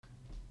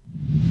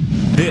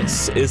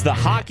This is the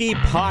Hockey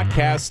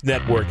Podcast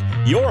Network,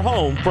 your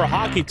home for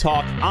hockey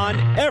talk on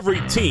every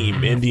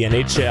team in the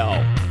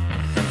NHL.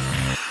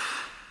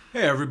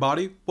 Hey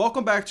everybody,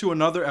 welcome back to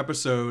another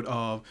episode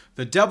of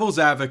the Devil's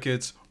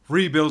Advocates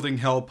Rebuilding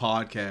Hell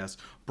podcast,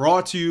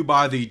 brought to you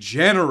by the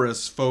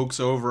generous folks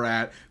over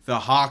at the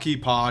Hockey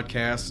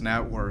Podcast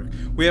Network.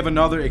 We have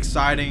another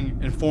exciting,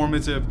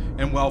 informative,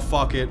 and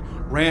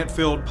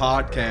rant-filled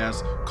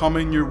podcast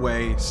coming your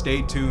way.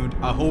 Stay tuned.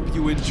 I hope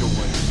you enjoy.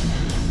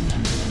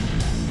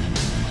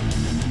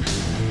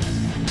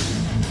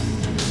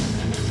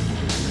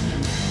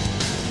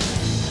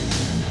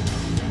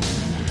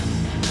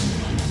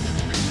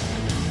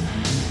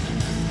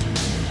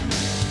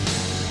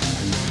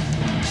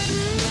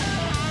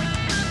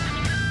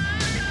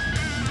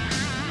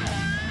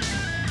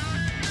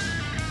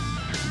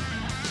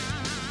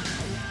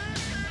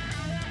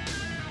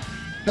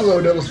 Hello,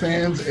 Devils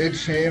fans. It's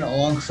Shane.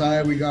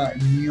 Alongside, we got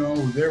Neo.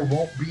 There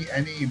won't be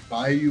any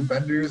Bayou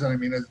Benders. And I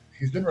mean,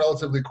 he's been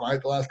relatively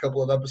quiet the last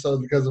couple of episodes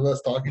because of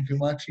us talking too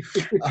much.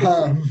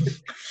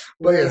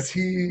 But yes,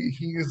 he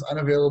is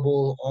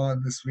unavailable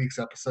on this week's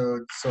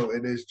episode. So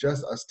it is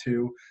just us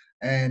two.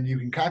 And you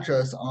can catch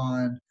us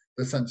on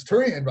the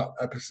Centurion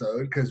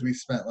episode because we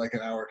spent like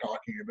an hour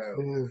talking about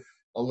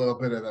a little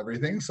bit of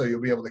everything. So you'll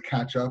be able to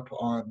catch up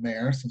on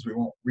there since we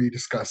won't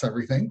rediscuss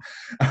everything.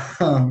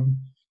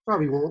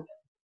 Probably won't.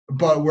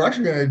 But we're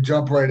actually going to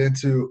jump right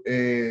into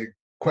a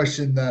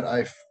question that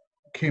I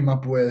came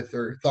up with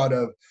or thought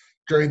of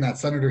during that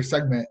Senator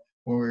segment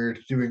when we were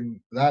doing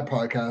that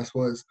podcast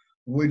was,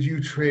 would you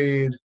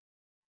trade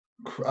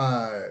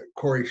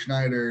Corey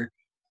Schneider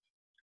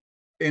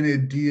in a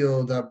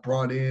deal that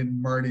brought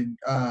in Martin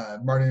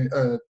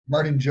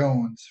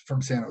Jones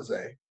from San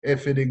Jose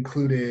if it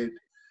included,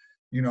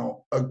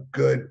 a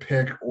good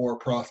pick or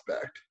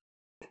prospect?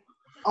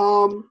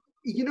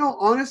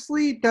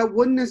 Honestly, that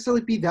wouldn't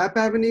necessarily be that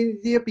bad of an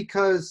idea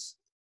because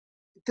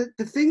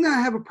the thing that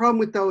I have a problem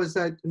with, though, is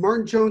that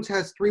Martin Jones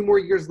has 3 more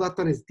years left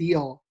on his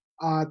deal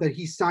that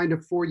he signed a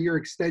 4-year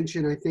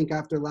extension, I think,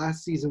 after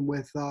last season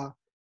with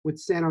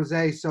San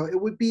Jose. So it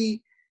would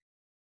be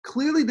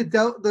clearly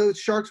the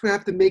Sharks would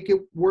have to make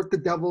it worth the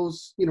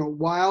Devils,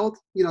 wild.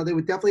 They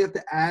would definitely have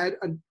to add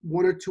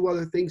 1 or 2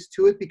 other things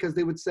to it because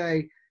they would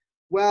say,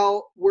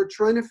 well, we're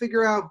trying to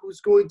figure out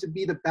who's going to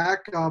be the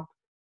backup.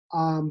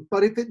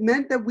 But if it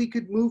meant that we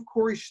could move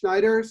Corey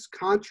Schneider's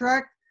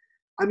contract,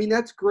 I mean,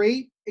 that's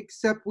great,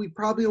 except we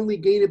probably only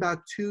gain about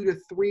 $2 to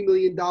 $3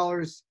 million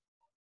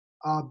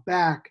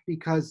back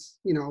because,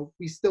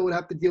 we still would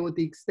have to deal with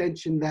the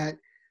extension that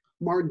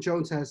Martin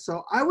Jones has.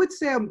 So I would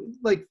say I'm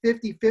like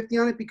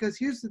 50-50 on it because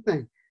here's the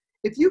thing.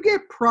 If you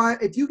get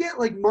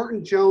like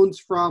Martin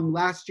Jones from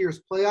last year's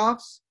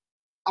playoffs,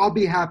 I'll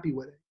be happy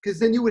with it because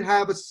then you would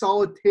have a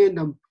solid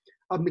tandem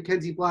of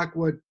Mackenzie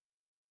Blackwood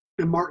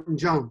and Martin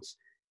Jones.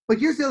 But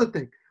here's the other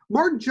thing.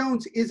 Martin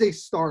Jones is a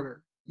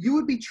starter. You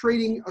would be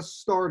trading a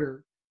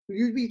starter.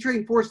 You'd be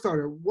trading for a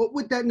starter. What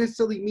would that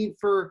necessarily mean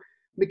for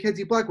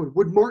Mackenzie Blackwood?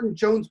 Would Martin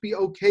Jones be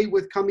okay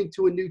with coming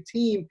to a new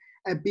team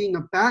and being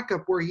a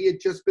backup where he had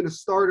just been a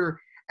starter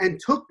and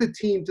took the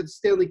team to the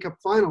Stanley Cup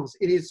Finals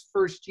in his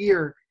first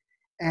year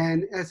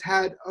and has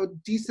had a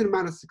decent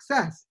amount of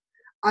success?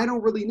 I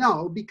don't really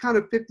know. It would be kind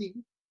of 50.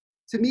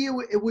 To me,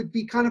 it would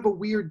be kind of a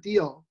weird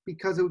deal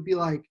because it would be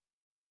like,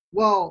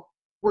 well,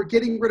 we're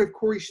getting rid of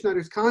Corey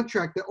Schneider's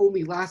contract that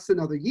only lasts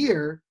another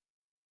year,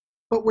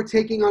 but we're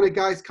taking on a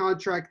guy's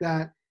contract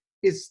that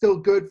is still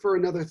good for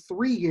another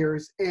 3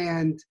 years.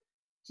 And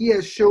he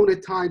has shown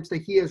at times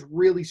that he has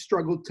really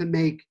struggled to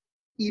make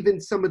even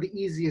some of the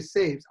easiest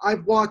saves.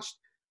 I've watched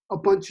a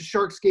bunch of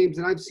Sharks games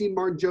and I've seen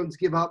Martin Jones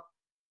give up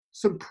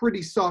some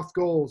pretty soft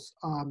goals,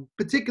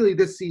 particularly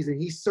this season.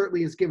 He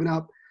certainly has given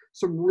up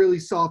some really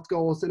soft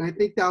goals. And I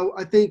think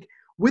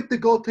with the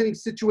goaltending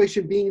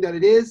situation being that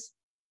it is,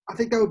 I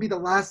think that would be the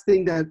last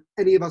thing that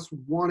any of us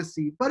would want to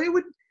see. But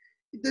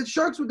the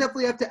Sharks would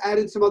definitely have to add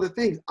in some other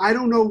things. I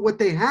don't know what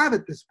they have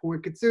at this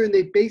point, considering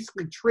they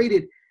basically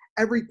traded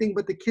everything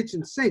but the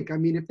kitchen sink. I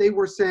mean, if they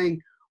were saying,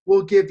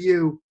 we'll give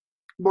you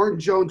Martin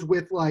Jones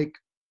with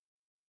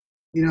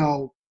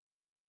Kevin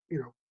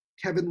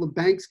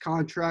LeBank's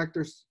contract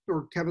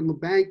or Kevin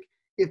LeBanc,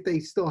 if they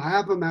still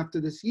have him after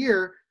this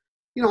year,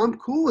 I'm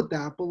cool with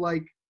that. But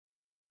I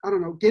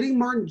don't know, getting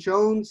Martin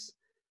Jones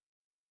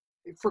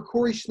for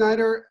Corey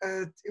Schneider,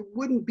 it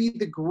wouldn't be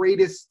the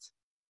greatest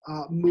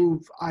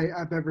move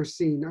I've ever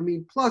seen. I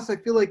mean, plus I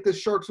feel like the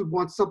Sharks would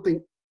want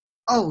something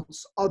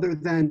else other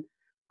than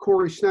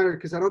Corey Schneider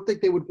because I don't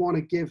think they would want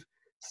to give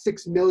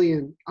 $6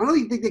 million. I don't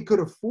even think they could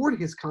afford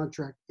his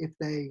contract if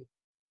they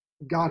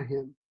got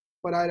him.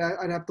 But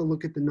I'd have to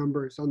look at the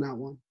numbers on that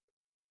one.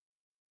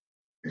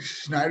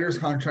 Schneider's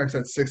contract's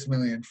at $6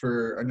 million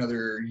for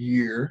another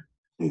year,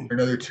 or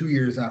another 2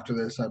 years after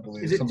this, I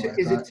believe. Is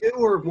it 2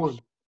 or 1?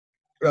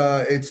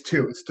 It's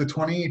 2. It's the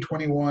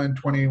 2021,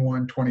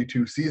 21,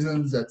 22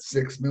 seasons at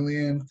 $6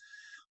 million,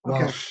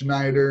 while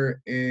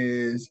Schneider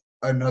is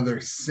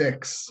another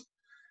 6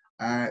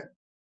 at.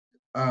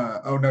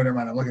 No, never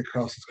mind. I'm looking at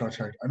Carlson's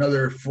contract.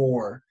 Another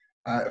 4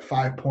 at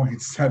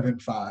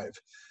 5.75.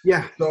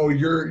 Yeah. So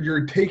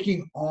you're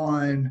taking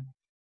on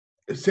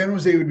San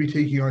Jose would be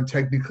taking on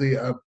technically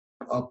a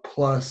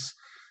plus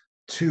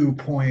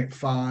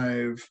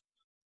 2.5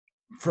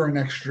 for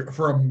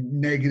a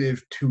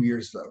negative 2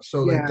 years though.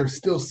 So like they're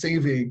still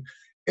saving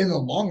in the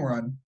long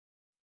run.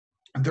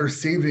 They're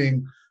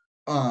saving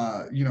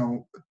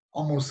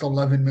almost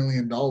 $11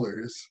 million.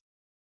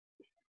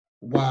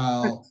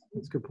 While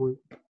that's a good point.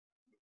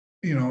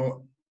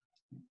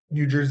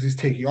 New Jersey's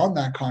taking on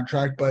that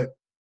contract, but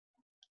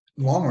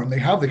long run they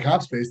have the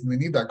cap space and they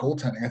need that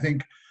goaltending. I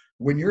think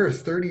when you're a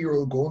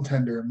 30-year-old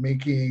goaltender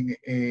making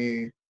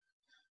a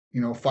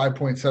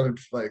 5.7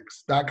 like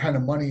that kind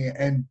of money,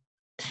 and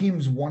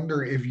teams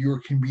wonder if you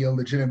can be a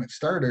legitimate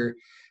starter,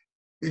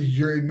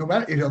 you're no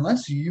matter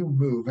unless you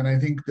move. And I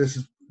think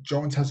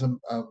Jones has a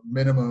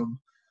minimum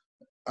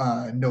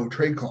no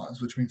trade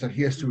clause, which means that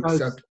he has to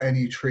accept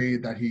any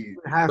trade that he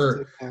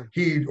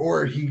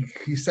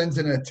sends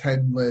in a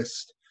 10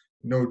 list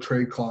no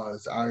trade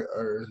clause,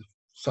 or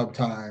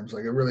sometimes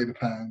like it really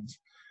depends.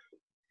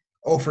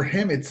 Oh, for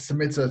him it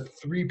submits a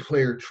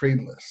 3-player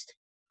trade list.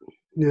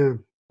 Yeah.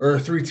 Or a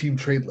 3-team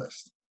trade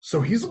list.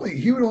 So he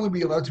would only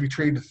be allowed to be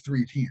traded to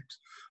 3 teams,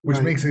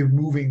 which makes him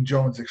moving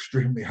Jones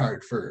extremely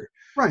hard for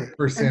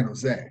San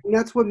Jose. And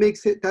that's what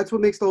makes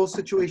the whole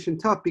situation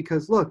tough,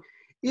 because look,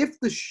 if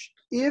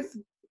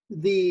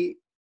the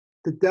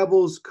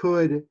Devils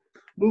could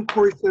move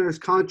Corey Schneider's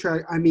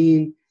contract, I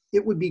mean,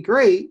 it would be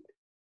great,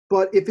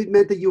 but if it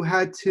meant that you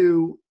had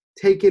to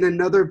take in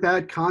another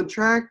bad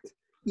contract,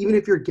 even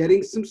if you're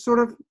getting some sort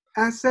of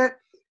asset,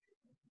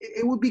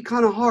 it would be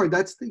kind of hard.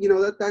 That's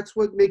that's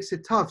what makes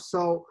it tough.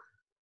 So,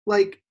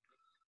 like,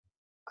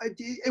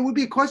 it would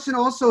be a question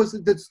also: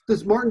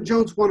 does Martin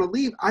Jones want to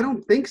leave? I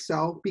don't think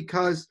so,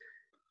 because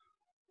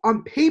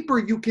on paper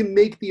you can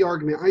make the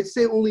argument. I'd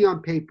say only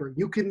on paper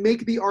you can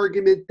make the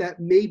argument that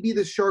maybe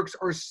the Sharks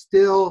are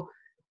still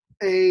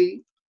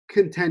a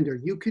contender.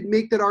 You could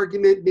make that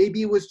argument.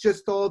 Maybe it was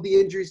just all the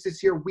injuries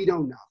this year. We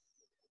don't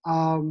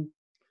know.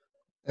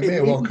 It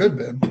may well could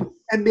have been.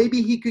 And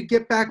maybe he could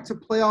get back to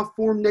playoff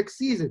form next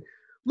season.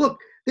 Look,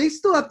 they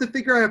still have to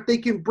figure out if they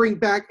can bring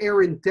back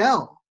Aaron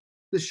Dell,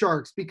 the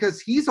Sharks,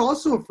 because he's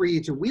also a free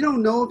agent. We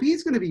don't know if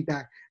he's going to be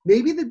back.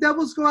 Maybe the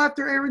Devils go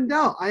after Aaron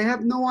Dell. I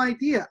have no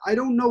idea. I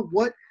don't know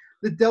what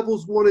the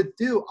Devils want to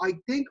do. I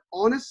think,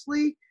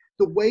 honestly,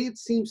 the way it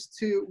seems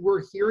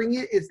we're hearing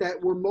it is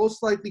that we're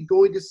most likely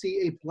going to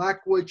see a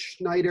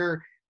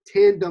Blackwood-Schneider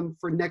tandem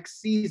for next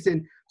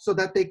season, so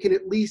that they can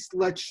at least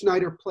let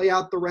Schneider play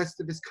out the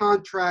rest of his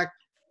contract,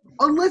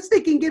 unless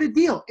they can get a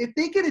deal. If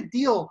they get a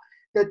deal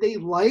that they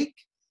like,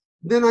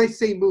 then I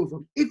say move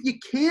him. If you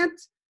can't,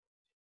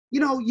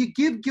 you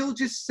give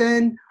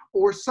Gilgeous-Sen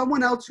or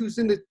someone else who's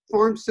in the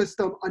farm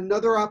system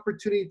another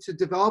opportunity to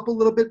develop a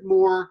little bit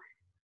more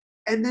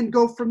and then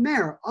go from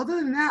there. Other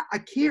than that, I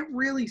can't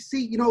really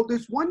see.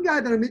 There's one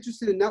guy that I'm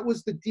interested in. That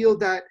was the deal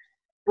that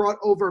brought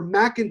over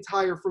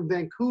McIntyre from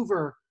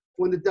Vancouver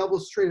when the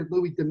Devils traded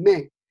Louis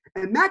Domingue.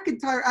 And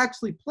McIntyre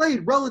actually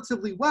played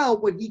relatively well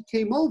when he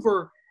came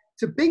over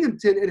to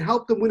Binghamton and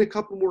helped them win a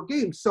couple more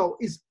games. So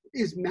is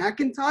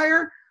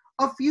McIntyre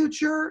a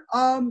future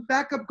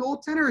backup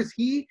goaltender? Is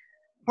he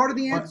part of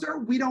the answer?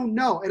 We don't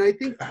know. And I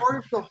think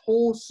part of the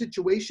whole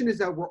situation is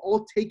that we're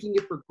all taking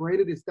it for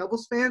granted as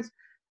Devils fans,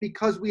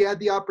 because we had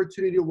the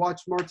opportunity to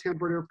watch Martin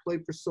Brodeur play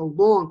for so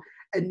long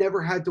and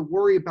never had to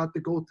worry about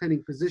the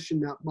goaltending position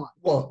that much.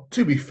 Well,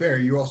 to be fair,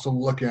 you also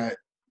look at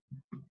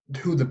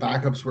who the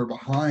backups were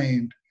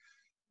behind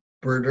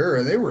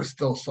Brodeur. They were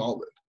still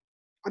solid.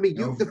 I mean,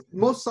 the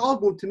most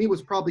solid one to me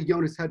was probably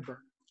Jonas Hedberg.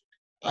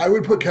 I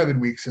would put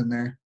Kevin Weeks in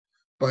there.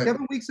 But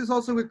Kevin Weeks is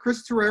also good.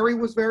 Chris Terreri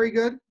was very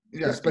good.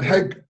 Yes, but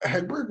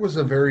Hedberg was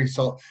a very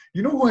solid.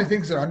 You know who I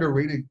think is an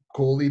underrated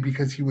goalie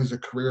because he was a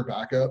career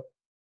backup?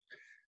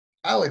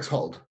 Alex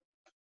Huld.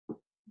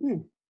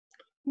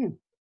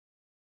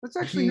 That's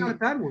actually not a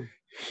bad one.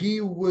 He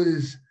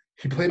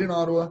played in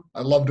Ottawa.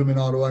 I loved him in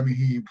Ottawa. I mean,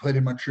 he played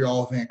in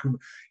Montreal, Vancouver.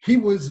 He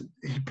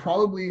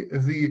probably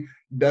the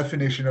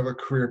definition of a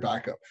career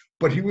backup,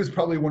 but he was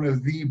probably one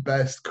of the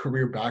best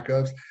career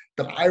backups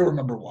that I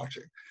remember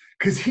watching,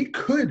 because he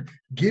could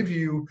give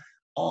you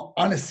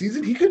on a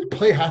season, he could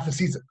play half a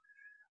season.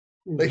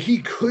 Like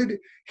he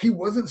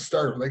wasn't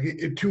starter.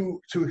 Like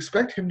to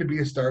expect him to be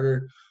a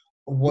starter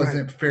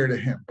wasn't fair to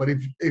him. But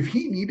if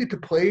he needed to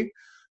play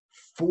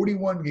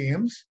 41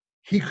 games,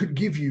 he could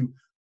give you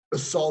a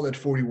solid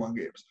 41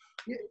 games.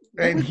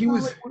 And he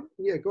was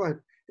go ahead.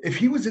 If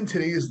he was in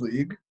today's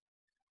league,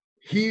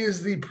 he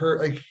is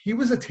he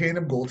was a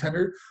tandem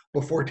goaltender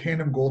before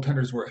tandem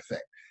goaltenders were a thing.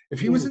 If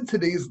he was in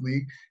today's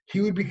league,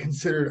 he would be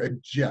considered a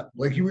gem.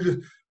 Like he would just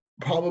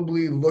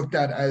probably looked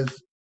at as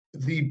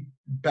the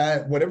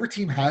bad, whatever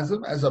team has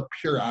him, as a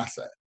pure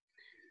asset.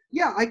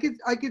 Yeah, I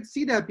could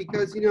see that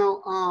because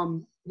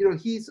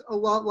he's a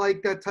lot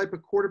like that type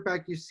of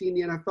quarterback you see in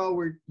the NFL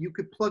where you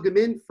could plug him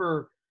in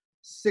for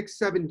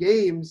 6-7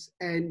 games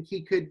and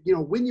he could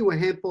win you a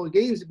handful of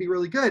games and be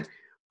really good.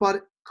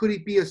 But Could he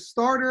be a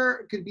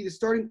starter? Could he be the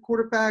starting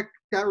quarterback?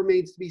 That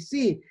remains to be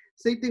seen.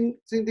 Same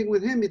thing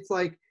with him. It's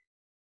like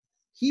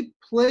he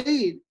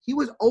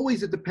was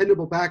always a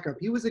dependable backup.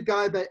 He was a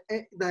guy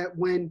that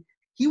when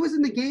he was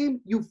in the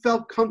game, you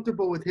felt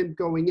comfortable with him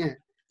going in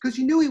because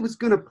you knew he was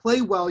going to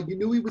play well. You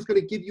knew he was going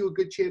to give you a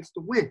good chance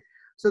to win.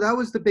 So that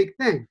was the big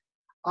thing.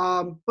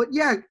 But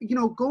yeah,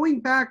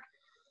 going back,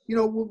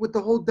 with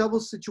the whole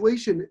Devils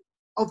situation,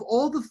 of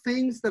all the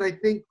things that I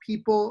think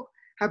people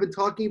have been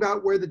talking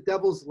about where the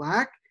Devils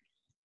lack,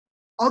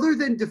 other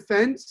than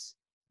defense,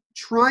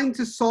 trying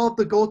to solve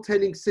the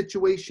goaltending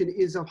situation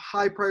is of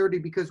high priority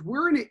because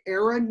we're in an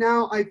era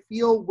now, I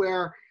feel,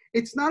 where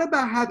it's not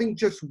about having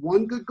just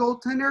one good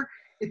goaltender.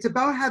 It's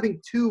about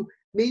having two,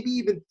 maybe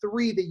even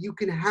three that you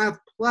can have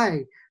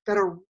play that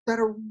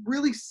are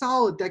really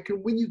solid, that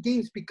can win you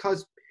games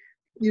because,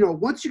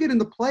 once you get in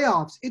the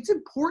playoffs, it's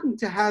important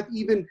to have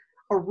even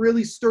a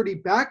really sturdy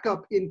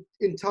backup in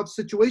tough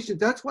situations.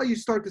 That's why you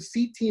start to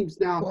see teams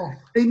now. Well,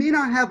 they may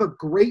not have a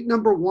great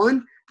number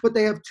one, but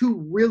they have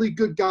two really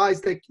good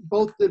guys that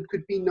both of them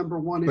could be number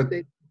one if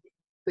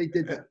they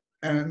did that.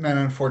 And then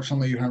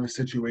unfortunately you have a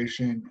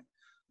situation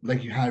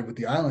like you had with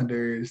the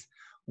Islanders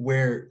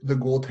where the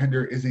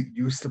goaltender isn't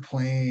used to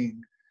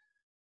playing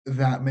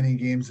that many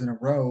games in a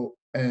row.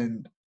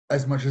 And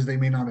as much as they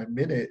may not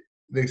admit it,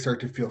 they start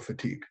to feel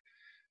fatigue.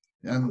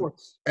 And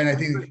I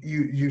think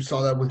you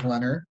saw that with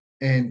Leonard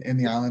in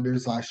the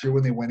Islanders last year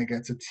when they went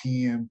against a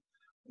team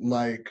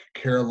like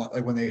Carolina,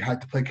 like when they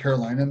had to play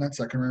Carolina in that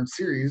second round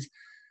series.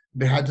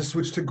 They had to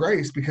switch to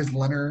Grace because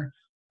Leonard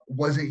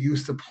wasn't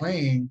used to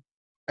playing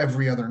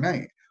every other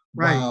night.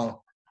 Right.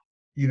 While,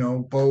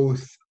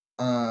 both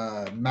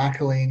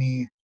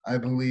McElhinney, I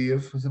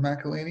believe, was it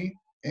McElhinney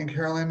in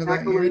Carolina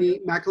that year?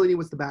 McElhinney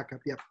was the backup,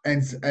 yep.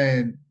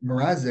 And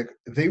Mrazek,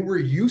 they were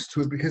used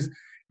to it because,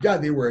 yeah,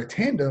 they were a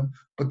tandem,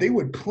 but they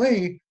would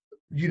play,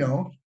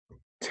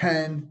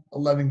 10,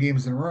 11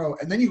 games in a row.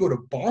 And then you go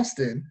to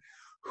Boston,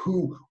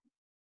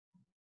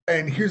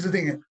 and here's the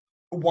thing,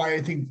 why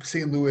I think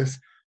St. Louis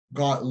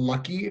got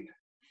lucky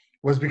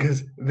was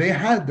because they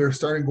had their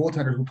starting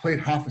goaltender who played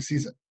half a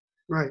season.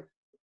 Right.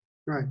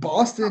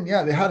 Boston,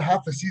 yeah, they had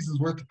half a season's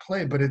worth to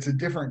play, but it's a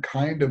different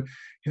kind of.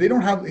 They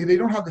don't have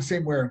the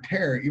same wear and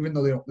tear, even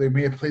though they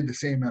may have played the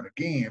same amount of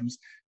games.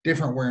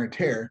 Different wear and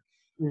tear,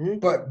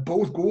 but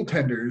both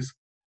goaltenders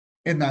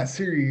in that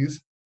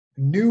series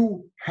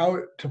knew how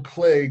to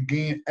play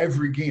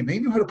every game. They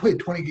knew how to play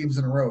 20 games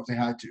in a row if they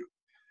had to.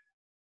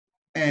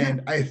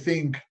 And I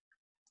think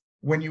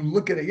when you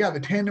look at it, yeah, the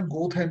tandem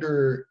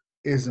goaltender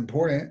is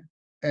important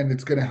and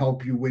it's going to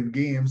help you win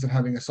games, and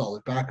having a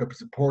solid backup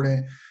is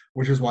important,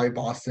 which is why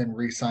Boston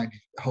re-signed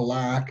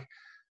Halak.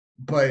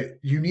 But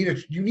you need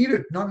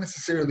a not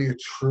necessarily a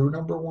true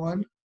number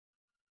one,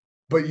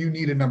 but you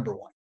need a number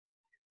one.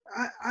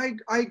 I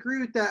agree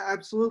with that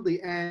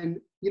absolutely. And,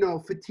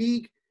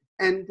 fatigue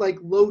and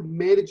load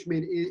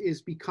management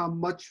is become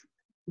much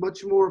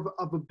more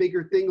of a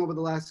bigger thing over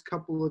the last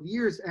couple of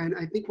years. And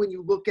I think when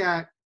you look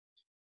at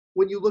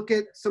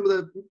some of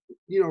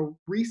the,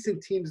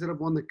 recent teams that have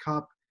won the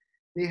Cup,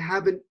 they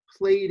haven't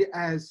played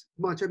as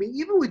much. I mean,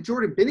 even with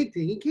Jordan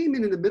Binnington, he came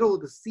in the middle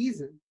of the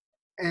season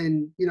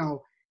and,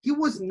 he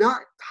was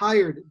not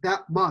tired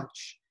that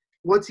much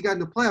once he got in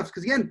the playoffs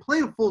because he hadn't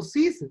played a full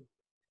season.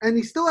 And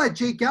he still had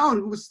Jake Allen,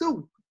 who was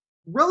still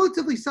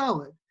relatively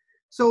solid.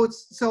 So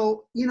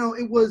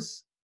it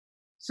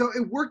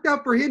worked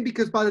out for him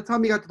because by the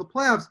time he got to the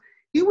playoffs,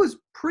 he was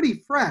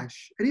pretty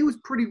fresh and he was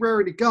pretty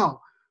raring to go.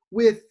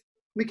 With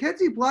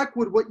Mackenzie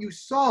Blackwood, what you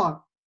saw,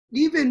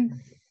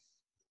 even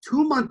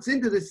 2 months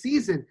into the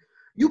season,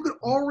 you could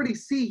already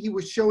see he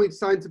was showing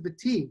signs of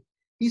fatigue.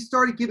 He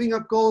started giving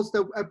up goals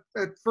that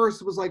at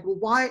first was like, well,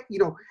 why,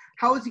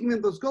 how is he giving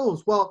up those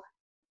goals? Well,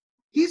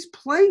 he's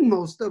playing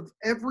most of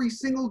every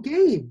single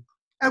game.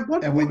 At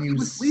one point, he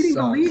was leading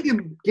the league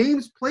in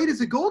games played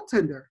as a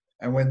goaltender.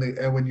 And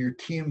when your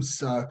team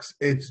sucks,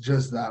 it's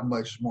just that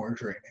much more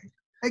draining.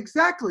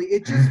 Exactly.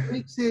 It just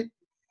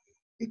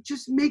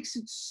makes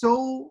it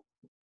so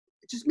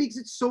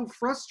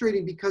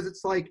frustrating because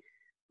it's like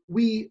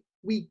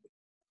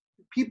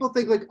people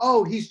think like,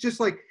 oh, he's just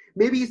like,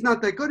 maybe he's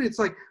not that good. It's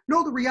like,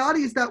 no, the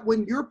reality is that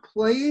when you're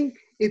playing,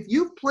 if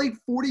you've played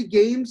 40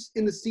 games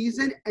in the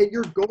season and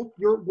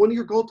one of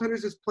your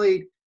goaltenders has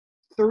played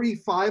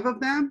 35 of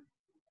them,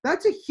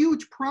 that's a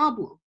huge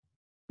problem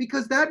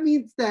because that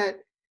means that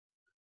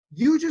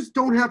you just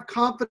don't have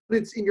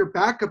confidence in your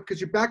backup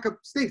because your backup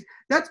stinks.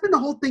 That's been the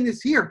whole thing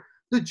this year.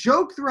 The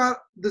joke throughout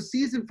the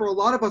season for a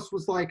lot of us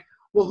was like,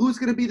 well, who's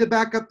going to be the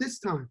backup this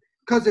time?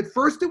 Because at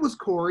first it was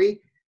Corey.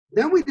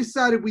 Then we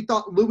decided we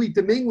thought Louis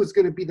Domingue was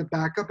going to be the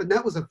backup, and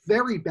that was a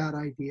very bad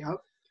idea.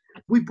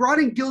 We brought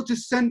in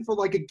Gilgeous-Sen for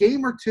like a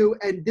game or two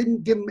and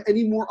didn't give him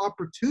any more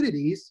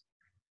opportunities.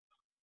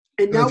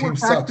 And now we're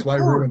back to Corey.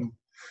 Why ruin him?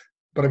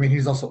 But I mean,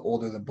 he's also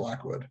older than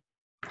Blackwood.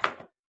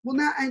 Well,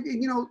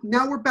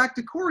 now we're back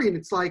to Corey, and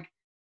it's like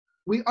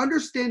we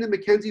understand that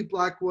Mackenzie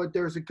Blackwood,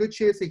 there's a good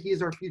chance that he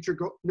is our future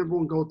number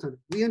one goaltender.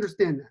 We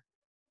understand that.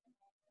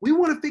 We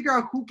want to figure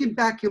out who can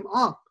back him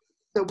up.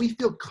 that we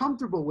feel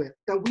comfortable with,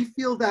 that we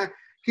feel that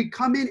could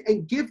come in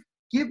and give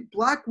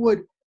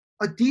Blackwood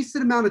a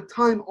decent amount of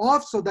time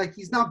off so that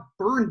he's not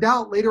burned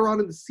out later on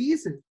in the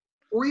season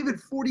or even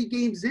 40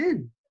 games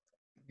in.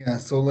 Yeah,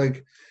 so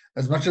like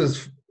as much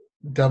as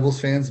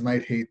Devils fans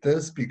might hate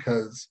this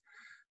because,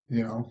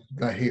 you know,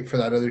 the hate for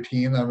that other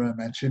team that I'm going to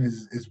mention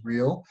is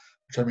real,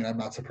 which I mean, I'm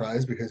not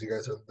surprised because you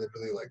guys are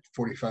literally like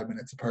 45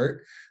 minutes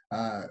apart.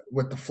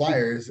 With the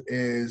Flyers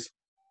is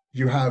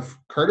you have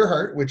Carter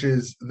Hart, which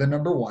is the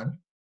number one.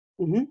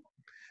 Mm-hmm.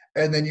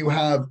 And then you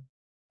have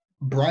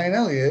Brian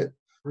Elliott,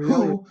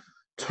 who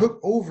took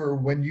over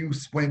when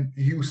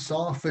you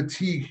saw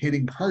fatigue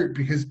hitting Hart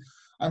because,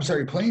 I'm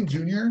sorry, playing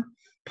junior,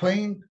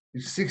 playing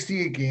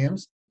 68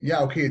 games, yeah,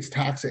 okay, it's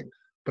taxing.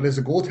 But as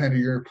a goaltender,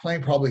 you're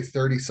playing probably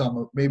 30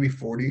 some, maybe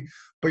 40,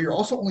 but you're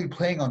also only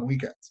playing on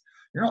weekends.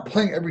 You're not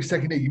playing every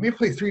second day. You may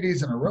play 3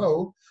 days in a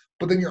row,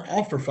 but then you're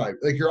off for 5.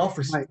 Like you're off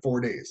for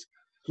 4 days.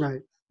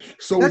 Right.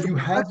 So you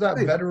have that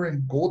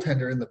veteran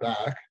goaltender in the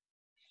back,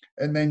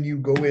 and then you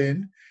go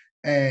in,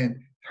 and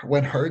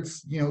when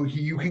Hart's, you know,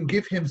 you can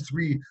give him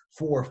 3,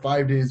 4,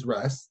 5 days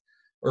rest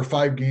or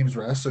 5 games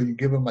rest. So you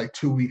give him like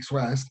 2 weeks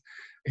rest.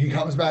 He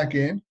comes back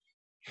in,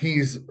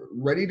 he's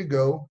ready to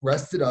go,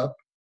 rested up,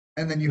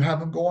 and then you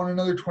have him go on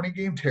another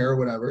 20-game tear or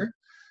whatever.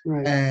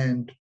 Right.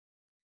 And,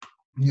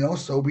 you know,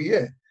 so be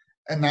it.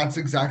 And that's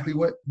exactly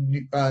what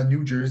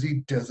New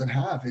Jersey doesn't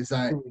have, is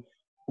that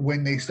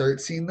when they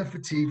start seeing the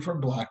fatigue from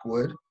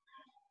Blackwood,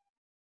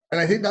 and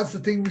I think that's the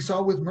thing we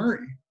saw with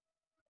Murray,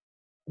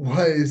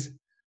 was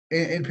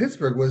in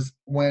Pittsburgh, was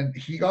when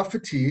he got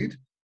fatigued,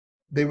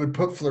 they would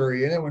put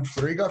Fleury in, and when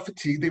Fleury got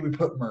fatigued, they would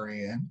put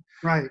Murray in.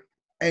 Right.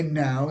 And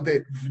now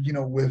that, you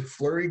know, with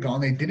Fleury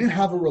gone, they didn't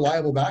have a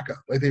reliable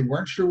backup. Like they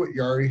weren't sure what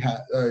Jari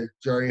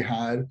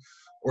had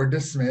or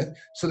DeSmith,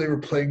 so they were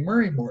playing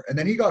Murray more. And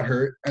then he got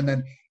hurt, and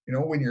then, you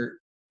know,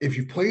 if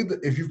you've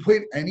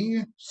played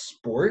any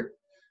sport,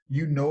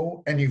 you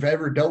know, and you've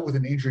ever dealt with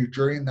an injury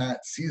during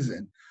that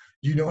season,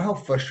 you know how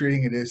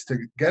frustrating it is to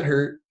get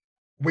hurt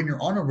when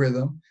you're on a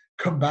rhythm,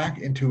 come back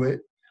into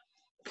it,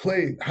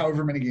 play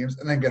however many games,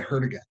 and then get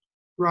hurt again.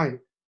 Right.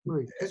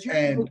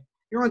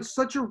 You're on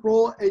such a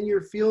roll, and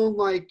you're feeling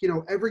like, you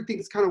know,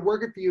 everything's kind of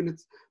working for you,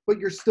 but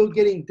you're still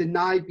getting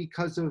denied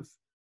because of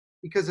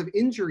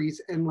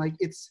injuries, and like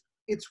it's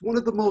one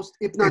of the most,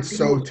 if not it's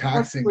so most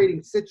taxing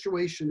frustrating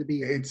situation to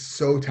be in. It's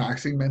so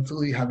taxing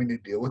mentally having to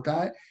deal with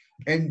that,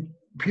 and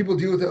people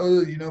deal with it.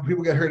 Oh, you know,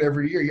 people get hurt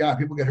every year. Yeah,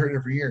 people get hurt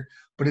every year,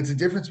 but it's a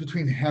difference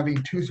between having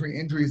 2-3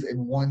 injuries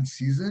in one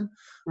season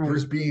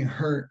versus being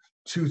hurt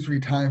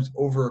 2-3 times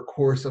over a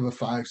course of a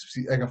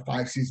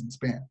 5-season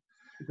span.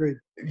 Agreed.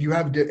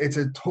 It's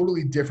a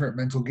totally different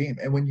mental game,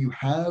 and when you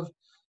have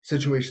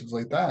situations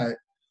like that,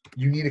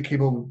 you need a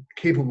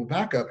capable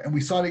backup. And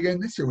we saw it again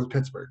this year with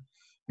Pittsburgh.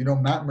 You know,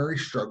 Matt Murray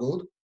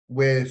struggled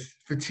with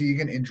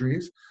fatigue and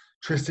injuries.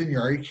 Tristan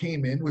Jarry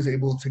came in, was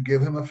able to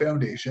give him a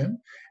foundation,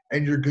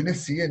 and you're going to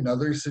see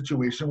another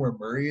situation where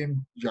Murray and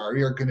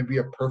Jarry are going to be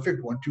a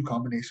perfect 1-2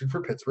 combination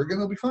for Pittsburgh,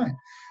 and they'll be fine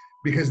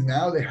because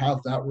now they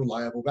have that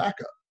reliable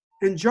backup.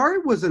 And Jarry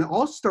was an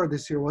all-star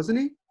this year, wasn't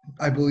he?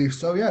 I believe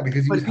so, yeah,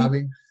 because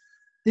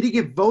Did he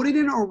get voted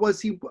in, or was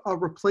he a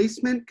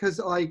replacement? Because,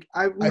 like,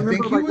 I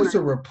think he was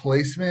a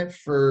replacement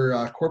for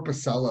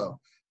Corpusalo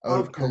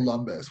of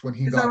Columbus when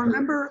he got hurt. I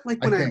remember,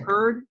 like,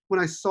 when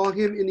I saw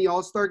him in the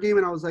All-Star game,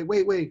 and I was like,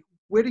 wait,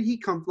 where did he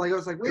come from? Like, I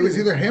was like, wait. It was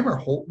either him or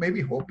Holt,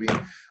 maybe Holtby.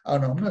 I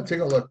don't know. I'm gonna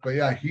take a look, but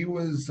yeah, he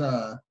was.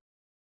 And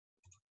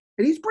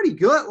he's pretty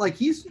good.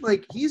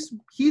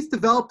 He's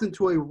developed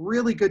into a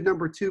really good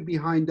number 2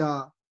 behind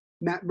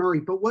Matt Murray.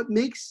 But what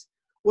makes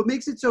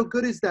it so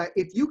good is that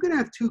if you can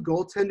have 2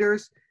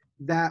 goaltenders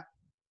that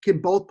can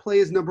both play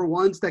as number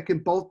ones, that can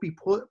both be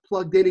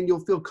plugged in, and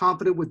you'll feel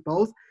confident with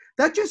both,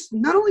 that just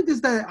not only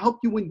does that help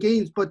you win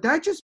games, but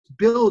that just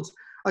builds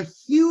a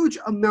huge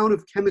amount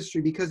of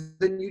chemistry, because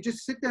then you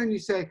just sit there and you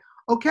say,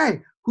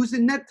 okay, who's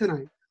in net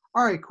tonight?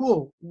 All right,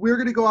 cool. We're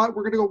going to go out.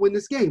 We're going to go win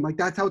this game. Like,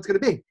 that's how it's going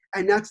to be.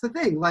 And that's the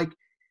thing. Like,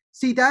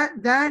 see, that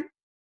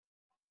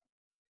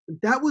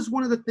was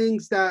one of the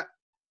things that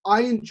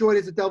I enjoyed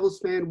as a Devils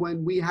fan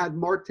when we had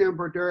Martin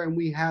Brodeur and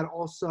we had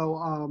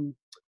also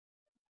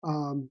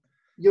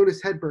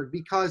Jonas Hedberg,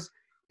 because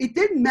it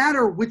didn't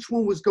matter which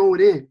one was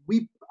going in.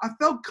 I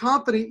felt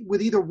confident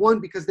with either one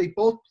because they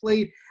both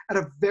played at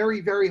a very,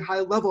 very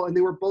high level, and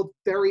they were both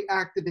very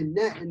active in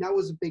net, and that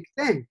was a big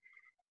thing.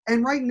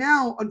 And right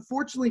now,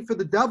 unfortunately for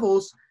the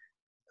Devils,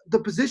 the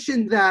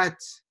position that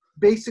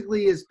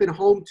basically has been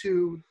home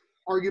to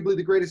arguably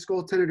the greatest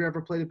goaltender to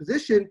ever play the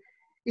position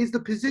is the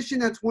position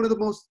that's one of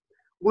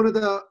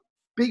the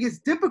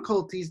biggest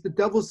difficulties the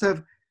Devils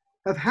have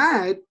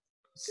had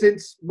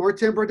since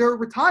Martin Brodeur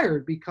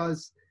retired,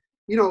 because,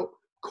 you know,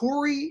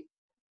 Corey,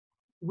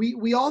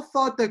 we all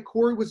thought that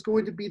Corey was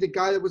going to be the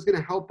guy that was going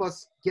to help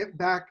us get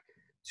back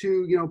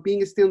to, you know,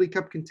 being a Stanley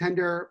Cup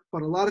contender,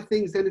 but a lot of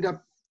things ended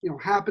up, you know,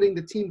 happening.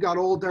 The team got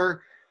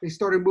older. They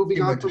started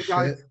moving on from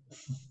guys.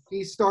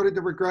 He started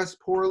to regress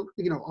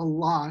a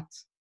lot.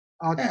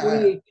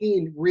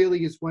 2018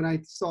 really is when I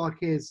saw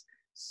his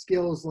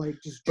skills like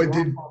just But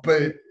drop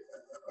off.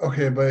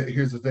 okay, but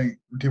here's the thing.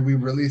 Did we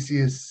really see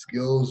his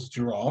skills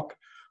drop,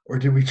 or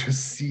did we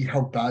just see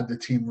how bad the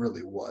team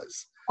really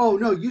was? Oh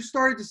no, you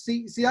started to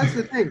see that's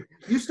the thing.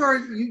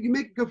 You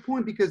make a good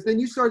point because then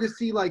you started to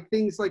see like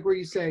things like where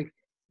you say,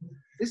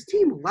 this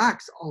team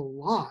lacks a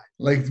lot.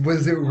 Like,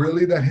 was it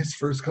really that his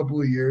first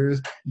couple of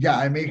years? Yeah,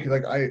 like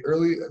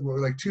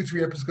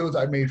 2-3 episodes,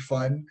 I made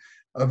fun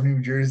of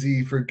New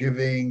Jersey for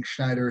giving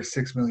Schneider a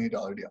 $6 million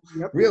deal.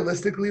 Yep.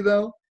 Realistically,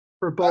 though,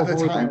 For at both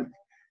the time,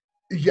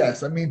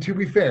 yes. I mean, to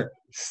be fair,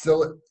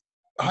 still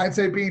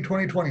hindsight being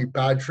 2020,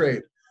 bad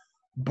trade.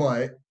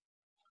 But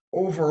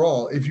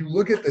overall, if you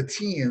look at the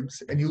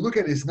teams and you look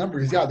at his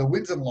numbers, yeah, the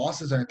wins and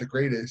losses aren't the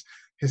greatest.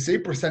 His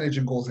save percentage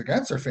and goals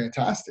against are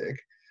fantastic.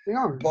 they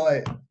are.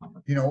 But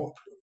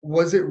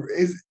was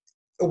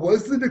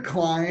the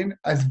decline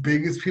as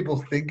big as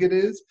people think it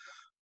is?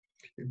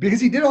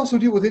 Because he did also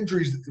deal with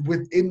injuries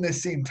within the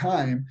same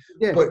time.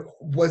 Yeah. But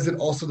was it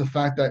also the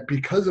fact that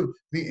because of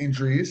the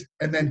injuries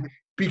and then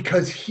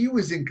because he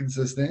was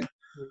inconsistent,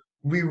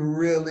 we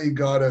really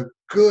got a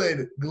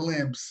good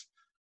glimpse?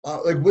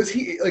 Was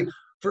he like,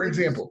 for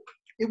example?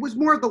 It was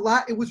more of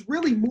the It was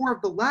really more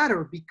of the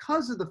latter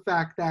because of the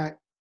fact that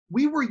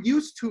we were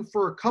used to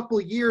for a couple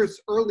of years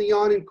early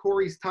on in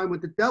Corey's time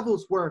with the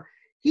Devils where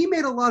he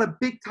made a lot of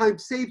big-time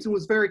saves and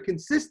was very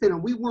consistent,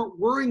 and we weren't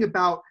worrying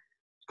about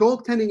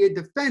goaltending and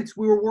defense.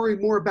 We were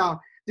worrying more about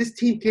this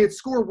team can't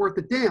score worth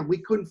a damn. We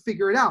couldn't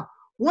figure it out.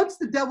 Once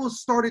the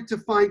Devils started to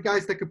find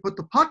guys that could put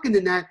the puck in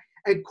the net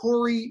and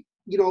Corey,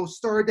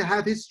 started to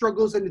have his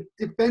struggles and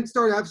the defense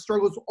started to have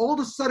struggles, all of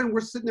a sudden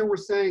we're sitting there, we're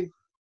saying,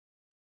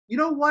 you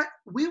know what?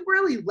 We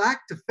really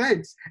lack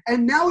defense.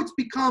 And now it's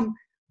become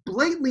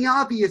blatantly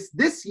obvious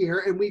this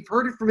year, and we've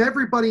heard it from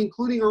everybody,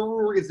 including our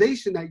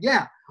organization, that,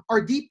 yeah,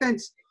 our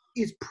defense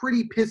is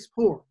pretty piss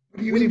poor.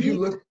 Even if you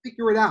need to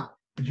figure it out.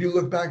 If you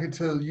look back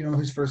into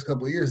his first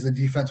couple of years, the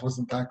defense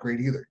wasn't that great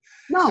either.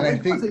 No, and I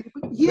think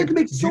he had to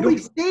make so many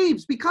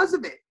saves because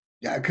of it.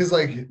 Yeah, because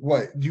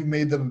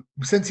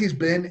since he's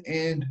been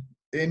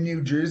in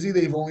New Jersey,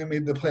 they've only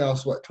made the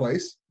playoffs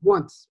twice?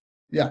 Once.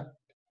 Yeah.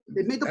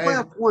 They made the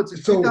playoffs once. In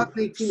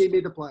 2018, they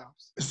made the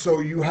playoffs. So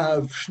you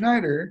have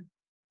Schneider,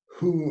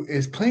 who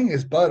is playing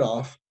his butt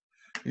off.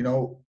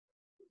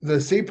 The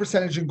save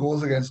percentage and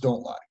goals against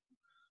don't lie.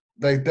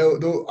 Like,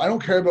 though I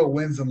don't care about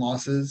wins and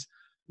losses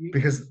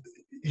because,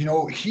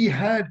 he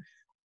had,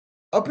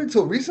 up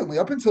until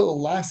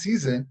last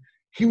season,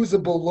 he was a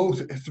below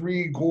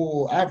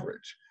 3-goal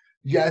average.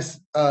 Yes,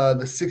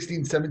 the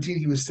 16-17,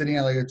 he was sitting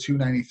at like a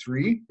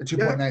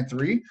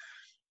 2.93,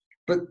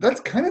 but that's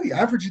kind of the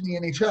average in the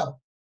NHL.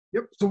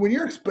 Yep. So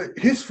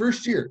his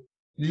first year,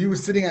 he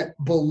was sitting at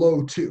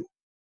below 2.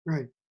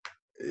 Right.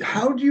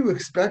 How do you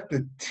expect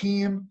the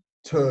team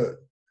to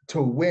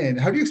win?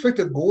 How do you expect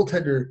a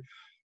goaltender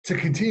to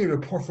continue to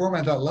perform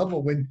at that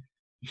level when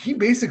he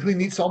basically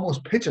needs to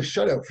almost pitch a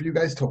shutout for you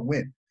guys to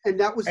win? And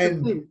that was the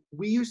thing.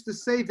 We used to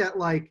say that,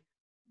 like,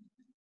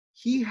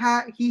 he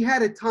had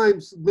at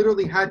times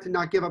literally had to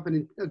not give up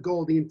a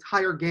goal the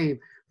entire game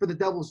for the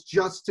Devils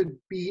just to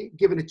be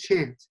given a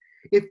chance.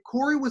 If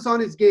Corey was on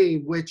his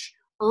game, which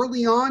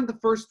early on, the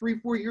first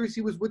 3-4 years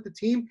he was with the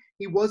team,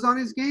 he was on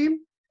his game,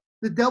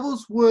 the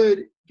Devils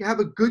would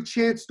have a good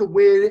chance to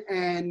win,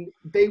 and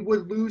they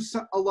would lose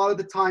a lot of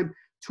the time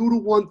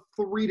 2-1,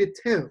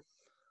 3-2.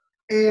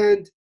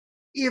 And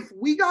if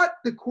we got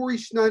the Corey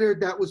Schneider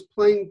that was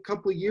playing a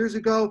couple of years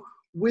ago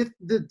with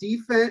the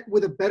defense,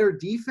 with a better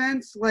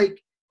defense,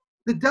 like,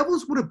 the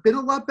Devils would have been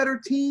a lot better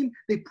team.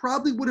 They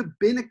probably would have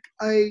been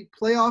a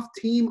playoff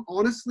team,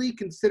 honestly,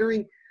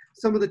 considering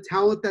some of the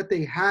talent that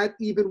they had,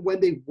 even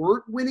when they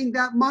weren't winning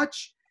that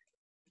much.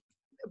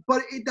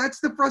 But that's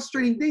the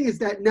frustrating thing, is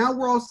that now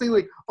we're all saying,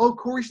 like, oh,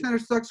 Corey Schneider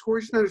sucks.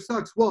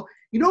 Well,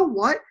 you know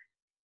what?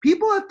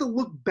 People have to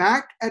look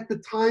back at the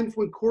times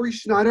when Corey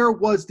Schneider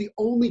was the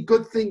only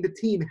good thing the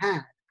team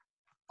had.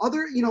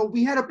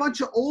 We had a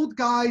bunch of old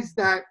guys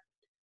that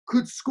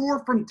could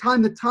score from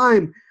time to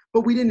time,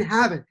 but we didn't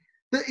have it.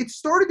 It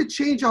started to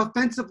change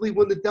offensively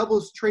when the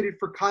Devils traded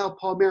for Kyle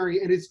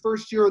Palmieri, and his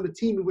first year on the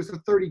team, he was a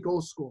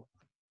 30-goal scorer.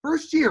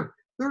 First year,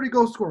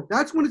 30-goal scorer.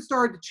 That's when it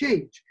started to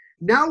change.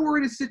 Now we're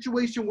in a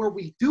situation where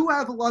we do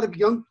have a lot of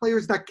young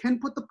players that can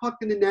put the puck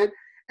in the net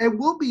and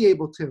will be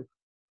able to.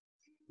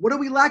 What are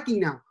we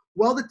lacking now?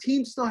 Well, the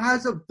team still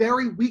has a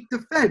very weak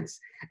defense,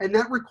 and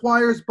that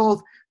requires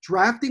both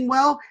drafting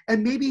well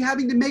and maybe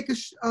having to make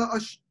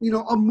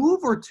a move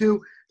or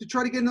two to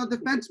try to get another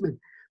defenseman.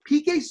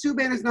 PK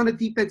Subban is not a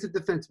defensive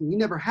defenseman. He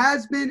never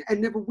has been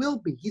and never will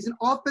be. He's an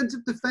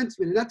offensive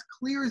defenseman, and that's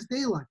clear as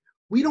daylight.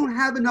 We don't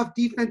have enough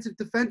defensive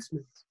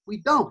defensemen. We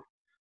don't.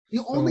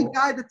 The only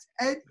guy that's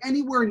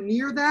anywhere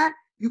near that,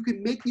 you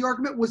can make the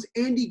argument, was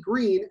Andy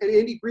Green, and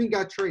Andy Green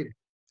got traded.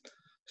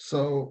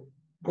 So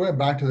going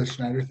back to the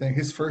Schneider thing,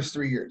 his first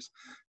 3 years,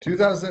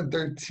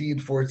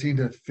 2013-14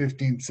 to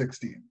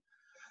 15-16,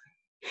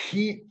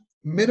 he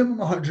minimum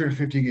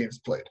 150 games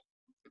played.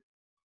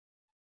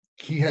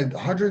 He had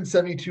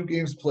 172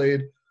 games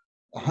played,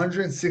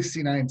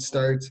 169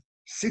 starts,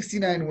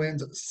 69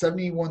 wins,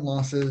 71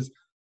 losses,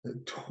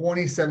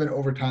 27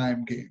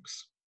 overtime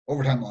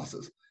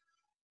losses.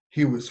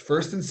 He was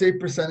first in save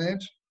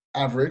percentage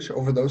average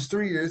over those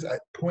 3 years at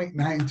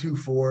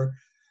 .924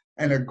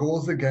 and a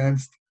goals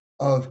against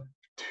of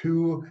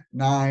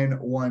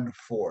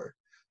 2.914.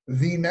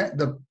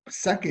 The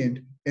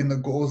second in the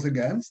goals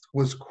against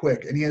was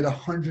Quick, and he had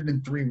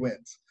 103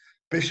 wins.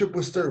 Bishop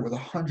was third with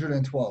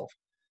 112.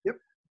 Yep.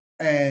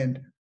 And,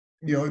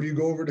 if you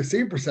go over to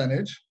save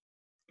percentage,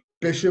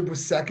 Bishop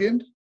was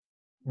second.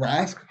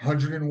 Rask,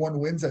 101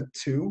 wins at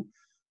 2.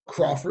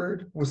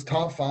 Crawford was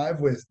top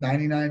 5 with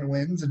 99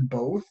 wins in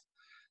both.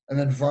 And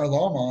then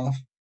Varlamov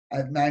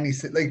at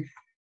 96. Like,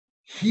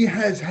 he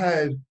has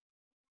had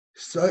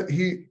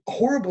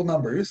horrible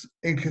numbers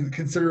in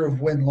consider of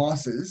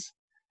win-losses.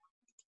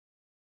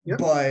 Yep.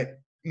 But,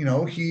 he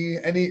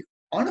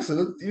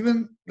honestly,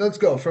 even let's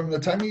go from the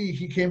time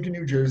he came to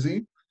New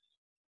Jersey,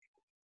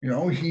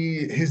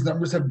 his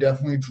numbers have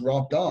definitely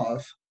dropped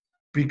off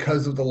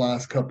because of the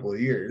last couple of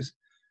years.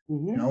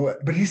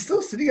 Mm-hmm. But he's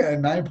still sitting at a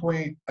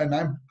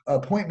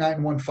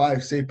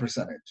 0.915 save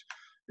percentage,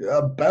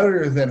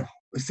 better than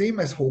same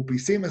as Holtby,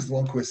 same as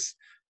Lundqvist,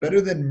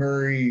 better than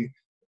Murray,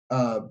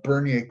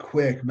 Bernier,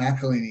 Quick,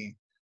 McElhinney,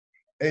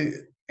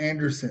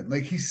 Anderson.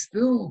 Like he's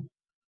still,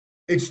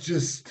 it's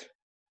just.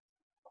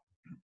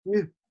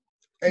 Yeah.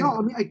 No,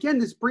 I mean, again,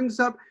 this brings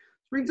up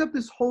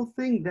this whole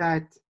thing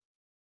that,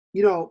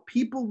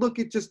 people look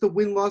at just the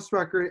win-loss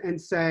record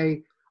and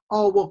say,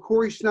 oh, well,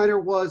 Corey Schneider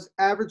was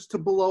average to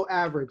below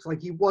average.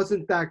 Like, he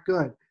wasn't that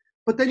good.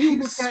 But then you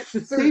look at the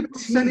save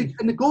percentage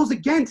and the goals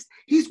against.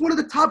 He's one of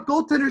the top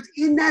goaltenders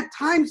in that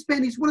time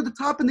span. He's one of the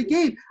top in the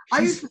game. I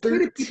used to say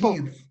to people,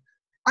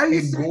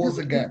 goals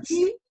against. If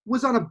he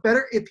was on a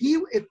better, if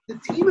the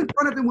team in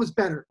front of him was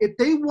better, if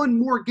they won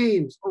more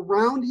games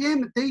around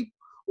him, if they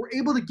were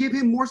able to give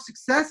him more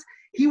success,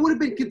 he would have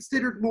been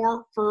considered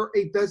more for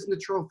a Vezina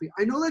trophy.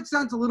 I know that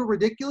sounds a little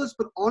ridiculous,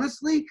 but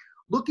honestly,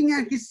 looking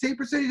at his save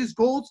percentage, his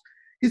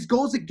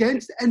goals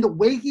against, and the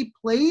way he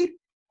played,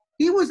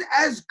 he was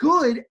as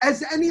good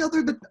as any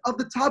other of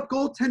the top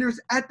goaltenders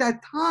at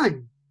that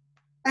time.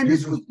 And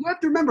you have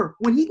to remember,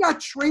 when he got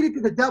traded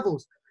to the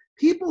Devils,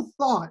 people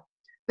thought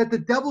that the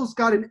Devils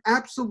got an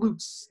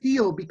absolute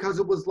steal because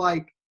it was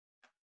like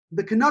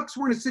the Canucks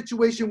were in a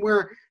situation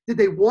where did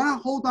they want to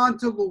hold on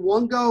to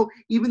Luongo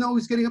even though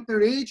he's getting up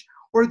there in age,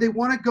 or did they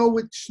want to go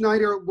with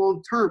Schneider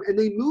long term? And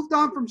they moved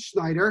on from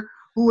Schneider,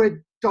 who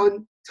had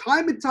done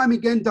time and time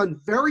again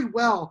done very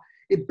well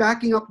in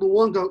backing up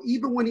Luongo,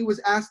 even when he was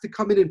asked to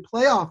come in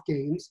playoff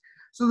games.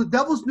 So the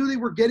Devils knew they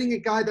were getting a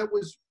guy that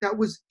was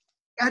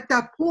at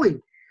that point.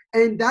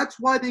 And that's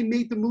why they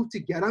made the move to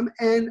get him.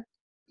 And,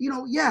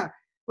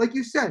 like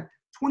you said,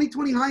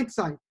 2020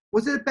 hindsight,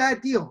 was it a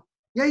bad deal?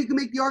 Yeah, you can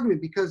make the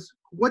argument because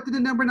what did the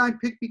number 9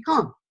 pick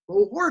become?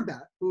 Bo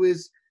Horvat, who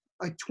is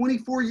a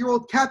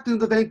 24-year-old captain of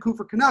the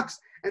Vancouver Canucks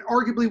and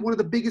arguably one of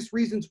the biggest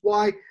reasons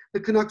why the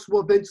Canucks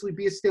will eventually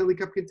be a Stanley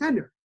Cup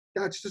contender.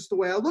 That's just the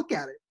way I look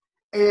at it.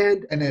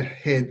 And it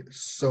hid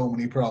so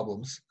many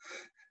problems.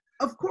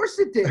 Of course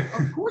it did.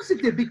 Of course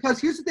it did. Because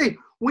here's the thing.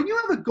 When you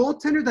have a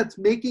goaltender that's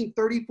making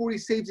 30, 40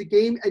 saves a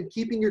game and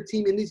keeping your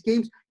team in these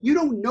games, you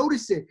don't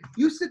notice it.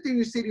 You sit there and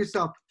you say to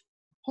yourself,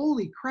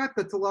 holy crap,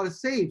 that's a lot of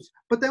saves.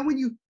 But then what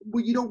you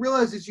don't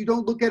realize is you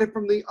don't look at it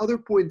from the other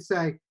point and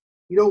say,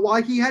 you know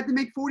why he had to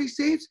make 40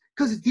 saves?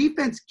 Because his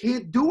defense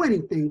can't do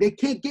anything. They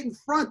can't get in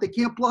front. They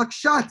can't block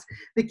shots.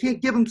 They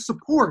can't give him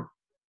support.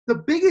 The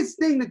biggest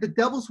thing that the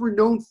Devils were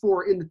known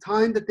for in the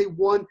time that they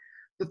won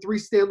the 3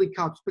 Stanley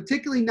Cups,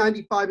 particularly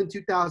 95 and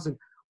 2000,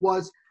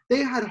 was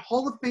they had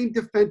Hall of Fame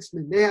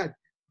defensemen. They had,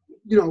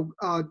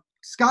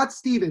 Scott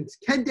Stevens,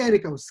 Ken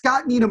Danico,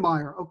 Scott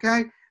Niedermayer,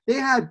 okay? They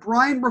had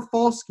Brian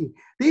Rafalski.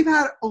 They've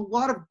had a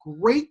lot of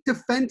great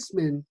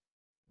defensemen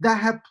that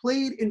have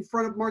played in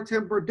front of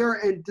Martin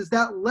Brodeur. And does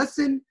that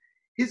lessen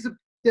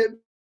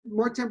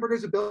Martin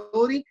Brodeur's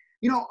ability?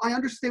 I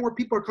understand where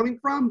people are coming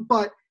from,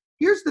 but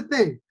here's the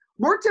thing.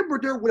 Martin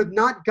Brodeur would have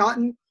not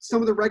gotten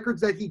some of the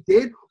records that he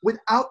did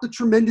without the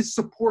tremendous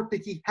support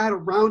that he had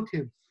around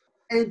him.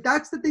 And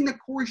that's the thing that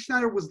Corey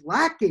Schneider was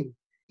lacking.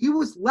 He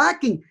was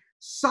lacking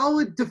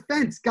solid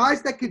defense,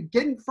 guys that could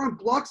get in front,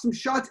 block some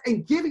shots,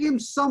 and give him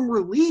some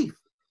relief.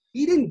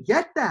 He didn't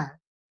get that.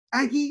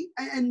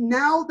 And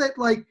now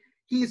that,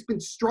 he has been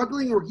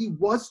struggling, or he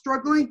was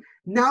struggling,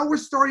 now we're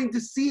starting to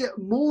see it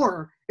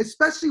more,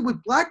 especially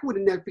with Blackwood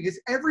in net,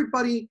 because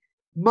everybody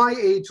my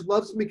age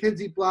loves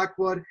Mackenzie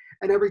Blackwood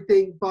and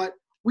everything, but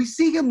we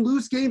see him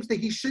lose games that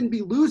he shouldn't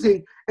be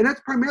losing, and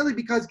that's primarily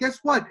because, guess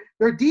what?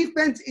 Their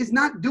defense is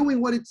not doing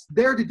what it's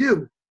there to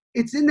do.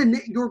 It's in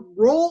your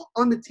role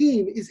on the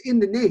team is in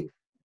the name,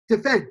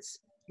 defense.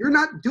 You're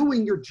not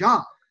doing your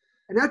job,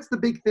 and that's the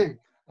big thing.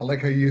 I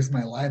like how you used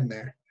my line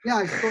there. Yeah,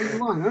 I stole your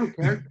line. I don't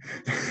care.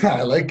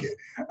 I like it.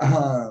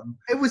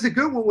 It was a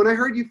good one. When I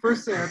heard you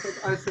first say it,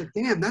 I said,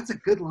 damn, that's a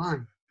good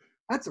line.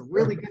 That's a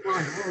really good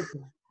line. I like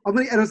that. I'm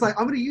going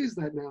to use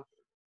that now.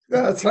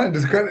 Yeah, that's fine.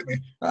 Just credit me.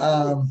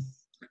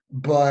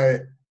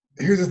 But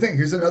here's the thing.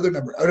 Here's another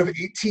number. Out of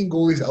 18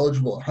 goalies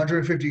eligible,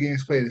 150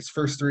 games played his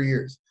first 3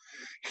 years,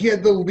 he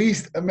had the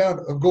least amount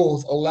of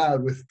goals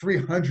allowed with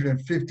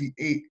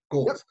 358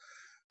 goals. Yep.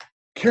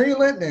 Kari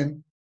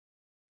Lehtonen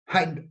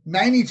had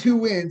 92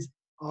 wins,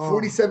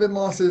 47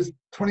 losses,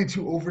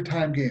 22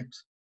 overtime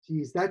games.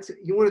 Jeez,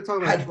 you want to talk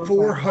about had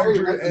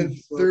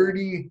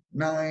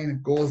 439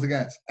 goals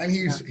against, and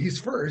he's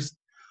first.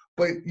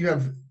 But you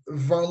have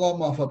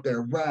Varlamov up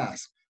there,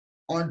 Rask,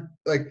 on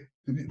like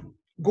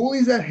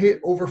goalies that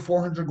hit over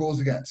 400 goals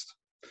against.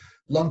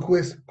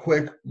 Lundqvist,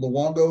 Quick,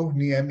 Luongo,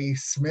 Niemi,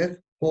 Smith,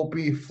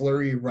 Holtby,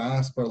 Fleury,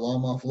 Rask,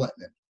 Varlamov,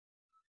 Lehtonen.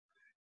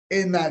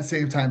 In that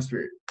same time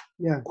period.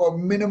 Yeah. A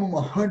minimum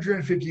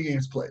 150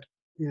 games played.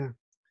 Yeah.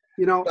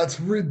 You know, that's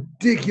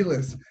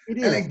ridiculous. It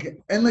is.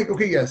 And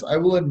okay, yes, I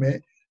will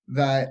admit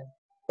that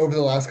over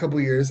the last couple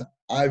of years,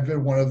 I've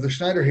been one of the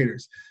Schneider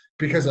haters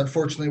because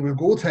unfortunately with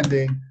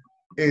goaltending,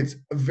 it's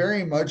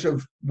very much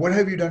of what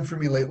have you done for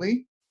me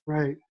lately?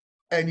 Right.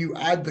 And you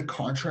add the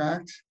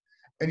contract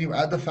and you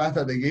add the fact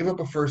that they gave up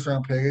a first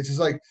round pick. It's just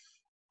like,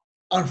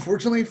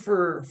 unfortunately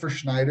for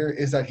Schneider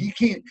is that he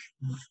can't,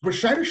 what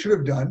Schneider should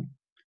have done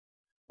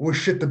was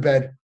shit the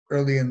bed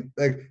early in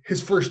like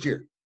his first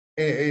year.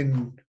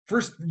 In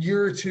first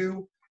year or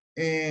two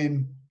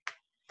in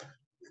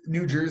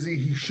New Jersey,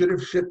 he should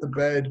have shit the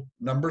bed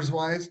numbers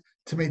wise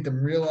to make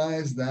them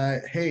realize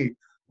that, hey,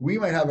 we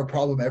might have a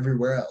problem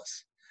everywhere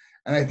else.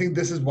 And I think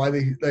this is why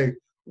they like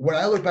when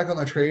I look back on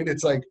the trade,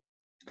 it's like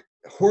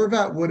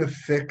Horvat would have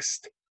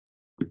fixed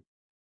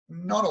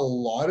not a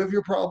lot of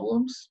your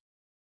problems,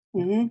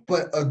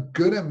 but a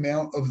good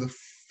amount of the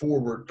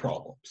forward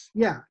problems.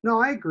 Yeah,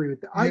 no, I agree with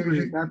that. I agree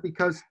with that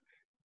because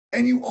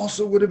and you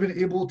also would have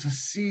been able to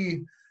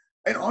see,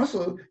 and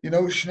also,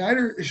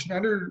 Schneider,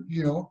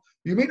 you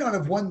may not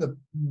have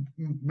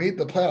made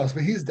the playoffs,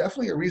 but he's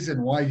definitely a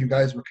reason why you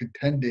guys were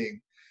contending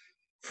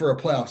for a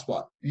playoff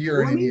spot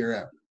year in and year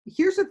out.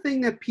 Here's the thing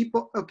that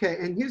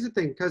here's the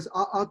thing, because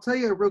I'll tell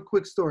you a real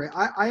quick story.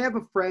 I have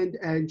a friend,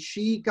 and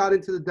she got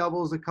into the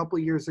Devils a couple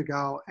years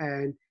ago,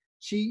 and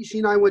she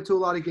and I went to a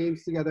lot of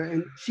games together,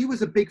 and she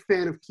was a big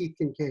fan of Keith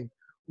Kinkaid.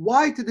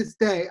 Why to this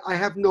day, I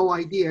have no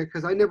idea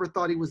because I never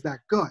thought he was that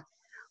good.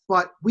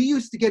 But we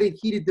used to get in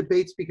heated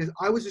debates because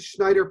I was a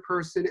Schneider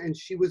person and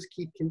she loved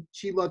Keith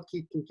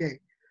Kinkaid.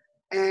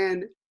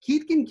 And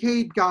Keith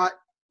Kinkaid got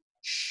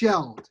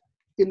shelled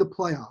in the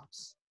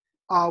playoffs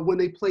when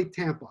they played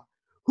Tampa.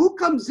 Who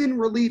comes in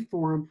relief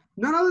for him?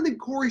 None other than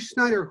Corey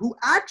Schneider, who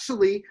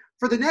actually,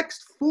 for the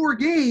next 4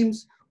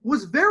 games,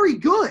 was very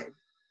good.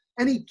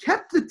 And he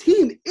kept the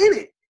team in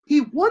it.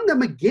 He won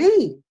them a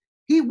game.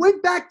 He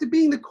went back to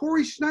being the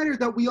Corey Schneider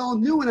that we all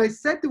knew. And I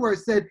said to her,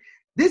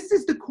 this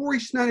is the Corey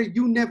Schneider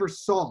you never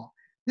saw.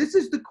 This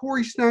is the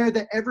Corey Schneider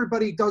that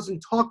everybody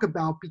doesn't talk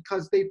about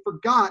because they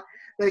forgot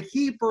that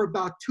he, for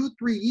about 2-3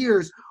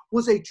 years,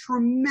 was a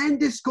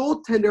tremendous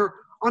goaltender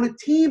on a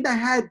team that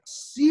had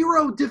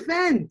 0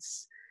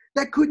 defense,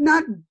 that could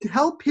not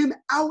help him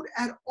out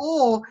at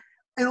all,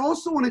 and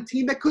also on a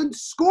team that couldn't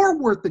score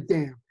worth a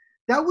damn.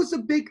 That was a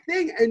big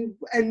thing. And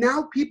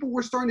now people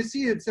were starting to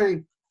see it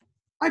saying,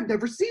 I've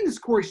never seen this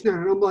Corey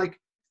Schneider. And I'm like,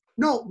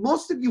 no,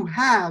 most of you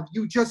have.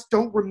 You just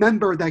don't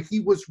remember that he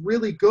was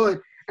really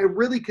good and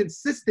really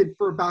consistent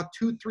for about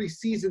 2-3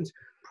 seasons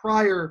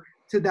prior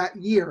to that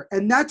year.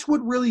 And that's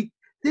what really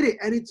did it.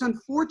 And it's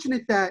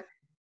unfortunate that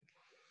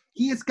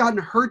he has gotten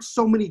hurt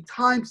so many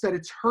times that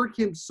it's hurt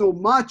him so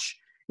much,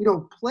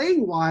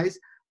 playing-wise.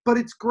 But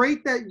it's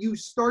great that you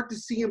start to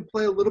see him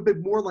play a little bit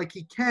more like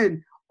he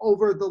can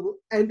over the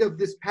end of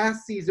this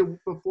past season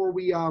before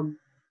we had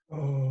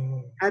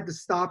the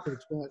stoppage.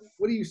 But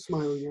what are you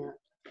smiling at?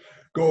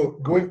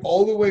 Going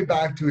all the way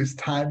back to his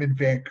time in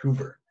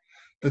Vancouver,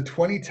 the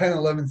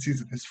 2010-11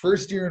 season, his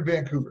first year in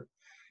Vancouver.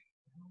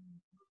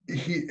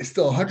 He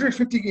still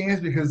 150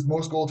 games because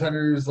most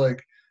goaltenders,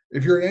 like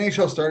if you're an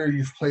NHL starter,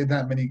 you've played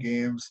that many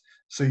games,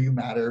 so you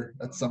matter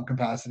at some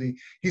capacity.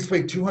 He's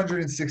played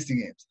 260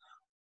 games.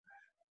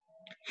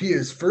 He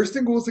is first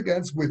in goals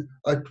against with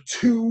a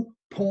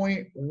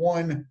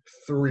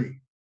 2.13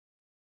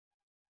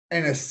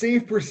 and a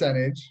save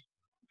percentage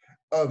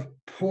of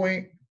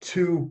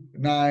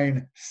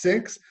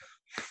 .296,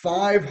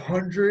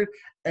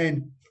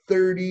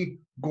 530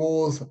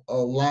 goals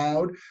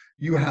allowed.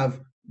 You have,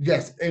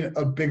 yes, in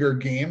a bigger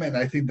game, and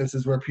I think this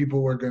is where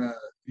people were gonna,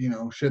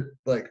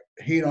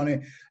 hate on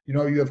it.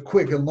 You have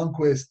Quick and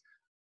Lundqvist.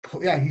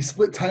 Yeah, he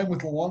split time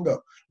with Luongo,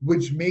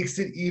 which makes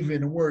it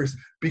even worse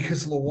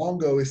because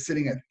Luongo is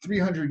sitting at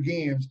 300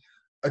 games,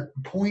 a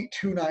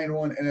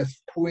 .291 and a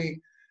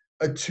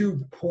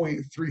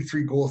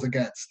 2.33 goals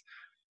against.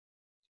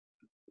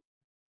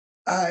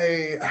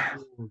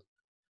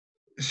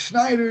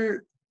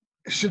 Schneider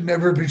should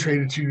never be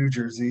traded to New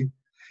Jersey.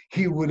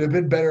 He would have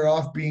been better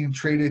off being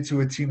traded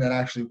to a team that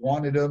actually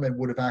wanted him and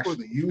would have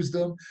actually used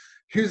him.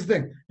 Here's the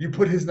thing. You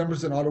put his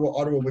numbers in Ottawa,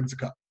 Ottawa wins a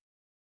cup.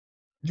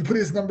 You put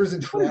his numbers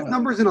in Toronto. His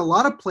numbers in a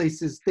lot of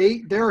places,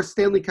 they're a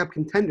Stanley Cup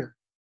contender.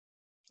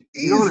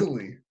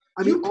 Easily.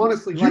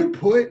 Honestly. You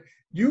put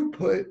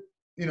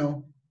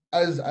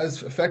as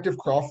effective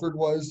Crawford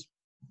was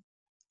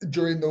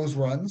during those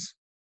runs,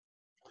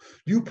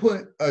 you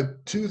put a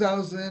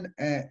 2000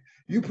 and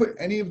you put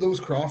any of those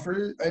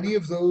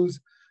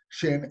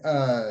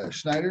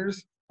Schneiders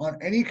on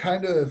any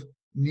kind of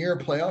near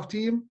playoff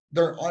team,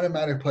 they're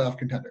automatic playoff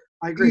contender.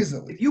 I agree.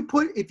 Easily. If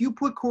you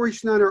put Corey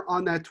Schneider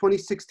on that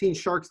 2016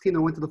 Sharks team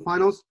that went to the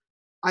finals,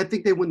 I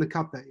think they win the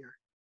cup that year.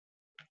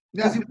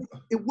 Because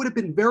it would have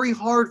been very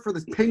hard for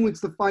the Penguins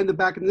to find the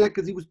back of the net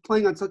because he was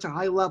playing on such a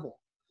high level.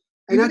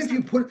 And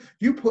even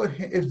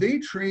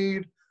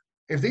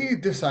if they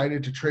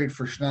decided to trade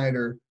for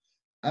Schneider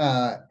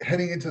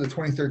heading into the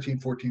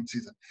 2013-14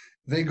 season,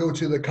 they go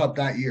to the cup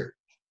that year.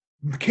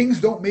 The Kings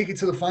don't make it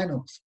to the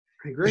finals.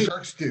 I agree. The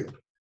Sharks do.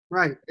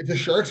 Right. It's the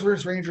Sharks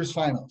versus Rangers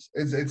finals.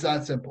 It's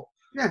that simple.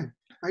 Yeah,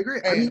 I agree.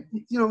 And, I mean,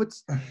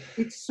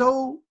 it's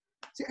so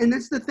 – and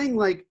that's the thing,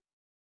 like,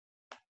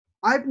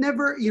 I've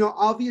never –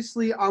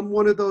 obviously I'm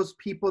one of those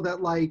people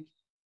that, like,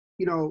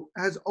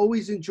 has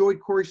always enjoyed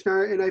Corey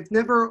Schneider, and I've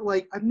never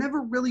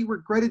really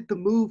regretted the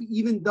move,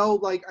 even though,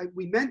 like,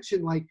 we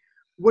mentioned, like,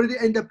 what did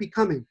it end up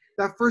becoming?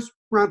 That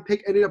first-round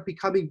pick ended up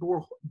becoming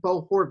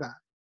Bo Horvat,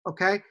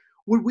 okay?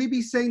 Would we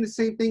be saying the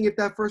same thing if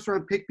that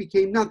first-round pick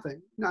became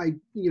nothing?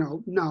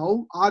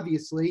 No,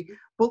 obviously.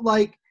 But,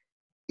 like,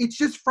 it's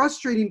just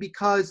frustrating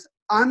because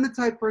I'm the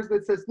type of person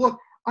that says, look,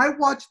 I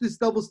watched this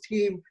Devils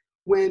team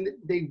when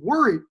they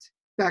weren't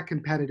that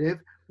competitive,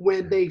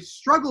 when they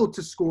struggled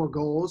to score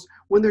goals,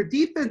 when their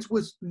defense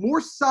was more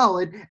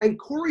solid, and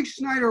Corey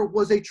Schneider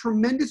was a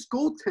tremendous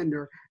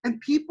goaltender. And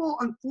people,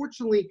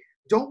 unfortunately,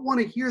 don't want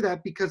to hear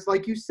that because,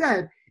 like you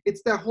said,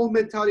 it's that whole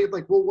mentality of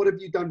like, well, what have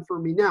you done for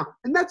me now?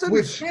 And that's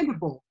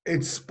understandable.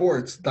 It's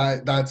sports.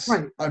 That's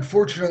right.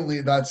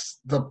 Unfortunately,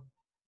 that's the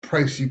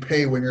price you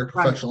pay when you're a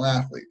professional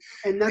athlete.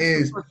 And that's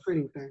the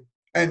frustrating thing.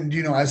 And,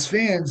 as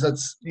fans,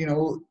 that's, you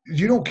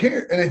don't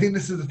care. And I think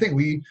this is the thing.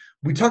 We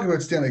talk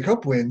about Stanley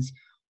Cup wins,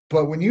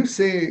 but when you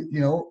say,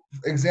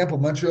 example,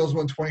 Montreal's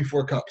won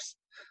 24 cups.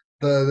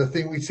 The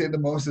thing we say the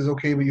most is,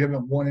 okay, but you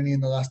haven't won any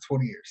in the last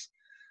 20 years.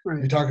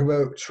 Right. We talk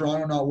about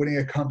Toronto not winning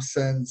a cup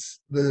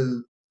since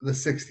the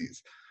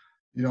 60s.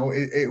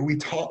 We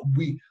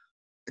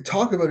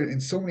talk about it in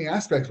so many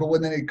aspects, but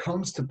when then it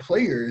comes to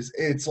players,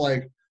 it's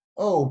like,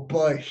 oh,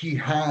 but he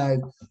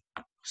had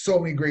so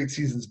many great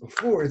seasons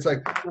before. It's like,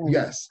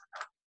 yes,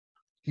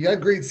 he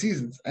had great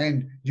seasons,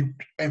 and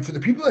for the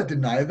people that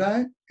deny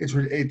that, it's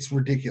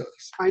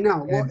ridiculous. I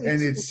know. Well,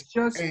 and it's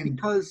just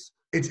because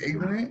it's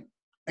ignorant,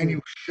 and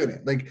you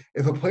shouldn't. Like,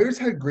 if a player's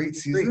had great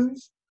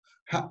seasons,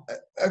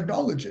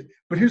 acknowledge it.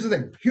 But here's the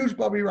thing: huge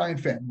Bobby Ryan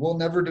fan. We'll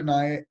never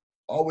deny it.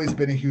 Always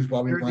been a huge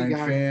Bobby Ryan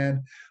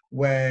fan.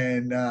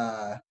 When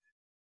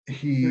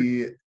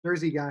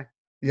Jersey guy.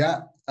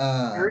 Yeah.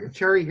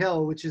 Cherry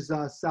Hill, which is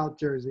South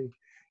Jersey.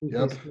 In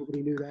case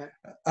nobody knew that.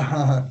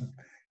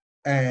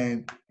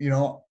 And,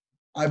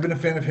 I've been a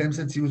fan of him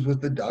since he was with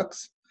the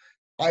Ducks.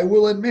 I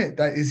will admit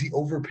that, is he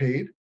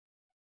overpaid?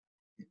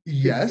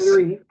 Yes.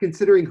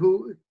 Considering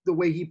the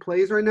way he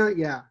plays right now,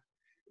 yeah.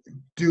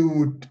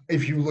 Dude,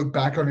 if you look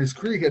back on his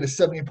career, he had a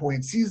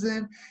 70-point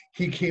season.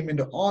 He came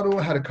into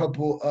Ottawa, had a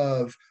couple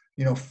of,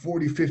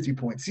 40,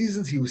 50-point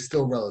seasons. He was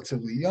still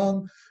relatively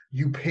young.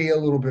 You pay a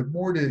little bit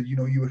more to,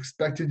 you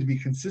expect him to be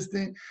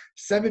consistent.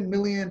 $7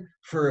 million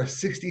for a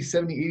 60,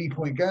 70,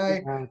 80-point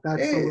guy. Yeah,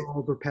 that's a little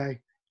overpay.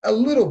 A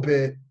little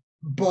bit,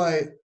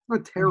 but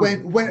not terrible.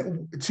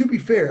 When to be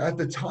fair, at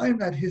the time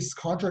that his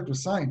contract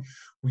was signed,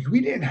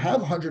 we didn't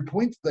have 100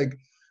 points. Like,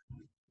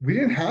 we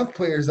didn't have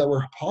players that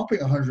were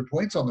popping 100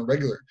 points on the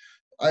regular.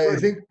 I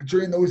think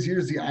during those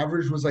years, the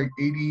average was like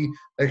 80,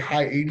 like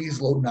high 80s,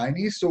 low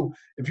 90s. So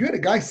if you had a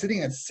guy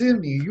sitting at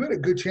 70, you had a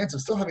good chance of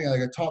still having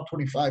like a top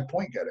 25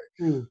 point getter.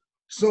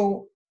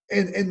 So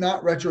in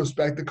that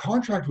retrospect, the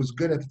contract was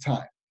good at the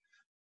time.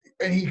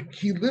 And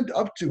he lived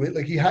up to it.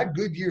 Like, he had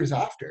good years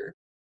after.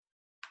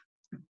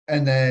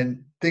 And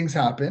then things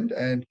happened,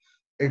 and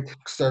it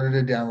started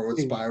a downward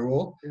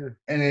spiral. Yeah.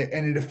 And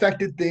it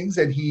affected things.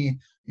 And he,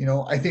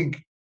 I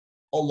think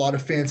a lot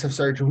of fans have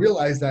started to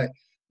realize that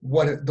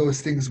what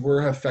those things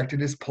were affected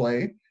his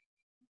play,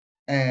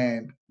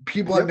 and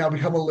people have now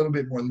become a little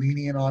bit more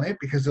lenient on it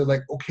because they're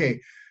like,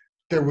 okay,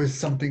 there was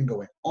something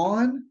going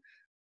on.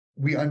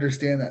 We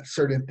understand that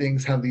certain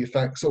things have the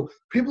effect. So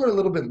people are a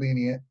little bit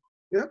lenient.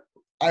 Yep.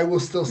 I will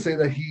still say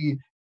that he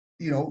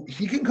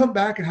can come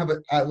back and have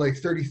at like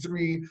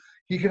 33,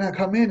 he can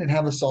come in and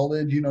have a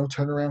solid,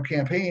 turnaround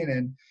campaign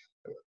and,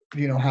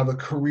 have a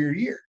career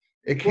year.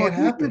 It can't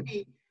happen.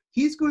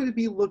 He's going to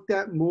be looked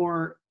at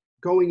more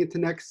going into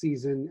next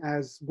season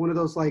as one of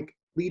those like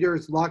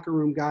leaders, locker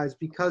room guys,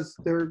 because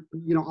they're,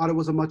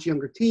 Ottawa's a much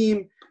younger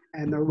team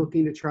and they're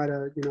looking to try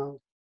to,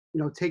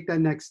 take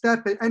that next step.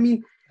 But I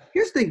mean,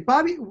 here's the thing,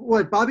 Bobby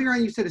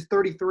Ryan, you said is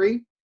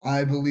 33?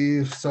 I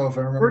believe so, if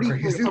I remember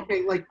correctly.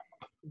 Okay, like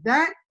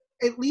that,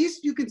 at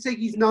least you can say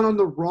he's not on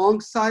the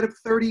wrong side of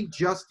 30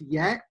 just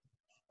yet.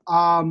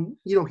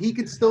 He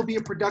can still be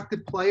a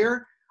productive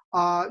player.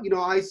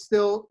 I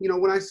still,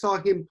 when I saw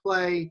him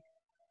play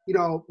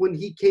when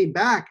he came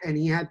back and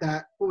he had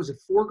that, what was it,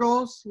 4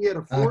 goals? He had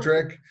a 4.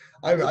 Patrick,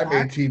 I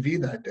made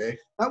TV that day.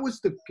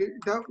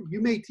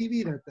 You made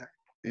TV that day.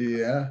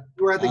 Yeah.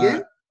 You were at the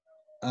game?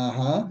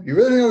 You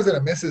really think I was going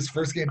to miss his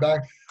first game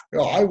back?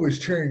 I was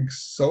cheering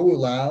so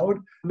loud.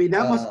 I mean,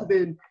 that must have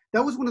been –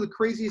 that was one of the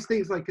craziest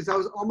things, like, because I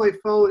was on my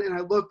phone and I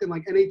looked and,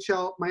 like, my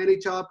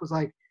NHL app was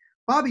like,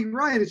 Bobby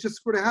Ryan has just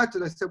scored a hat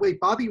trick. I said, wait,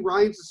 Bobby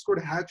Ryan's just scored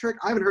a hat trick?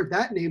 I haven't heard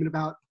that name in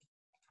about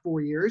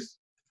 4 years.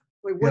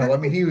 Like, I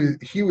mean,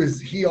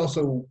 he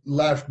also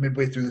left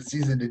midway through the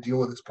season to deal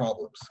with his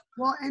problems.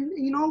 Well, and,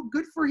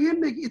 good for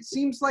him. It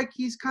seems like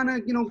he's kind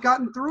of,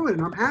 gotten through it,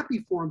 and I'm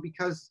happy for him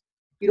because,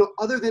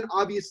 other than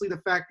obviously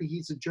the fact that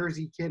he's a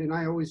Jersey kid, and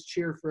I always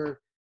cheer for,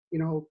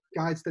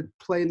 guys that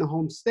play in the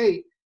home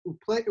state, who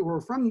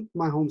are from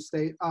my home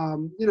state,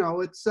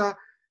 it's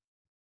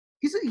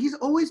he's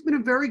always been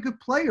a very good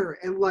player.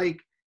 And,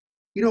 like,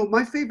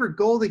 my favorite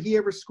goal that he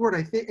ever scored,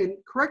 I think, and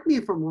correct me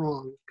if I'm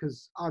wrong,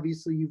 because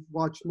obviously you've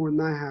watched more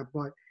than I have,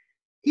 but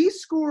he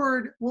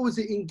scored, what was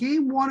it, in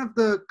game 1 of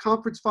the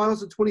conference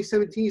finals in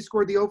 2017, he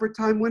scored the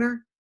overtime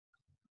winner?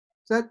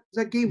 Is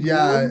that game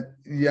 1?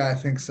 Yeah, I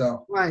think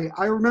so. Right.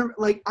 I remember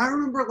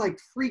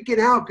freaking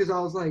out because I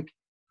was like,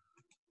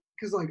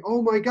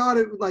 oh my God,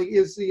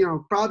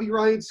 Bobby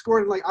Ryan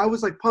scored. And, like, I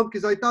was like pumped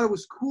because I thought it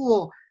was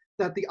cool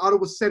that the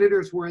Ottawa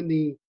Senators were in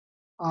the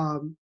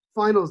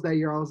finals that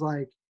year. I was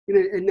like,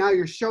 and now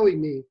you're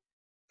showing me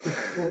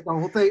the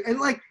whole thing. And,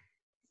 like,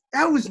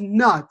 that was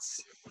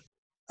nuts.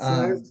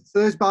 So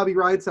there's Bobby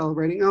Ryan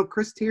celebrating. Oh,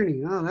 Chris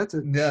Tierney. Oh, that's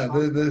a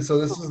so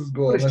this is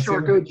goal. What a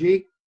shark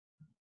OG.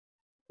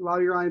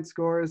 Bobby Ryan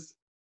scores.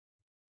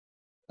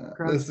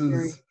 This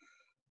is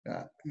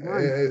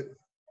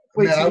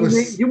wait, man,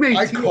 so you made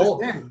I TSN.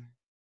 called.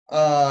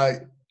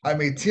 I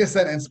made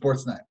TSN and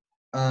Sportsnet.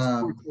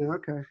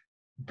 Okay.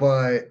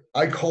 But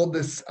I called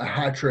this a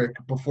hat trick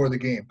before the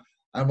game.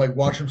 I'm like,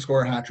 watch him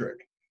score a hat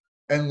trick,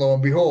 and lo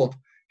and behold,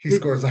 he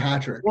scores a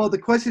hat trick. Well, the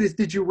question is,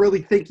 did you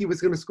really think he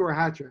was going to score a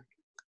hat trick?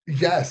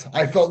 Yes,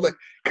 I felt like,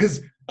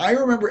 because I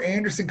remember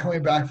Anderson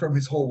coming back from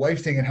his whole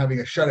wife thing and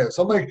having a shutout.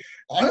 So I'm like,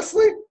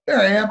 honestly,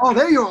 there I am. Oh,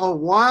 there you are. Oh,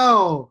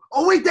 wow.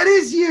 Oh, wait, that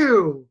is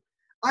you.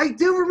 I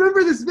do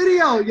remember this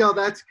video. Yo,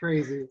 that's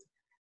crazy.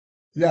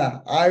 Yeah,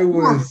 I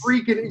was.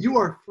 You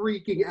are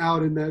freaking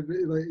out in that.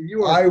 Like,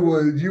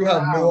 You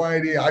have no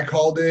idea. I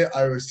called it.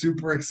 I was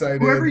super excited.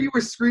 Whoever you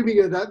were screaming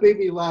at, that made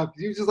me laugh.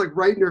 You was just like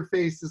right in her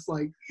face, just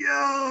like,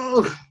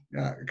 yo.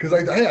 Yeah, because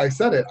I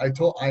said it.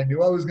 I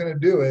knew I was gonna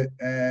do it,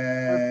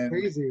 and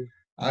that's crazy.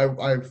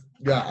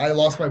 I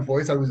lost my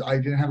voice. I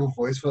didn't have a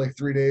voice for like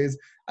 3 days.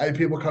 I had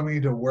people coming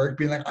into work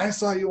being like, I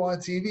saw you on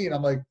TV, and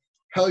I'm like,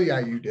 hell yeah,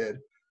 you did.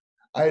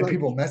 I had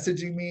people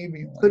messaging me.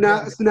 Being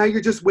like, so now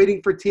you're just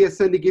waiting for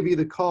TSN to give you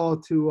the call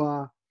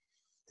to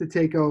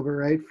take over,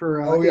 right?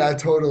 For yeah,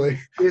 totally.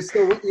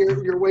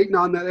 You're waiting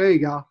on that. There you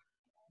go.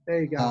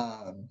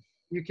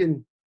 You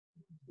can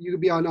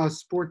be on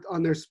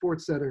their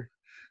Sports Center.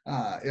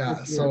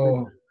 Yeah.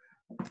 So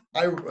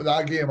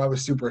that game I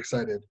was super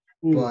excited,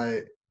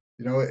 but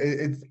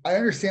I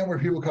understand where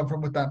people come from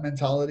with that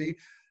mentality.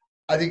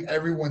 I think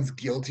everyone's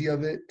guilty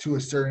of it to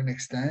a certain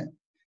extent.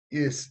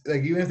 Is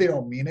like, even if they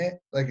don't mean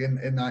it, like in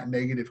not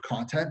negative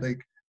content,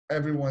 like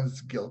everyone's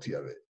guilty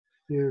of it.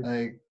 Yeah.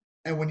 Like,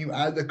 and when you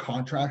add the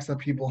contracts that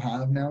people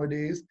have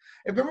nowadays,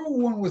 if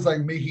everyone was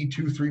like making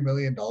 $2-3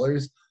 million,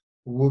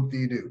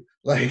 whoop-de-doo.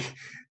 Like,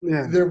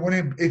 yeah, they're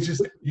winning. It's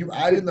just, you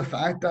add in the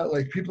fact that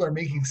like people are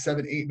making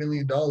 $7-8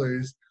 million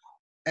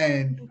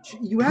and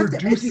you have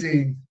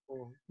producing.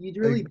 You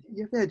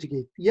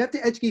have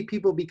to educate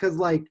people because,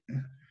 like,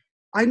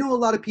 I know a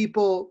lot of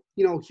people,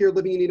 here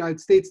living in the United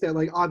States that,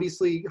 like,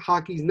 obviously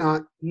hockey's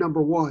not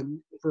number one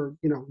for,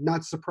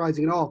 not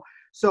surprising at all.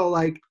 So,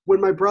 like, when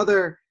my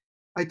brother,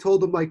 I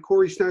told him, like,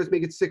 Corey Schneider's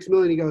making $6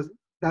 million, he goes,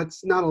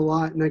 that's not a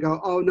lot. And I go,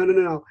 oh,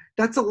 no.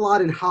 That's a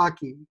lot in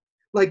hockey.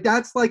 Like,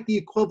 that's like the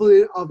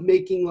equivalent of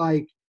making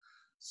like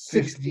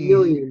 60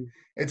 million.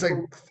 It's like,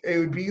 it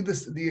would be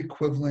the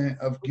equivalent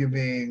of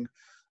giving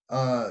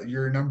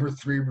your number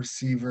 3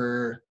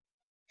 receiver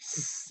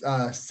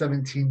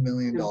 $17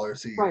 million a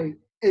year. Right.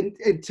 And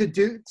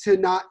to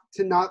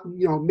not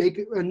make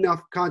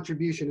enough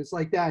contribution. It's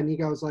like that. And he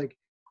goes like,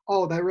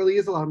 oh, that really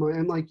is a lot of money.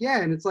 I'm like,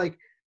 yeah. And it's like,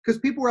 because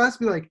people were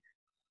asking me like,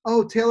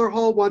 oh, Taylor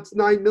Hall wants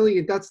 $9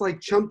 million. That's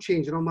like chump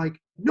change. And I'm like,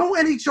 no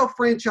NHL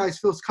franchise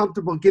feels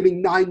comfortable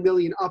giving $9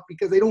 million up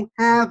because they don't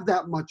have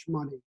that much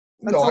money.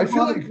 That's I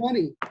feel like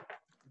money.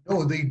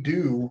 No, they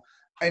do.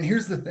 And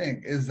here's the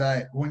thing is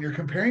that when you're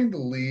comparing the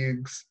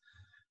leagues,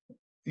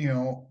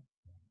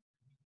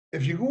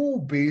 if you go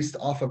based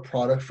off a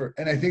product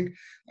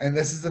and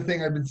this is the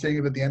thing I've been saying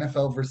about the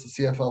NFL versus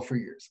CFL for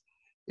years.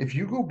 If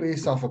you go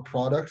based off a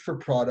product for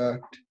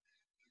product,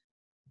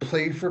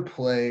 play for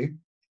play,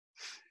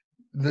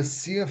 the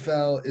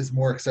CFL is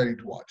more exciting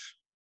to watch.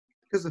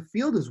 Because the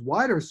field is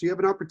wider, so you have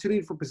an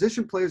opportunity for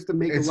position players to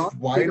make a lot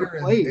wider bigger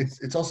plays. And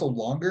it's also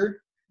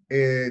longer.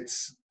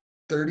 It's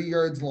 30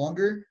 yards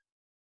longer.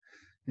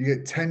 You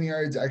get 10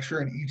 yards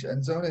extra in each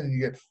end zone, and you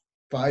get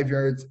 5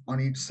 yards on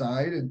each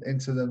side and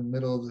into the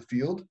middle of the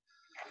field.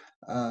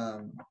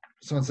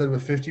 So instead of a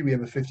 50, we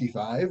have a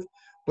 55.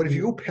 But if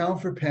you go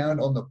pound for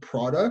pound on the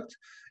product,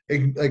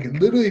 like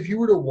literally, if you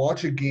were to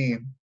watch a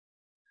game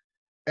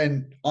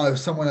and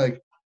someone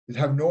like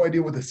have no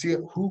idea what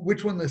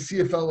which one the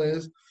CFL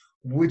is,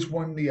 which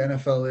one the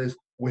NFL is,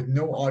 with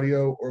no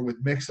audio or with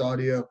mixed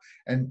audio,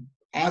 and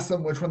ask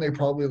them which one they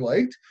probably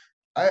liked,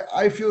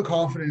 I feel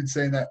confident in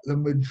saying that the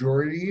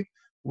majority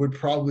would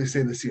probably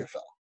say the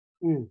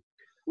CFL.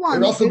 Well,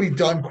 It'd also be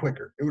done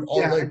quicker. It would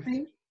all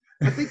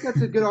I think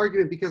that's a good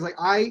argument because like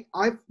I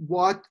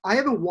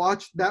haven't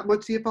watched that much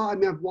CFL. I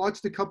mean, I've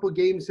watched a couple of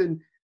games in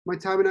my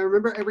time, and I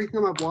remember every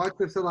time I've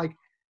watched, I've said like,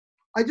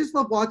 I just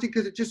love watching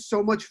because it's just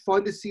so much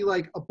fun to see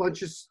like a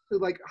bunch of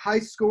like high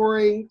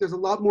scoring. There's a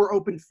lot more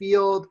open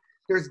field.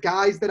 There's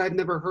guys that I've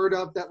never heard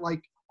of that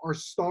like are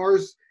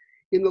stars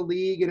in the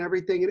league and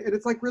everything, and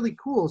it's like really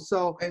cool.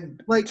 So,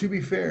 and like, to be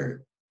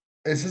fair,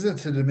 this isn't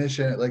to diminish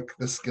like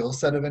the skill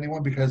set of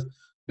anyone, because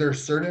there are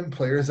certain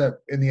players that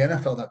in the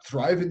NFL that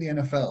thrive in the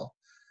NFL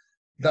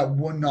that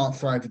would not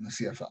thrive in the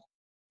CFL,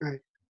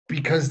 right?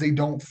 Because they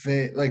don't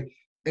fit. Like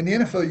in the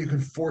NFL, you can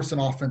force an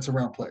offense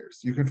around players.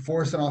 You can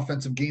force an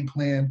offensive game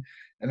plan,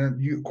 and then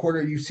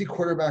you see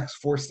quarterbacks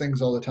force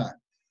things all the time.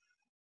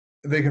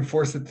 They can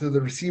force it to the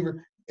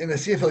receiver. In the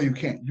CFL, you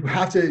can't. You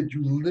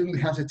literally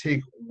have to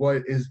take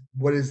what is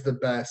the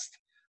best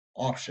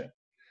option,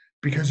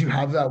 because you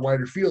have that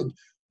wider field.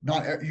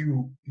 Not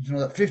you know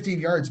that 15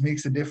 yards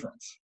makes a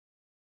difference.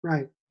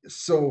 Right.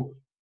 So,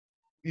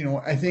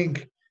 I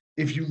think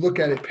if you look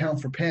at it pound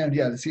for pound,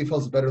 yeah, the CFL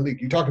is a better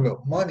league. You talk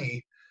about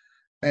money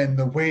and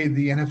the way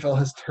the NFL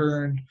has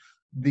turned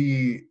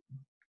the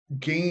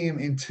game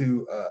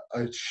into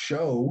a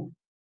show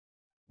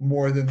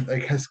more than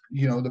like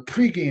the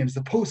pre-games,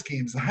 the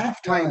post-games, the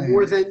halftime.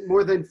 Right,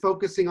 more than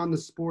focusing on the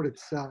sport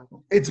itself.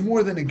 It's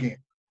more than a game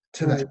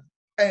to them.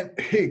 And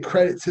hey,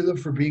 credit to them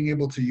for being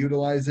able to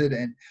utilize it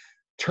and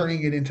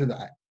turning it into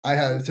that. I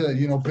have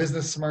to,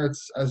 business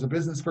smarts as a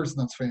business person.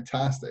 That's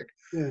fantastic.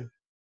 Yeah.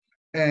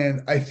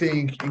 And I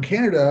think in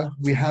Canada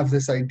we have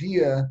this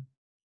idea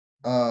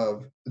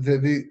of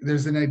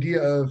there's an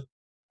idea of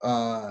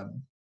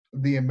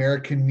the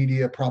American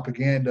media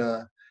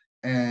propaganda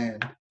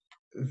and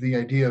the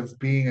idea of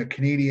being a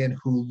Canadian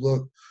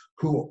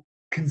who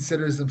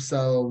considers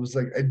themselves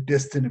like a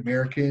distant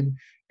American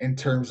in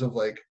terms of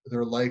like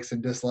their likes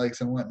and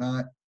dislikes and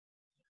whatnot,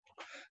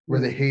 where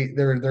they hate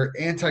they're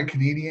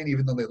anti-Canadian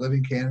even though they live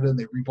in Canada and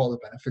they reap all the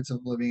benefits of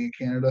living in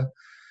Canada,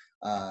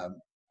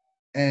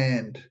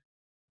 and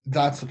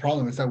that's the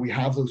problem, is that we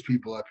have those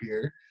people up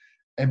here,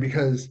 and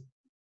because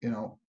the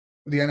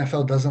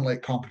NFL doesn't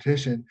like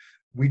competition,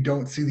 we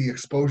don't see the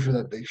exposure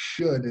that they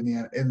should in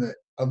the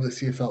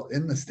CFL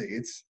in the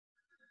States.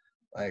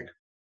 Like,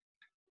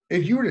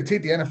 if you were to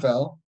take the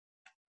NFL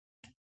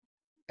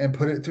and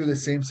put it through the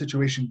same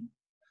situation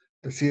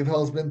the CFL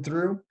has been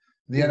through,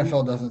 the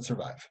NFL doesn't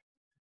survive.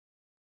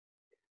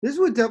 This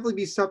would definitely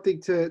be something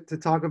to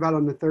talk about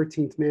on the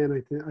 13th Man.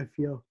 I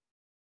feel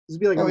this would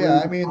be like.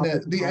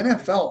 The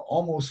NFL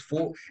almost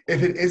full.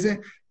 If it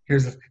isn't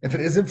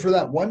for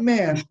that one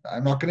man,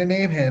 I'm not going to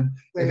name him.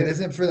 If it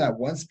isn't for that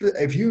one,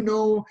 if you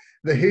know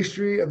the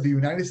history of the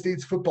United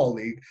States Football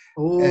League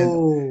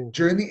and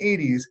during the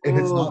 80s, if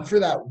it's not for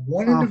that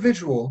one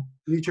individual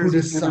who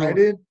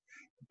decided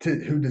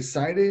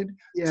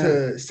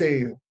to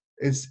say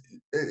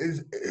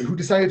who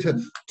decided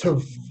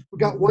to we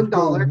got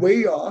 $1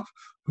 way off,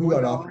 who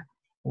got off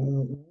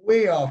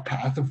way off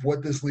path of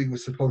what this league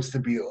was supposed to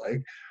be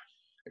like,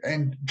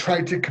 and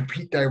tried to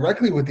compete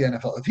directly with the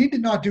NFL. If he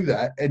did not do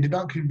that and did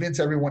not convince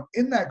everyone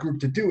in that group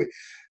to do it,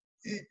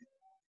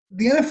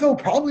 the NFL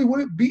probably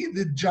wouldn't be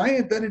the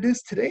giant that it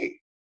is today.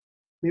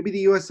 Maybe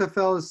the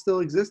USFL is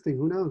still existing.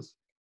 Who knows?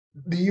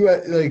 The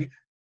US,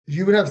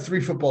 you would have 3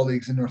 football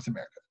leagues in North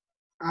America.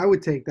 I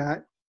would take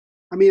that.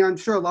 I mean, I'm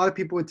sure a lot of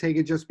people would take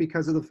it just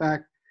because of the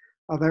fact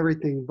of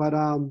everything. But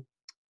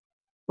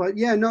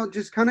yeah, no,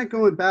 just kind of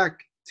going back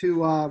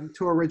to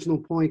original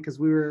point, because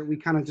we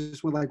kind of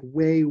just went like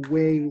way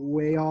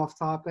off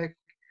topic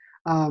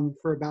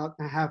for about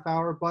a half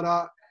hour.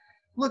 But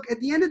look,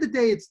 at the end of the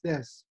day, it's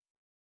this: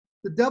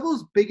 the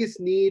Devils' biggest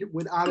need,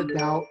 without a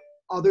doubt,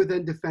 other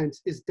than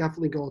defense, is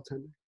definitely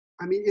goaltending.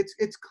 I mean,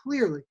 it's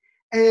clearly,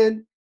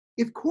 and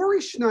if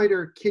Corey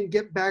Schneider can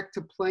get back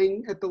to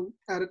playing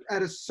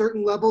at a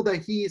certain level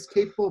that he is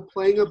capable of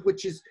playing of,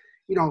 which is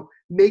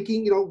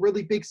making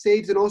really big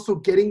saves and also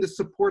getting the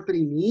support that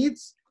he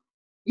needs.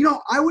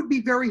 I would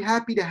be very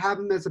happy to have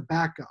him as a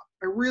backup.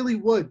 I really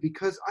would,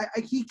 because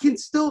he can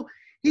still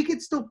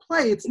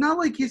play. It's not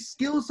like his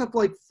skills have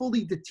like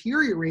fully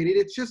deteriorated.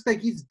 It's just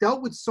that he's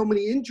dealt with so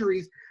many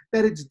injuries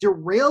that it's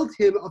derailed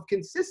him of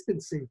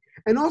consistency.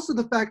 And also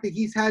the fact that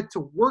he's had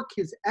to work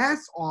his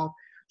ass off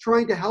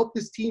trying to help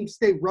this team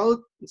stay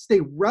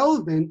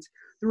relevant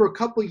through a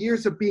couple of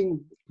years of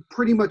being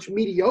pretty much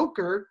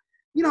mediocre.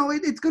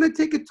 It's going to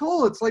take a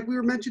toll. It's like we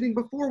were mentioning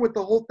before with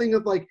the whole thing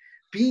of like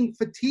being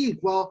fatigued.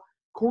 Well,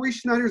 Corey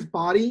Schneider's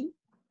body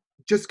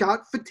just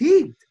got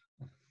fatigued.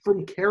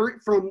 from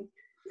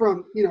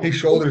His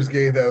shoulders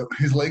gave out.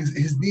 His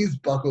knees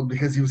buckled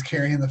because he was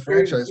carrying the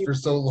franchise for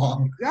so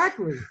long.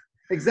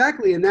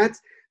 Exactly. And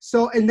that's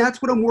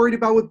what I'm worried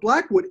about with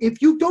Blackwood.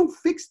 If you don't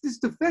fix this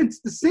defense,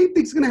 the same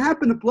thing's going to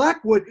happen to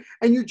Blackwood,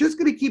 and you're just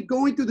going to keep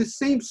going through the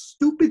same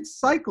stupid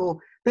cycle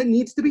that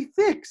needs to be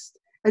fixed.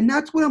 And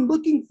that's what I'm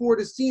looking for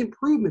to see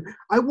improvement.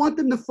 I want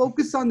them to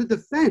focus on the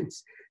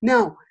defense.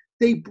 Now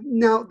they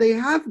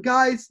have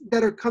guys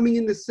that are coming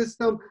in the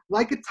system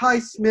like a Ty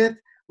Smith,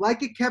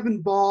 like a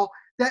Kevin Ball,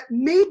 that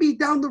maybe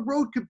down the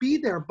road could be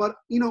there. But,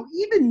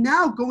 even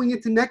now going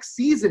into next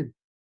season,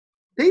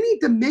 they need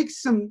to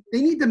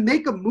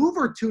make a move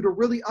or two to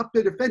really up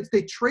their defense.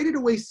 They traded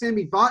away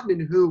Sammy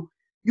Vatanen, who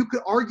you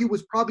could argue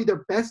was probably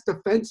their best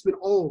defenseman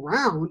all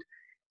around.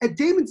 And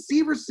Damon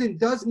Severson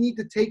does need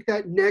to take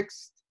that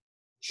next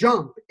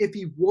jump if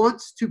he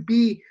wants to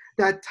be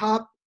that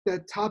top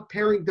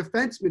pairing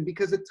defenseman,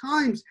 because at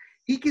times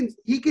he can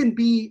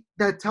be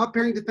that top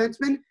pairing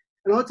defenseman,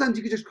 and other times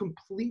he can just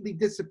completely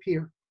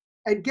disappear.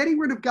 And getting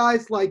rid of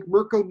guys like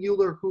Mirko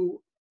Mueller,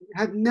 who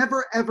have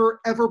never, ever,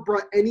 ever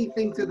brought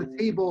anything to the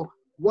table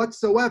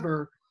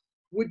whatsoever,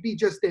 would be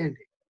just dandy.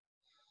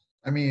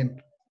 I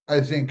mean, I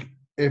think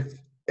if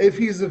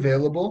he's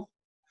available,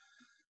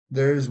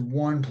 there's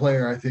one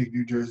player I think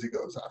New Jersey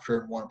goes after,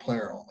 and one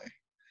player only,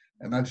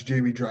 and that's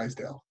Jamie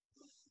Drysdale.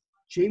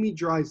 Jamie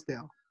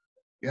Drysdale.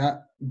 Yeah,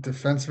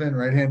 defenseman,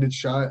 right-handed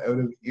shot out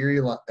of Erie,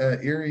 out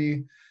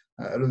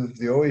of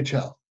the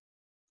OHL.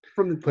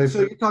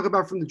 So you talk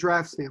about from the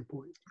draft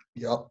standpoint.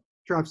 Yep.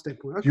 Draft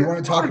standpoint. Okay. Do you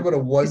want to talk about a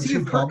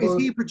 1-2 combo?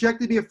 Is he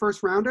projected to be a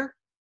first rounder?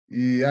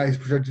 Yeah, he's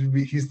projected to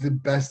be. He's the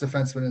best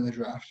defenseman in the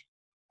draft.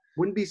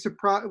 Wouldn't be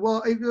surprised.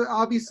 Well,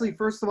 obviously,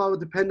 first of all, it would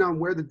depend on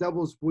where the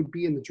Devils would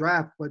be in the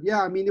draft. But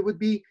yeah, I mean, it would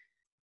be.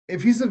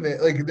 If he's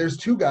there's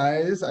two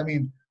guys. I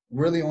mean,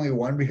 really only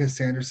one, because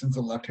Sanderson's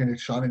a left-handed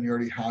shot, and you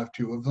already have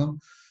two of them,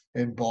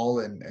 in Ball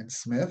and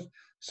Smith.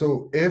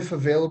 So if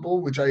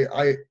available, which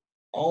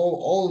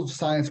all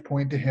signs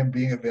point to him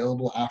being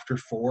available after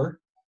 4.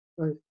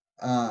 Right.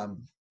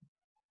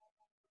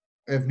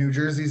 If New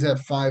Jersey's at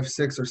 5,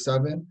 6, or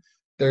 7,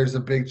 there's a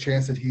big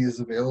chance that he is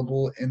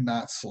available in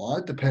that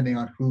slot, depending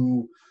on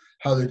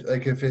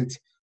if it's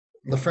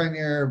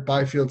Lafreniere,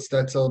 Byfield,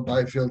 Stetzel,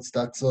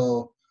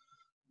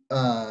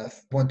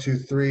 1, 2,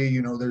 3.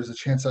 There's a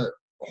chance that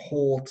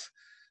Holtz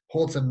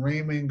and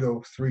Raymond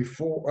go 3,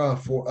 4,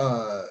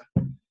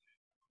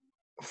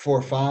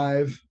 4,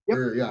 5.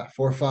 Yep.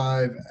 4,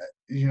 5.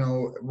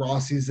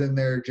 Rossi's in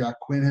there. Jack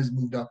Quinn has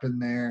moved up in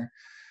there.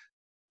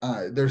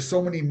 There's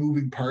so many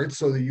moving parts,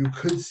 so that you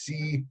could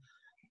see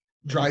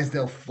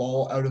Drysdale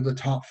fall out of the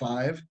top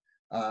 5.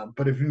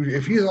 But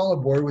if he's all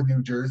aboard with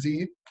New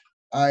Jersey,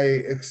 I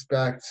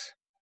expect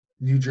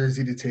New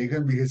Jersey to take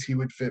him, because he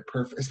would fit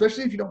perfect,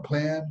 especially if you don't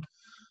plan.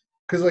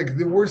 Because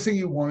the worst thing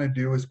you want to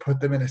do is put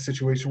them in a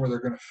situation where they're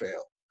going to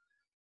fail.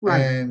 Right.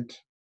 And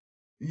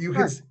you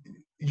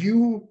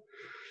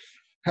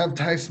have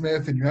Ty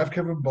Smith and you have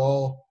Kevin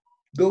Ball.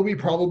 They'll be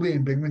probably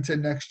in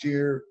Binghamton next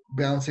year,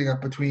 bouncing up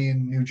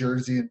between New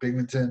Jersey and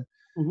Binghamton.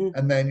 Mm-hmm.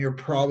 And then you're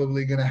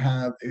probably going to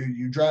have –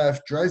 you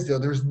draft Drysdale.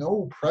 There's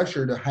no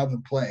pressure to have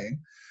him playing.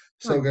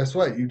 So Guess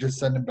what? You just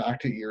send him back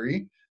to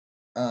Erie.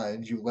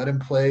 And you let him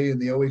play in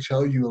the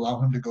OHL. You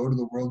allow him to go to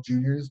the World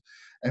Juniors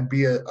and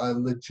be a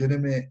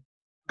legitimate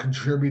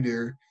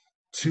contributor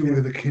to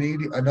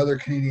another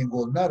Canadian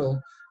gold medal.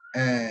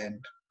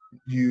 And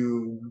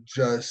you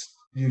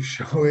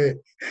show it.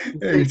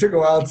 It took a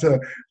while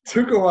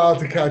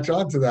to catch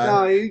on to that.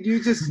 No,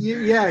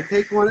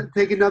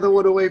 take another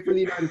one away from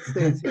the United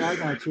States. Yeah, I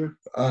got you.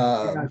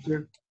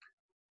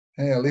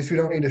 Hey, at least we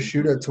don't need a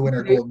shootout to win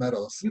our gold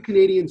medals. You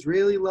Canadians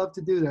really love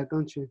to do that,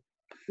 don't you?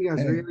 You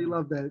guys really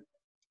love that.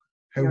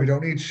 Hey, we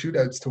don't need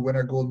shootouts to win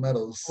our gold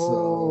medals.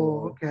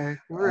 Oh, okay.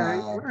 All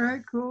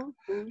right, cool.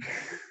 It's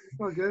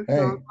all good.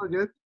 Hey, it's all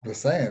good.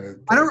 Just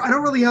saying. I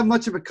don't really have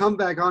much of a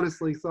comeback,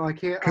 honestly, so I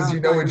can't. Because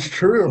it's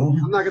true.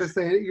 I'm not gonna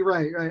say it. You're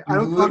right. I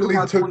don't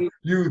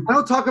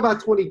talk about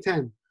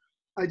 2010.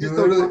 I just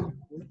don't.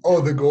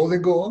 Oh, the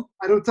golden goal.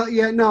 I don't tell.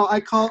 Yeah, no.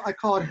 I call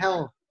it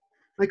hell.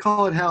 I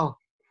call it.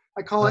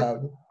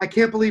 I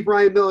can't believe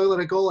Ryan Miller let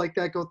a goal like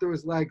that go through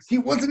his legs. He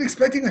wasn't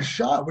expecting a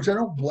shot, which I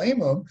don't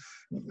blame him.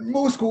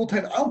 Most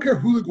goaltenders, I don't care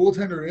who the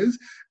goaltender is,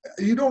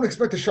 you don't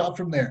expect a shot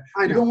from there.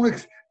 I know. You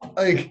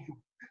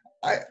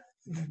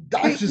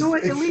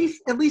don't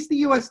at least the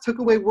U.S. took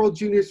away World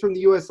Juniors from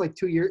the U.S. like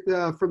 2 years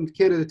from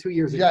Canada 2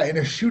 years ago. Yeah, in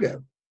a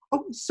shootout.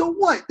 Oh, so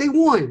what? They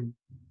won.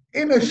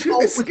 In a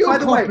skill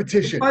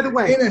competition. By the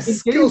way, in a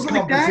skills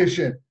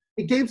competition.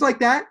 In games like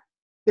that,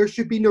 there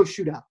should be no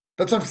shootout.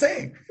 That's what I'm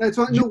saying. That's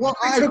what.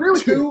 I agree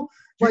with you.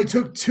 You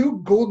took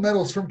 2 gold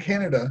medals from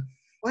Canada.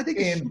 Well, I think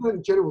shootout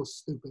in general is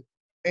stupid.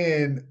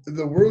 And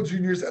the World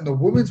Juniors and the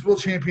Women's World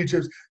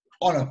Championships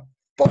on a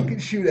fucking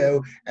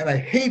shootout, and I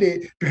hate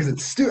it because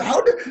it's stupid.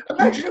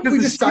 Imagine if we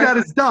decide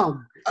shootout is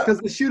dumb. Because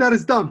the shootout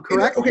is dumb,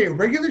 correct? Okay,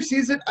 regular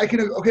season, I can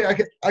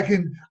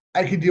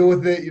deal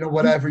with it.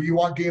 Whatever. You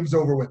want games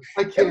over with.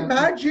 I can't.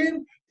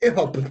 Imagine if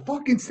a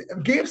fucking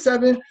Game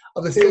 7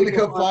 of the Stanley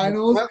Cup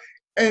Finals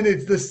and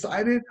it's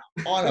decided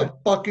on a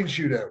fucking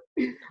shootout.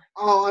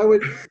 Oh, I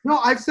would. No,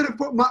 I've said it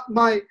for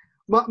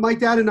my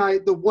dad and I.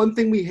 The one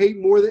thing we hate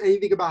more than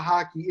anything about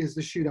hockey is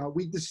the shootout.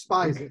 We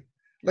despise it.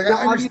 Like, now,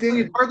 I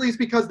understand. Partly it's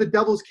because the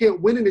Devils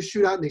can't win in a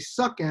shootout and they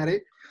suck at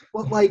it.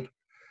 But like,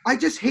 I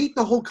just hate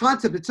the whole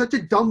concept. It's such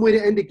a dumb way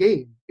to end a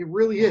game. It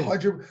really is.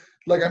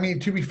 Like, I mean,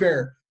 to be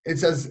fair,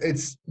 it's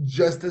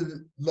just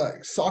as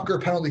like soccer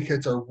penalty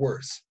kicks are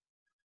worse.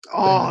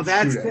 Oh,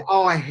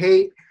 I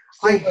hate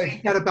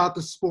that about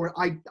the sport.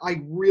 I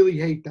really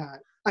hate that.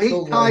 I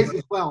hate ties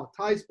as well.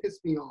 Ties piss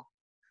me off.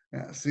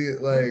 Yeah, see,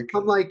 like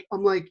I'm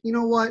like, you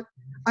know what?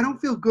 I don't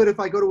feel good if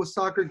I go to a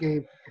soccer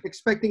game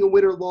expecting a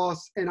win or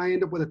loss and I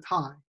end up with a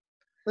tie.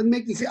 Doesn't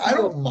make me I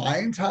don't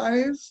mind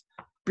ties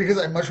because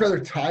I'd much rather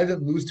tie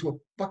than lose to a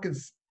fucking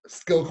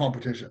skill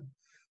competition.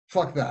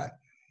 Fuck that.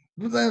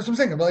 That's what I'm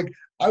saying. I'm like,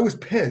 I was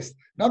pissed.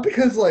 Not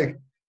because like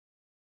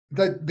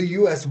that the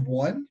US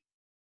won.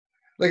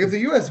 Like if the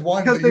US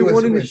won, because they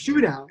won in the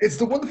shootout. It's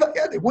the one.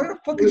 Yeah, they won in a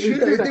fucking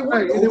shootout. If they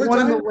won in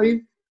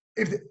overtime,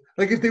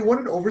 if they won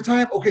in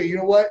overtime, okay, you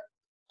know what?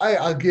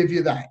 I'll give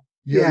you that.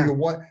 You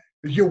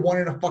won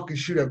in a fucking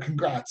shootout.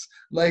 Congrats.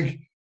 Like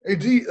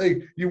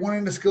you won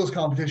in the skills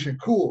competition.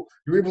 Cool.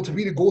 You're able to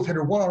beat a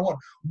goaltender 1-on-1,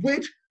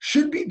 which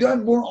should be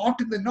done more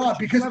often than not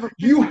because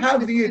you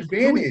have the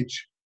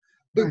advantage.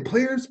 The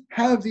players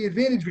have the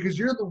advantage because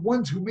you're the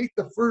ones who make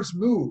the first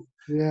move.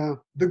 Yeah.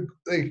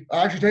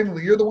 Actually,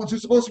 technically, you're the ones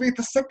who's supposed to make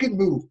the second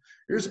move.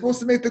 You're supposed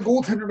to make the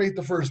goaltender make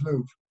the first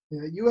move.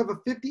 Yeah, you have a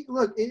 50.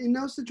 Look, in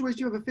those situations,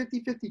 you have a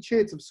 50-50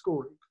 chance of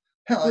scoring.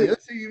 Hell,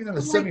 let's say you even have a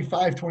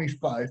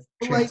 75-25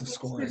 chance of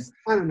scoring.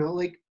 I don't know.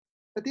 Like,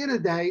 at the end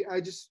of the day,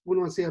 I just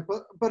wouldn't want to say it.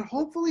 But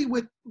hopefully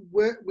with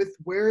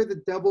where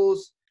the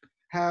Devils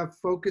have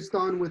focused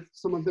on with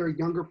some of their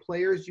younger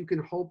players, you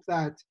can hope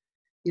that,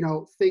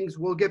 things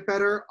will get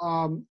better.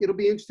 It'll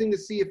be interesting to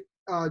see if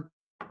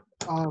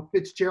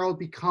Fitzgerald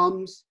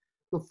becomes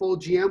the full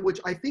GM, which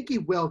I think he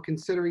will,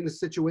 considering the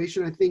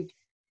situation. I think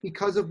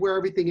because of where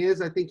everything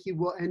is, I think he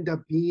will end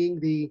up being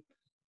the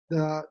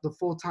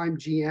full-time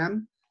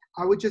GM.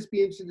 I would just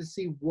be interested to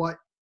see what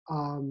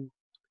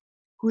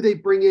who they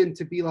bring in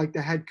to be like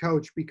the head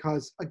coach,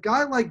 because a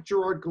guy like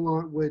Gerard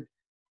Gallant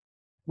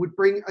would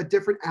bring a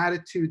different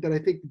attitude that I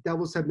think the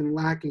Devils have been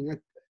lacking.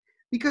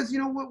 Because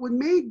what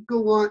made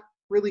Gallant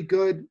really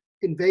good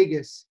in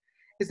Vegas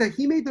is that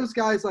he made those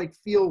guys like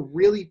feel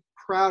really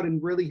proud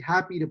and really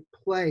happy to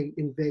play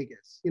in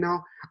Vegas.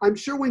 I'm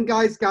sure when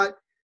guys got,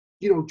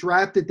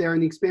 drafted there in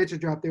the expansion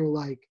draft, they were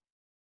like,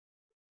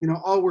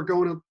 oh, we're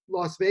going to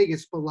Las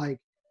Vegas, but like,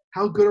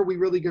 how good are we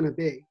really going to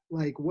be?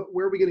 Like,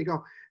 where are we going to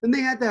go? Then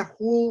they had that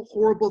whole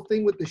horrible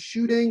thing with the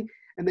shooting,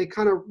 and they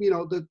kind of,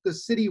 the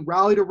city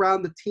rallied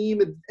around the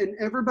team, and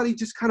everybody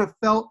just kind of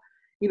felt,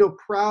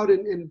 proud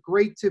and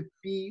great to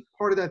be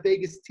part of that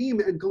Vegas team.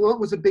 And Gallant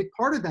was a big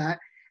part of that.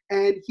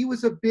 And he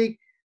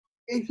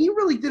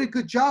really did a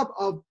good job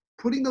of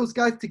putting those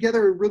guys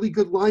together in really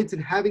good lines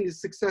and having the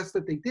success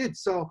that they did.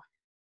 So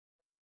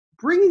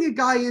bringing a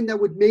guy in that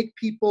would make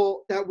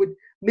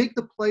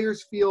the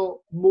players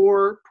feel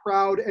more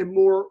proud and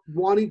more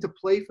wanting to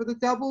play for the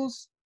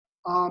Devils,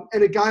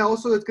 and a guy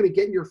also that's going to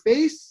get in your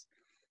face,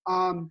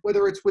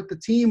 whether it's with the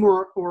team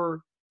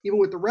or even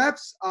with the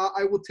refs,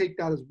 I will take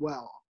that as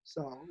well.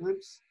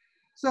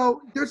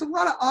 So there's a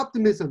lot of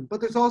optimism,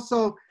 but there's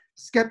also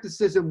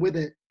skepticism with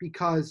it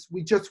because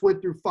we just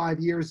went through 5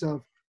 years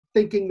of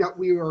thinking that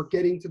we are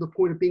getting to the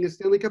point of being a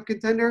Stanley Cup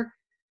contender,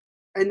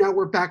 and now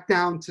we're back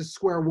down to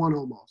square one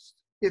almost,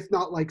 if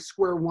not like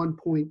square one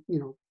point,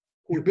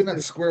 You've been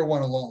at square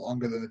one a lot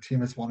longer than the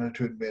team has wanted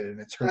to admit, and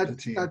it's hurt the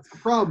team. That's the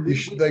problem.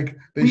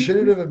 They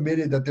shouldn't have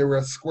admitted that they were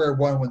at square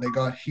one when they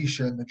got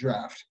Hischier in the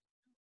draft.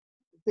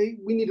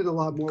 We needed a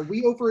lot more.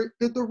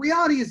 The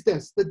reality is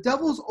this: the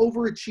Devils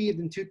overachieved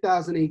in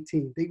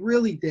 2018. They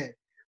really did.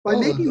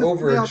 They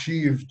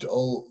overachieved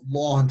a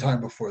long time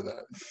before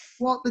that.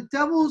 Well, the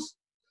Devils,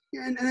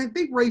 and I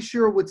think Ray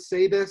Shero would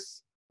say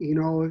this.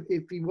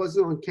 If he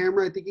wasn't on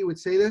camera, I think he would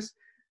say this.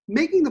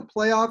 Making the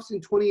playoffs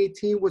in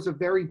 2018 was a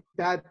very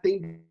bad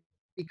thing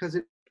because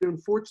it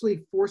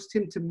unfortunately forced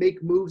him to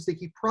make moves that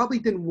he probably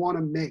didn't want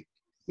to make.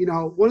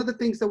 One of the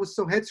things that was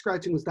so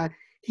head-scratching was that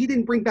he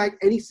didn't bring back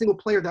any single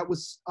player that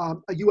was a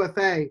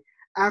UFA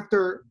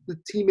after the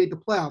team made the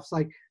playoffs.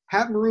 Like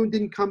Pat Maroon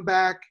didn't come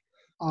back.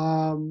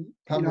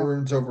 Pat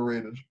Maroon's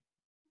overrated.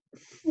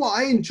 Well,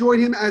 I enjoyed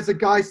him as a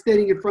guy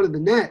standing in front of the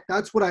net.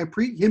 That's what I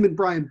appreciate, him and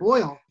Brian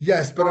Boyle.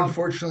 Yes, but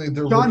unfortunately,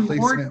 their John replacement.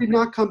 Moore did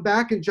not come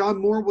back, and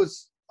John Moore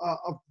was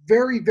a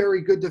very,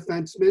 very good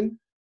defenseman.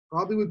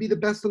 Probably would be the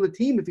best on the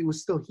team if he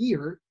was still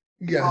here.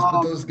 Yes,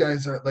 but those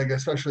guys are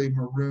especially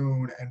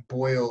Maroon and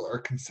Boyle are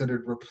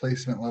considered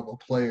replacement level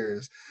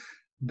players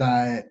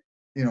that,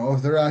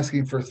 if they're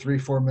asking for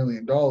 $3-4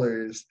 million,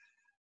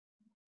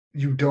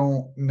 you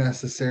don't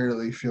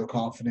necessarily feel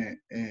confident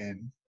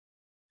in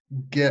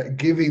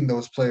giving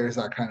those players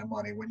that kind of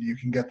money when you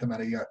can get them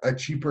at a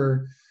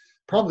cheaper,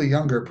 probably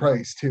younger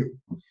price too.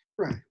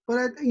 Right,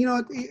 but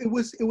it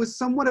was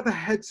somewhat of a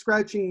head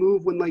scratching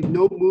move when like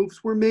no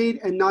moves were made,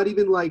 and not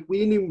even like we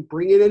didn't even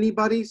bring in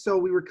anybody, so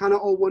we were kind of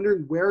all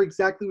wondering where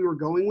exactly we were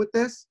going with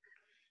this.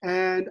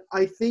 And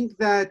I think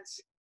that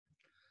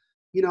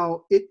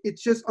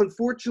it's just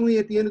unfortunately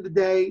at the end of the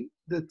day,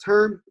 the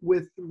term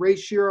with Ray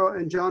Shero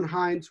and John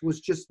Hines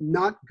was just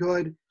not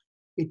good.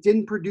 It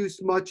didn't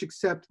produce much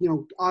except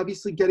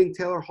obviously getting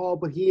Taylor Hall,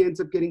 but he ends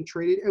up getting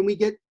traded, and we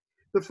get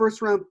the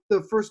first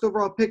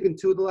overall pick in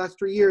 2 of the last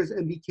 3 years,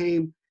 and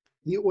became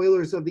the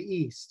Oilers of the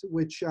East,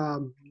 which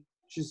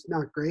is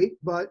not great,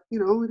 but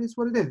it is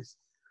what it is.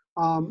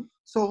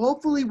 So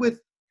hopefully with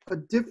a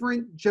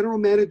different general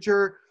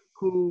manager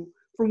who,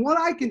 from what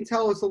I can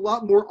tell, is a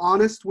lot more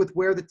honest with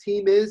where the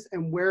team is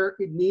and where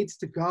it needs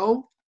to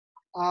go,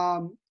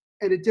 and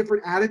a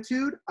different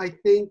attitude, I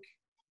think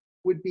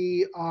would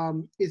be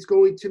is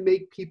going to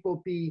make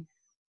people be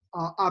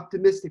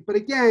optimistic. But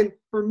again,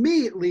 for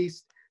me at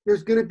least,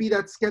 there's going to be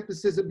that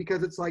skepticism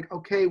because it's like,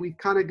 okay, we've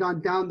kind of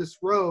gone down this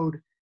road.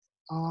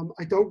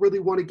 I don't really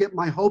want to get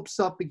my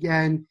hopes up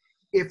again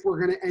if we're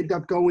going to end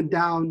up going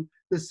down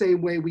the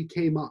same way we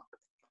came up.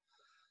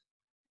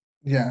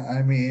 Yeah,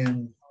 I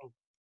mean,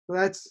 so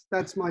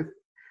that's my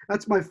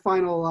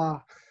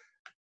final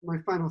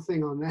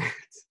thing on that.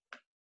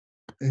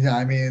 Yeah,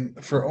 I mean,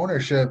 for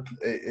ownership,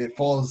 it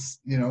falls.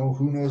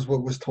 Who knows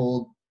what was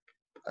told,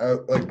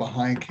 like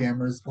behind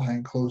cameras,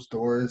 behind closed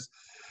doors.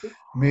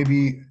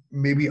 Maybe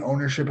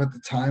ownership at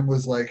the time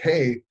was like,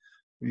 hey,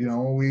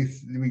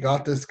 we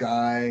got this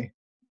guy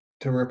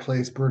to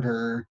replace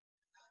Brodeur.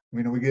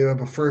 We gave up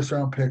a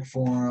first-round pick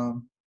for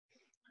him.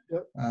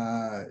 Yep.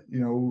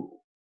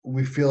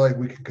 We feel like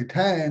we can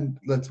contend.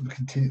 Let's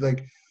continue.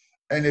 Like,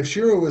 and if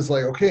Shero was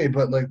like, okay,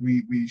 but like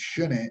we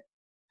shouldn't.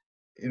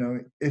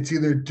 It's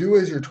either do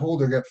as you're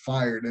told or get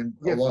fired. And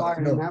Get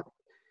fired.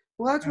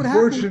 Well, that's what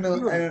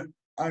happened.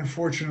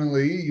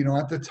 Unfortunately,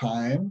 at the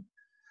time,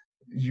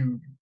 you,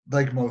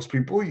 like most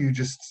people, you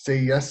just say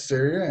yes,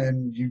 sir,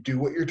 and you do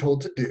what you're told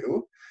to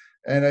do.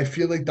 And I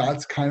feel like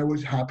that's kind of what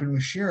happened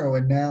with Shero.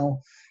 And now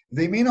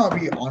they may not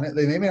be on it.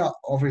 They may not,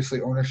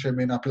 obviously, ownership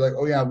may not be like,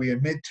 oh yeah, we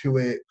admit to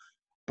it.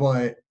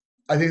 But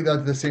I think that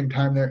at the same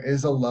time, there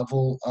is a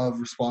level of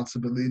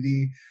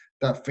responsibility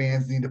that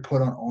fans need to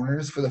put on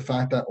owners for the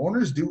fact that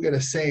owners do get a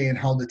say in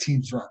how the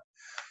teams run.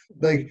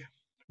 Like,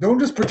 don't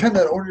just pretend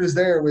that owners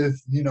there with,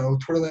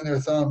 twiddling their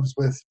thumbs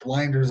with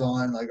blinders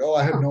on, like, oh,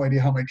 I have no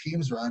idea how my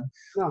teams run.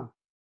 No.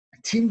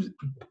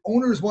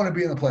 Owners want to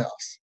be in the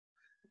playoffs.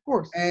 Of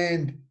course.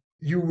 And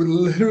you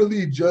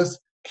literally just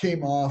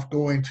came off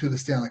going to the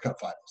Stanley Cup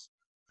Finals.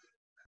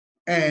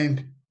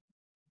 And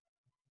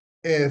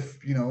if,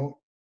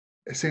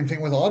 same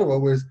thing with Ottawa,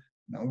 was,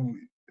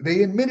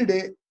 they admitted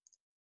it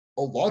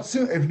a lot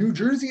soon. If New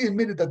Jersey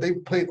admitted that they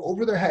played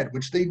over their head,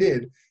 which they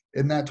did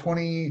in that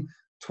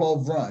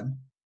 2012 run,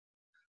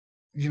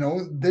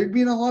 they'd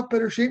be in a lot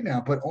better shape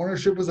now. But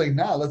ownership was like,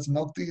 nah, let's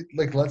milk it.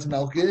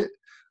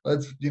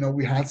 Let's,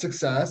 we had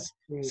success.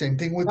 Same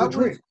thing with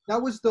Detroit.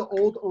 That was the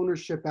old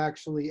ownership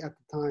actually at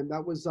the time.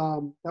 That was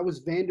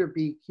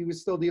Vanderbeek. He was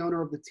still the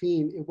owner of the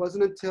team. It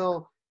wasn't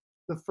until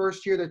the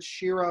first year that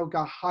Shero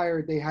got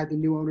hired, they had the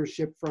new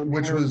ownership from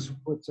which was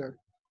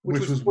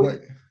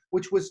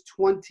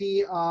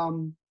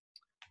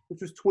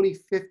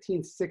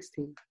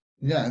 2015-16.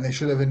 Yeah, and they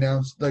should have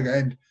announced, like,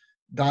 and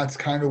that's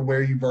kind of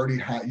where you've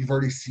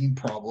already seen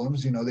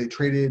problems. They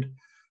traded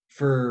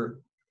for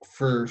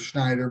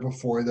Schneider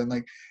before then.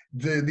 Like,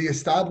 the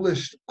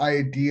established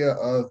idea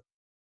of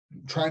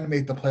trying to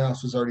make the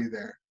playoffs was already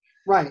there.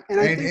 Right.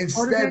 And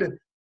instead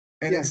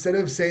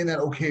of saying that,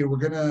 okay, we're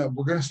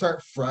gonna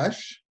start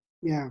fresh,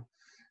 yeah,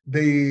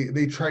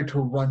 they tried to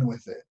run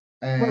with it.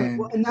 And right.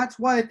 Well, and that's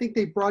why I think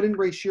they brought in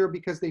Ray Shero,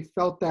 because they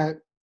felt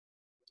that,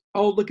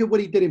 oh, look at what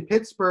he did in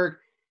Pittsburgh.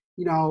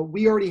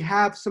 We already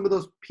have some of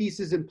those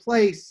pieces in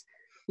place.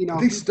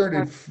 They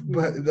started,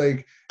 but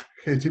like,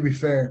 okay, to be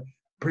fair,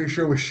 pretty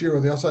sure with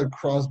Shero, they also had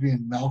Crosby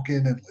and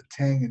Malkin and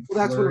Letang and Fleury.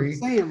 Well, that's what I'm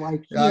saying.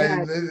 Like,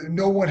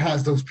 no one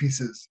has those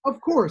pieces.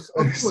 Of course.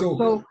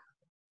 So,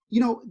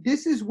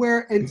 this is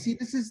where, and see,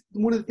 this is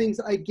one of the things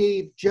I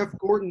gave Jeff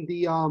Gorton,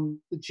 the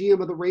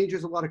GM of the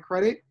Rangers, a lot of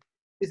credit,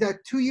 is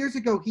that 2 years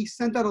ago, he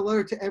sent out a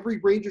letter to every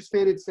Rangers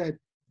fan and said,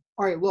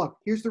 all right, look,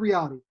 here's the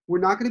reality. We're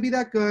not going to be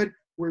that good.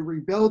 We're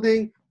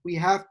rebuilding. We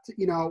have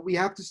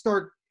to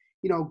start,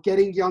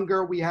 getting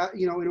younger. We have,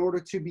 in order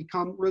to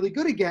become really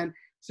good again.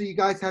 So you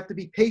guys have to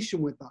be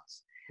patient with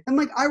us. And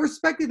like, I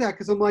respected that,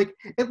 because I'm like,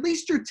 at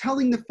least you're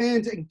telling the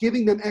fans and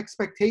giving them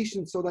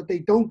expectations so that they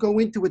don't go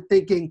into it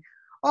thinking,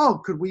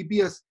 oh, could we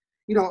be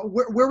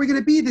where are we going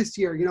to be this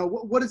year?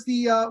 What's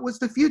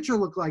the future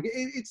look like?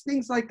 It's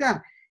things like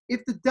that.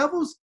 If the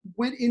Devils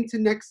went into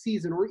next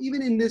season, or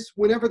even in this,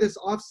 whenever this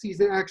off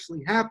season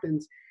actually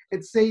happens,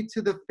 and say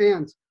to the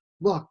fans,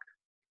 look,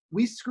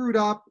 we screwed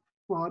up.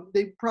 Well,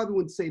 they probably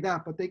wouldn't say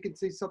that, but they could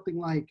say something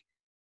like,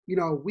 it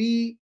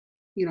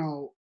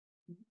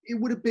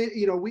would have been,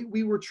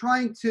 we were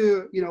trying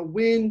to,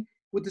 win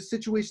with the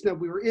situation that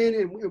we were in,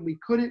 and we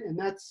couldn't, and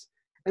that's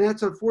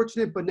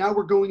unfortunate, but now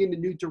we're going in a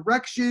new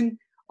direction.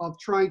 of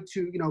trying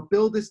to,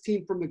 build this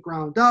team from the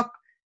ground up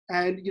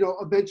and,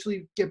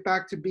 eventually get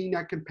back to being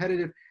that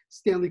competitive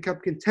Stanley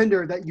Cup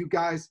contender that you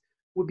guys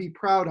would be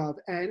proud of.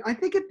 And I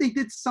think if they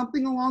did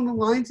something along the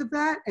lines of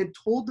that and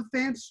told the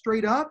fans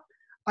straight up,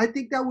 I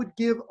think that would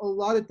give a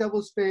lot of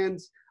Devils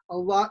fans a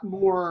lot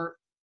more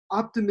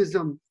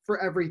optimism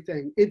for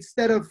everything,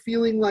 instead of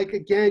feeling like,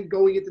 again,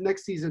 going into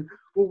next season,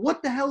 well,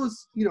 what the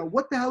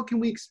hell can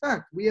we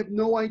expect? We have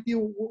no idea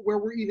where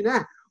we're even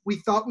at. We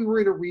thought we were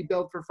in a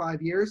rebuild for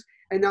 5 years,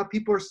 and now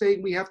people are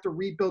saying we have to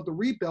rebuild the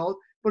rebuild,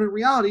 but in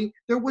reality,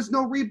 there was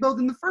no rebuild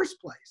in the first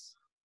place.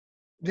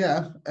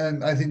 Yeah,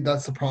 and I think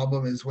that's the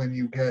problem, is when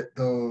you get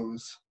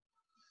those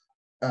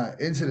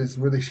incidents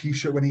where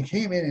when he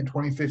came in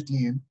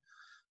 2015,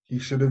 he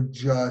should have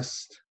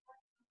just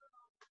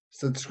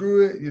said,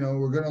 screw it,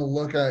 we're going to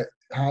look at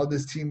how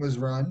this team was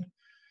run.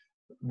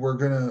 We're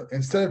going to,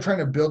 instead of trying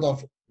to build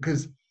off,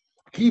 because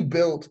he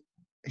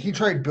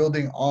tried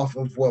building off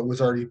of what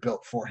was already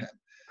built for him.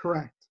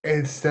 Correct.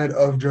 Instead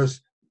of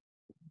just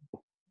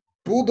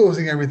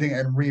bulldozing everything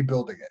and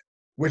rebuilding it,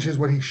 which is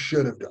what he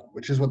should have done,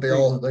 which is what they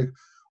all,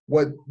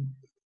 what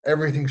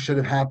everything should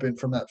have happened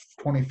from that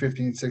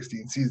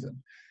 2015-16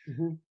 season.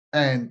 Mm-hmm.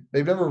 And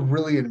they've never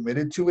really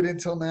admitted to it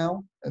until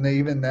now, and they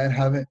even then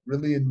haven't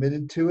really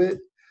admitted to it.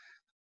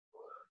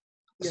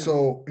 Yeah.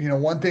 So,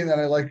 one thing that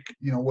I like,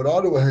 what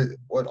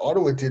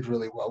Ottawa did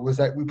really well was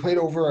that we played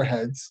over our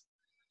heads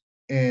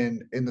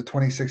in the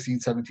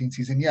 2016-17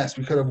 season. Yes,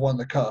 we could have won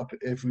the cup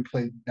if we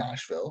played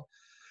Nashville,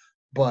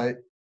 but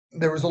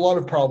there was a lot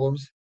of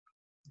problems,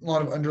 a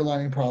lot of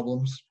underlying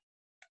problems,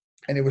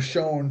 and it was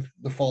shown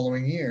the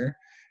following year.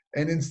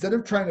 And instead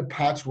of trying to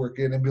patchwork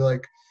it and be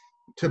like,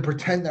 to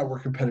pretend that we're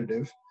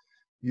competitive,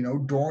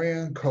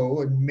 Dorian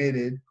Co.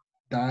 admitted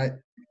that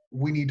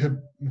we need to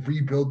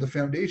rebuild the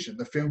foundation.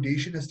 The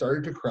foundation has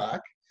started to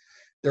crack.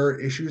 There are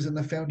issues in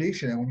the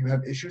foundation. And when you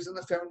have issues in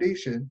the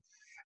foundation,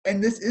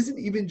 and this isn't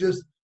even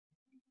just,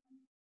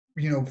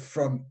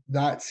 from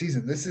that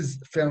season, this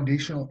is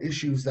foundational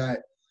issues that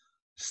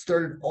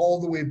started all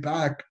the way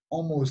back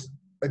almost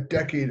a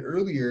decade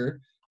earlier,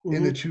 mm-hmm.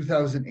 in the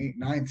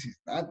 2008-9 season.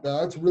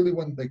 That's really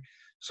when,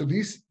 so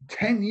these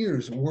 10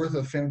 years worth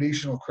of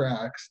foundational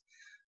cracks,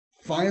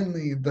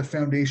 finally the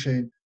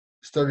foundation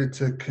started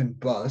to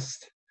combust.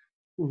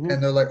 Mm-hmm.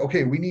 And they're like,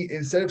 okay, we need,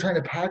 instead of trying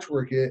to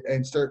patchwork it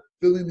and start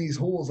filling these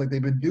holes like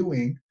they've been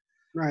doing,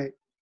 right?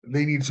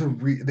 They need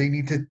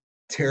to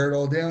tear it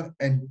all down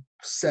and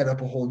set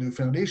up a whole new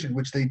foundation,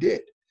 which they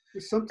did.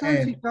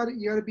 Sometimes you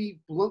gotta be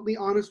bluntly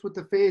honest with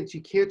the fans.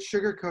 You can't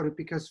sugarcoat it,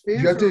 because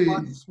fans are a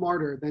lot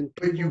smarter than.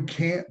 But you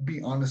can't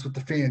be honest with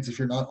the fans if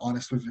you're not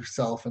honest with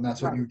yourself, and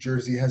that's what New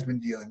Jersey has been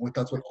dealing with.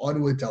 That's what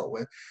Ottawa dealt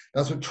with.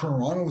 That's what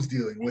Toronto's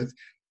dealing with.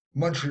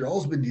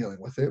 Montreal's been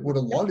dealing with it. What a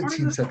lot of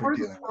teams have been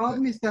dealing with. The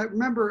problem is that,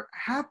 remember,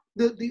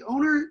 the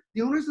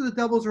owners of the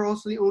Devils are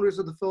also the owners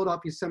of the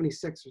Philadelphia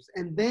 76ers,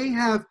 and they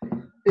have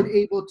been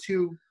able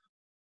to,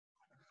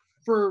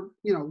 for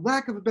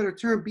lack of a better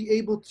term, be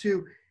able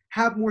to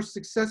have more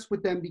success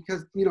with them,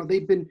 because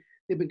they've been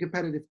a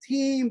competitive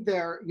team.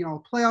 They're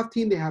a playoff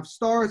team. They have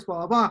stars,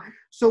 blah blah blah.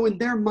 So in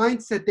their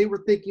mindset, they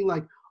were thinking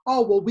like,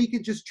 oh well, we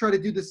could just try to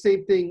do the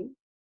same thing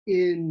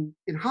in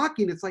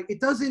hockey. And it's like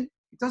it doesn't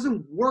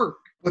work.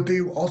 But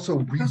they also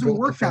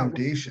rebuilt the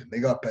foundation. They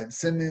got Ben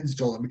Simmons,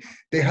 Joel Embiid.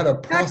 They had a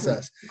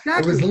process.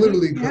 Exactly. It was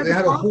literally they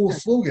had a whole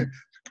slogan.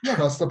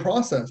 Trust the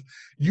process.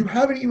 You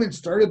haven't even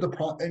started the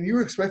process, and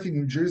you're expecting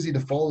New Jersey to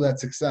follow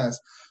that success.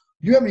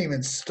 You haven't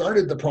even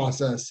started the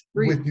process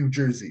with New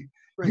Jersey.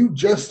 Right. You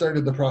just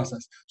started the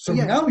process. So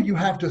now you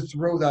have to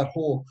throw that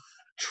whole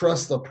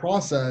trust the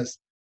process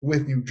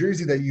with New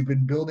Jersey that you've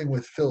been building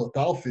with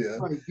Philadelphia.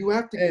 Right. You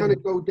have to kind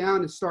of go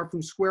down and start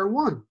from square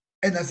one.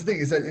 And that's the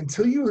thing, is that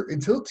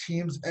until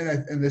teams,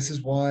 and this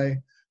is why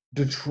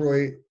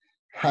Detroit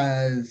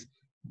has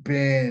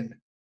been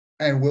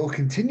and will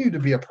continue to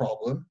be a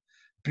problem,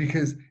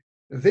 because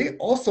they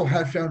also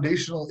had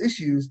foundational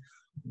issues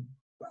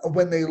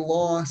when they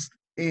lost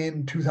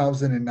in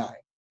 2009.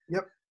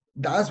 Yep.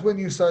 That's when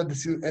you started to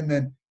see, and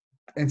then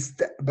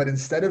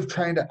instead of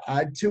trying to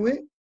add to it,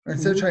 or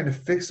instead of trying to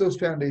fix those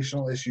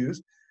foundational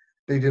issues,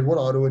 they did what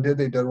Ottawa did.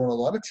 They did what a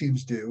lot of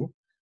teams do,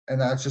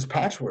 and that's just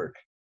patchwork.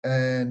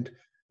 And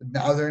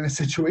now they're in a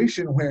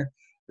situation where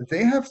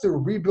they have to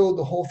rebuild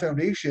the whole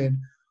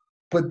foundation,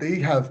 but they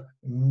have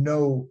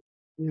none.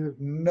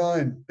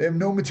 They have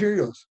no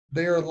materials.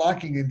 They are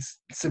lacking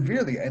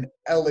severely. And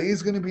LA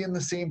is going to be in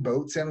the same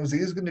boat. San Jose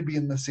is going to be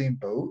in the same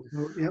boat.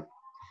 Yep.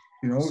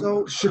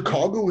 So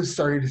Chicago is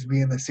starting to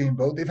be in the same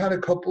boat. They've had a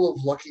couple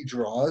of lucky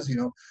draws,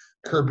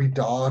 Kirby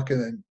Dach,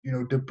 and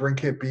then,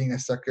 DeBrincat being a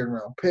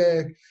second-round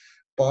pick.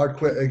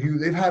 Bodquist,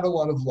 they've had a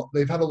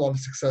lot of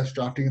success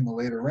drafting in the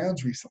later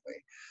rounds recently,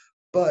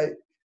 but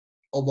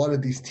a lot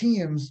of these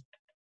teams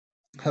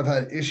have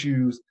had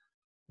issues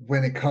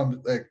when it comes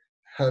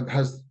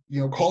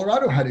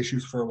Colorado had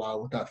issues for a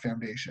while with that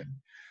foundation.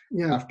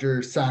 Yeah. After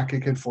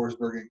Sakic and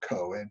Forsberg and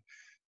Co. And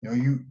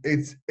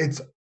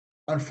it's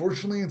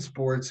unfortunately in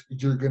sports,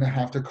 you're going to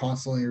have to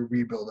constantly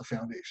rebuild a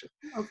foundation.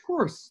 Of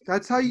course,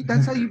 that's how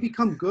you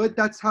become good.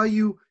 That's how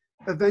you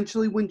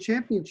eventually win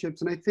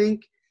championships. And I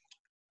think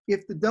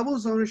if the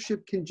Devils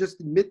ownership can just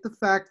admit the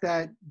fact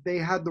that they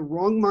had the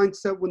wrong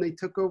mindset when they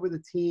took over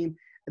the team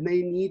and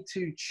they need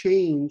to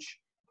change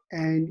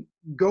and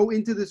go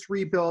into this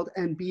rebuild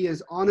and be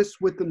as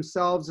honest with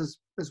themselves as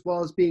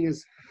well as being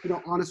as,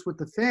 honest with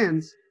the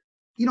fans,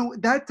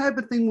 that type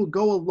of thing will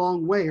go a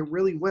long way. It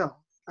really will.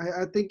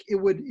 I think it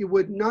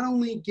would not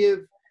only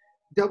give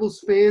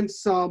Devils fans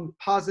some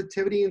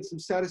positivity and some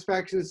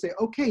satisfaction to say,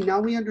 okay,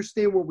 now we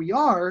understand where we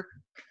are,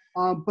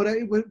 but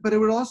it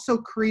would also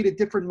create a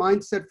different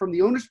mindset from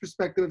the owner's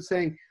perspective of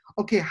saying,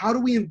 okay, how do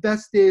we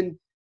invest in,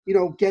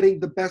 getting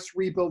the best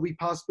rebuild we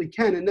possibly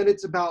can? And then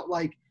it's about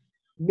like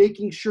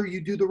making sure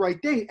you do the right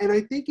thing. And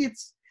I think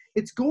it's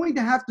going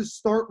to have to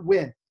start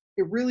with,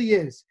 it really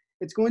is.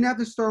 It's going to have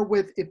to start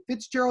with, if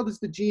Fitzgerald is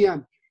the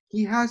GM,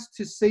 he has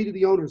to say to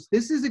the owners,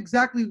 this is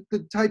exactly the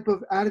type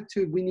of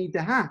attitude we need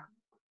to have.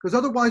 Because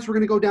otherwise we're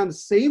going to go down the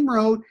same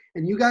road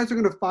and you guys are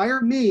going to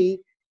fire me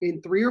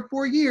in 3 or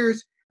 4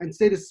 years and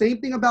say the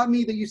same thing about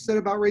me that you said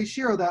about Ray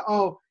Shero, that,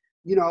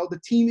 the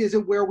team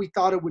isn't where we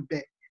thought it would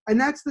be. And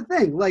that's the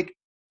thing. Like,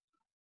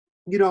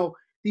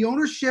 the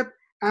ownership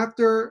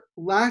after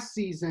last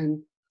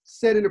season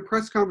said in a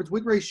press conference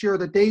with Ray Shero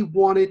that they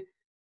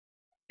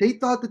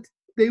thought that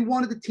they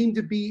wanted the team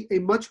to be a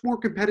much more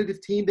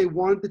competitive team. They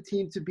wanted the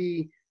team to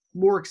be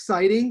more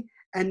exciting.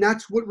 And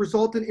that's what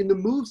resulted in the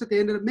moves that they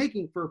ended up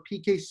making for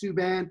PK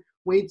Subban,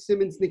 Wayne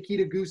Simmons,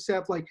 Nikita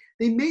Gusev. Like,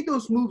 they made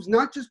those moves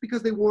not just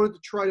because they wanted to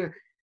try to,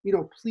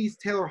 please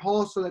Taylor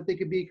Hall so that they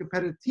could be a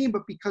competitive team,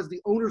 but because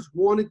the owners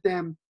wanted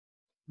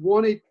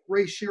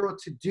Ray Shero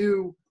to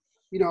do,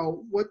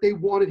 what they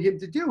wanted him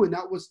to do. And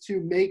that was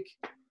to make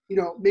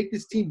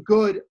this team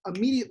good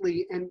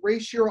immediately. And Ray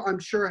Shero, I'm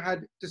sure,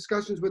 had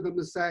discussions with him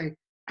to say,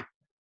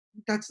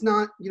 that's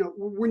not,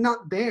 we're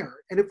not there.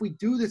 And if we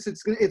do this,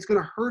 it's going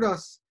to hurt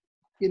us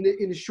in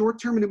the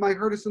short term, and it might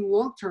hurt us in the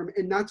long term.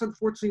 And that's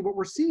unfortunately what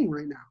we're seeing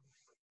right now.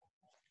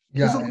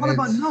 Yeah, there's a lot of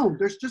unknown.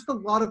 There's just a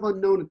lot of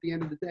unknown at the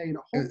end of the day. And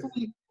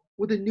hopefully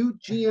with a new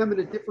GM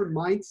and a different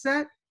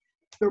mindset,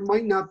 there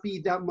might not be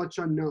that much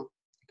unknown.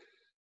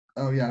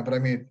 Oh, yeah, but I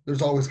mean,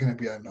 there's always going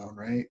to be unknown,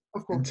 right?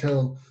 Of course.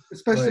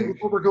 Especially with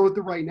what we're going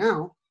through right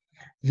now.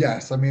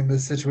 Yes, I mean, the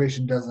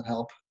situation doesn't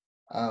help.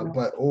 No.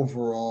 But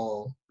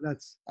overall,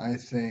 I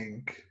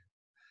think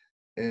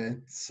it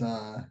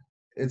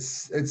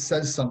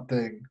says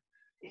something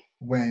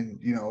when,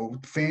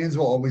 fans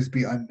will always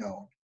be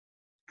unknown,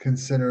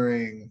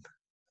 considering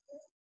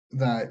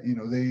that,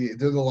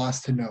 they're the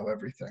last to know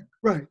everything.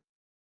 Right.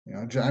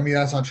 I mean,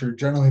 that's not true.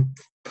 Generally,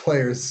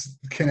 players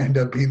can end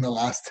up being the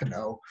last to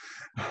know.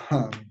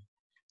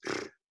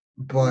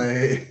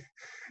 But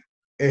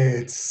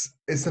it's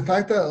the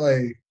fact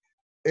that,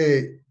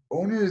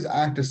 owners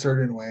act a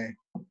certain way.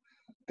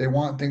 They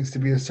want things to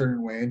be a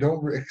certain way and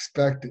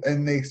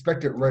they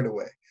expect it right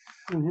away.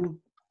 Mm-hmm.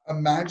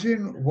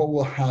 Imagine what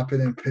will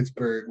happen in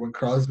Pittsburgh when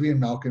Crosby and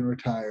Malkin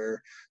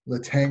retire,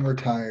 Letang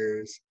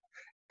retires,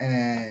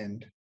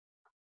 and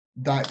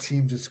that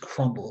team just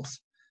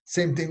crumbles.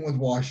 Same thing with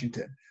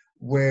Washington,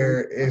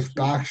 where if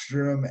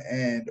Backstrom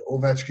and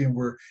Ovechkin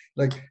were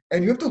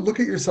and you have to look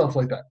at yourself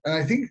like that. And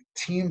I think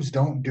teams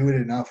don't do it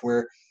enough,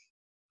 where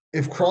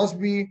if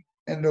Crosby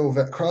and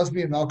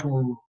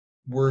Malkin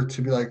were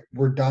to be like,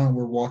 we're done,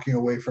 we're walking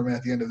away from it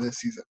at the end of this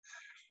season,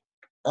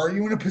 are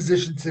you in a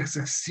position to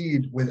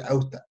succeed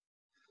without them?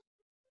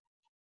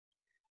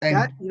 And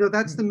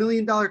that's the $1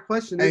 million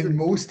question. And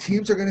most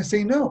teams are going to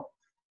say no.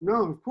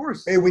 No, of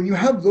course. And when you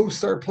have those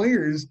star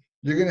players,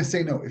 you're going to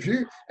say no.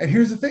 And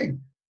here's the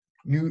thing,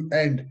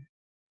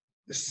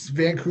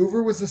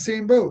 Vancouver was the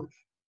same boat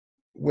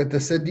with the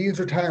Sedins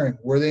retiring.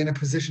 Were they in a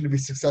position to be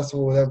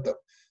successful without them?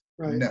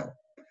 Right. No.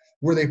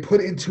 Were they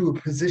put into a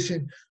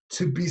position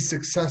to be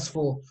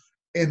successful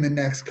in the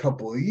next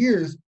couple of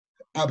years?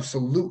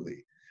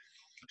 Absolutely.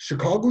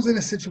 Chicago's in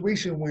a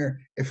situation where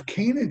if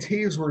Kane and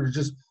Taves were to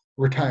just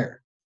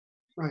retire,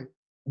 right,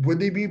 would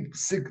they be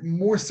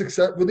more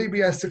success? Would they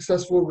be as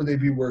successful, or would they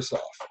be worse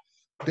off?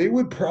 They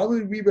would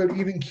probably be about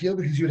even keel,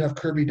 because you'd have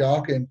Kirby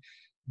Dach and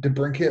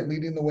DeBrincat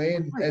leading the way,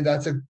 and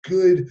that's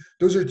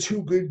those are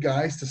two good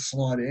guys to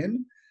slot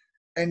in.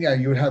 And yeah,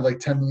 you would have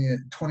 10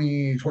 million,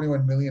 20,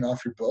 21 million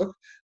off your book,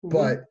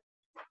 but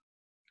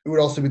it would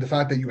also be the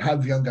fact that you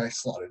have young guys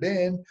slotted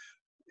in.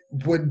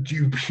 Would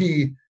you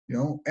be,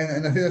 and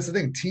I think that's the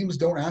thing. Teams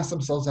don't ask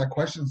themselves that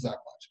questions that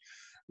much.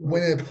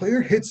 When a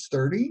player hits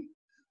 30,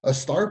 a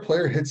star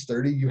player hits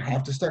 30, you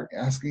have to start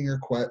asking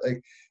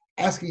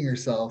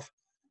yourself,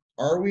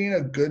 are we in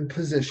a good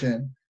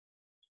position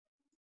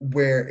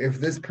where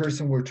if this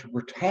person were to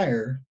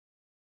retire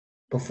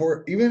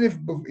before, even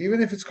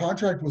if his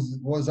contract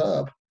was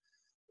up,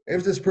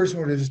 if this person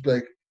were to just be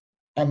like,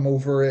 I'm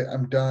over it,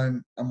 I'm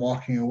done, I'm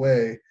walking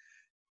away,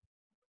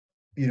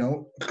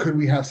 could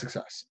we have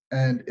success?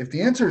 And if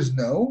the answer is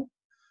no,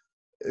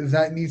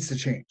 that needs to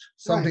change.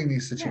 Something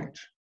needs to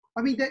change.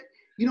 I mean,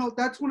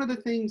 That's one of the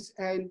things.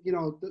 And,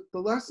 the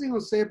last thing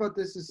I'll say about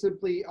this is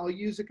simply I'll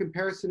use a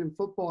comparison in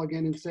football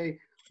again and say,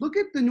 look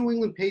at the New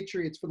England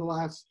Patriots for the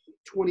last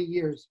 20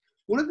 years.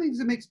 One of the things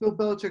that makes Bill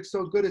Belichick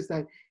so good is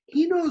that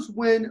he knows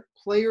when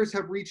players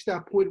have reached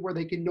that point where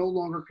they can no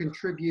longer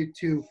contribute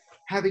to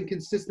having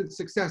consistent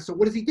success. So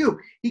what does he do?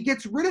 He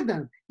gets rid of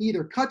them. He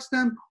either cuts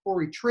them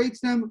or he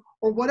trades them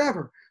or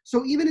whatever.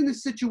 So even in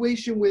this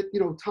situation with,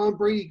 Tom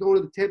Brady going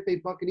to the Tampa Bay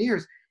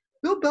Buccaneers,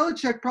 Bill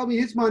Belichick probably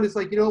in his mind is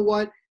like, you know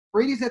what?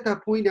 Brady's at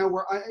that point now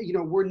where,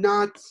 we're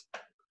not,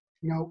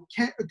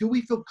 do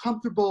we feel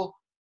comfortable,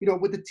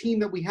 with the team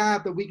that we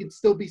have that we can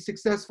still be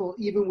successful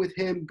even with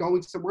him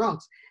going somewhere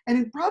else? And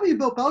in probably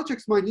Bill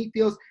Belichick's mind, he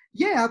feels,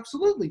 yeah,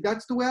 absolutely.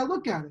 That's the way I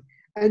look at it.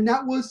 And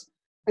that was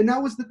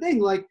the thing.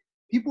 Like,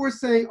 people were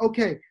saying,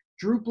 okay,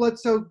 Drew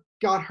Bledsoe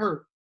got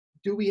hurt.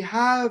 Do we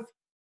have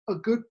a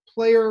good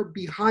player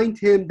behind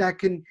him that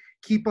can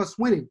keep us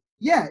winning?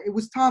 Yeah, it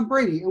was Tom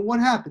Brady. And what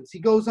happens? He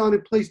goes on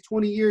and plays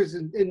 20 years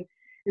and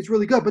is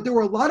really good. But there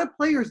were a lot of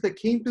players that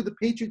came through the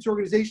Patriots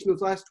organization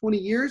those last 20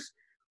 years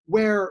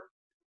where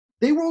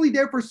they were only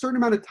there for a certain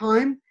amount of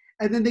time,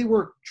 and then they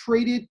were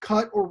traded,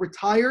 cut, or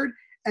retired,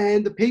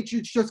 and the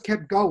Patriots just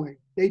kept going.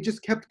 They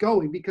just kept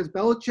going because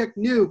Belichick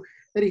knew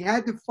that he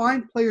had to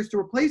find players to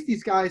replace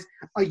these guys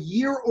a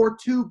year or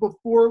two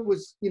before it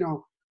was,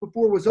 over.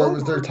 That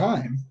was their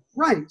time.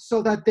 Right,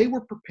 so that they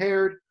were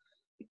prepared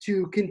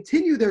to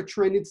continue their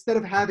trend instead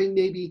of having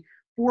maybe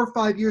 4 or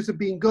 5 years of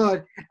being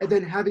good and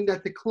then having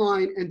that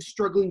decline and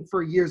struggling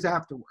for years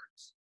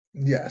afterwards.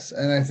 Yes,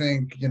 and I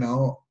think,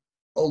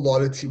 a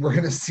lot of teams we're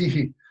going to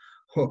see.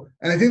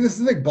 And I think this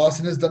is like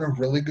Boston has done a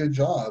really good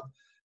job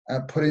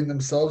at putting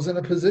themselves in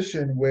a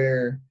position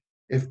where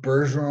if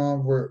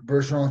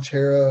Bergeron,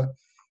 Chara,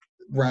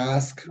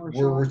 Rask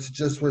were to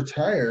just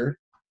retire,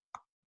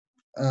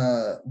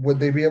 would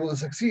they be able to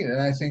succeed?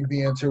 And I think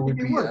the answer would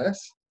be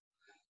yes.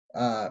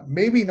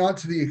 Maybe not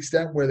to the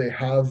extent where they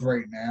have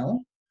right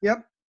now.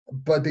 Yep.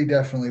 But they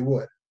definitely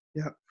would.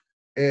 Yep.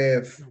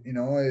 If, you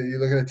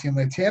look at a team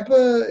like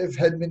Tampa, if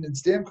Hedman and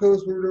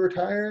Stamkos were to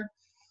retire,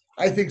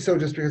 I think so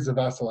just because of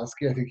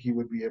Vasilevsky. I think he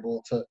would be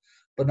able to,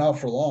 but not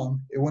for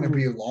long. It wouldn't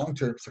be a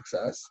long-term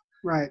success.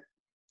 Right.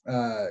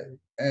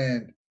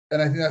 And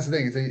I think that's the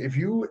thing. Is if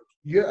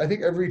I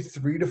think every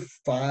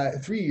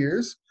 3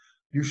 years,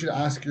 you should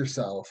ask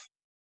yourself,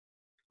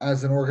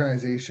 as an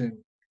organization,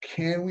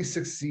 can we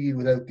succeed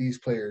without these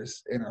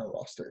players in our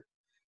roster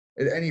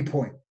at any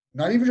point?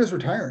 Not even just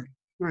retiring.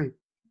 Right.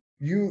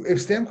 If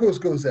Stamkos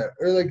goes out,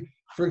 or like,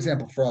 for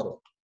example, Frado,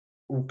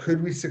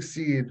 could we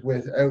succeed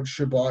without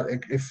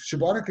Shabbat? If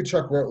Shabbat and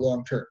Kachuk were out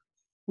long term,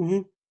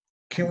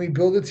 can we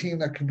build a team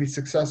that can be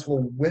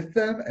successful with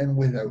them and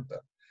without them?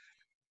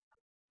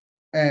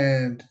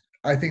 And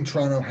I think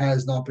Toronto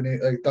has not been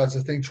that's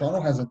the thing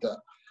Toronto hasn't done,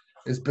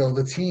 is build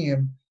a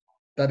team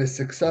that is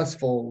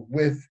successful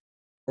with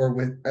or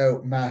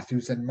without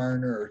Matthews and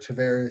Marner or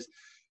Tavares.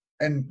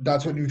 And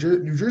that's what New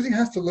Jersey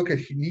has to look at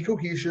Nico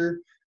Hischier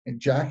and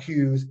Jack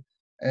Hughes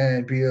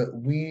and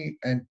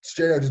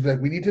straight out just be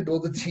like, we need to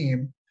build a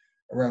team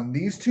around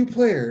these two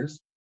players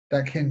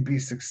that can be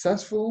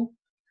successful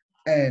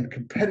and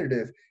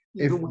competitive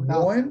if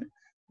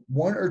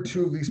one or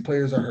two of these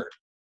players are hurt.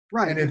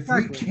 Right. And if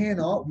we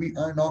cannot, we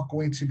are not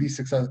going to be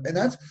successful. And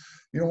that's,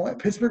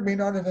 Pittsburgh may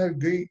not have had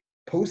great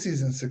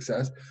postseason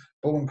success,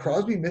 but when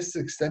Crosby missed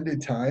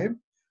extended time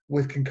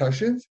with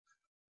concussions,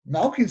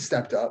 Malkin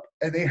stepped up,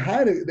 and they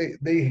had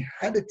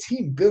a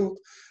team built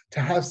to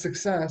have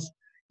success,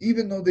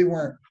 even though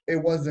it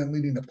wasn't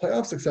leading to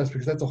playoff success,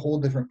 because that's a whole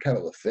different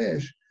kettle of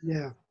fish.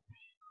 Yeah.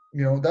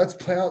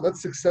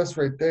 That's success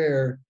right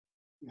there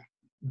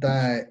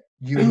that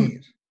you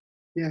need.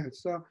 Yeah.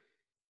 So,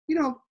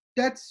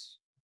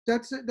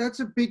 that's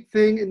a big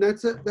thing, and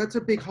that's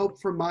a big hope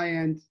from my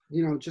end,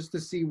 just to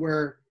see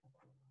where,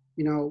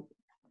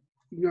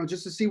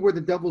 just to see where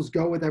the Devils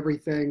go with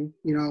everything,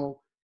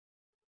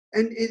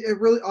 And it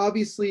really,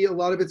 obviously, a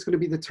lot of it's going to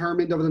be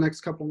determined over the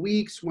next couple of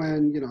weeks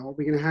when, are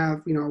we going to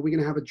have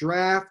a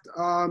draft,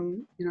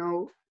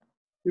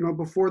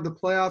 before the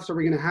playoffs? Are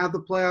we going to have the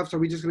playoffs? Are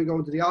we just going to go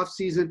into the off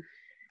season?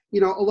 A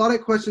lot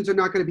of questions are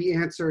not going to be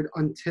answered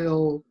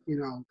until,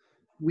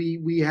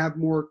 we have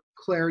more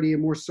clarity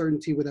and more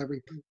certainty with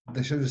everything.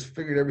 They should have just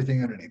figured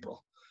everything out in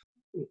April.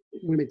 It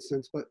would make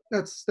sense, but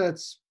that's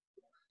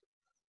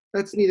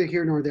neither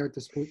here nor there at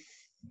this point.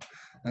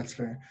 That's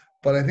fair.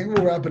 But I think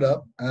we'll wrap it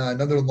up.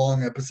 Another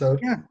long episode,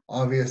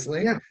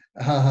 obviously. Yeah.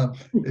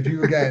 If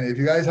you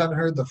guys haven't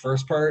heard the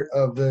first part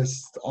of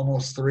this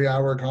almost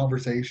 3-hour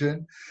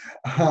conversation,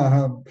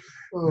 you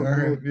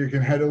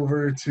can head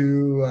over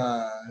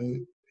to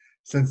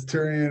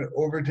Centurion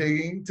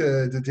Overtaking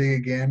to take a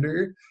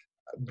gander,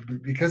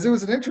 because it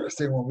was an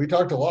interesting one. We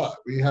talked a lot.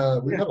 We had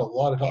a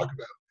lot to talk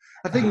about.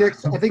 I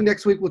think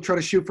next week we'll try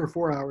to shoot for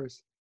 4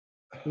 hours.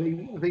 I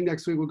think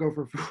next week we'll go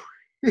for 4.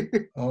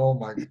 Oh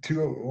my!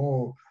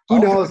 Who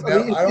knows?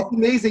 It's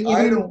amazing,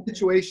 even in this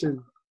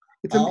situation.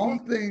 I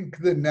don't think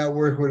the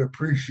network would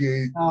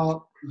appreciate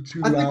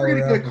 2 I think we're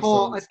gonna hour get a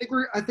call.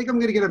 episodes. I think I'm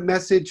gonna get a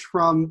message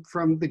from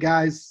the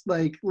guys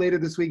like later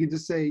this week and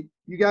just say,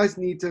 you guys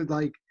need to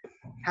like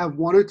have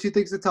 1 or 2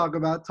 things to talk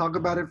about. Talk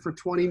about it for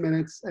 20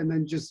 minutes and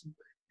then just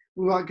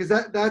move on, because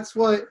that's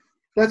what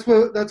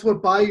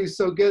Bayou's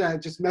so good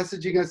at, just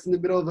messaging us in the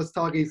middle of us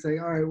talking, saying,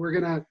 all right, we're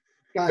gonna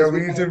guys, Yeah,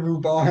 we need to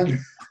move on.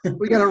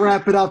 we gotta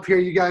wrap it up here.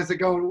 You guys are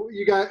going.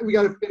 We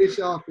gotta finish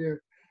off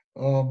here.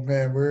 Oh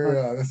man,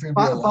 we're this is gonna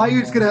be a long one.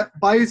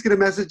 Bayou's gonna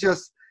message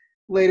us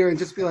later and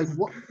just be like,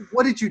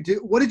 what did you do?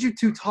 What did you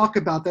two talk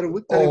about that it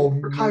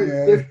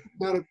required this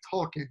amount of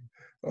talking?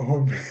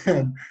 Oh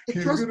man,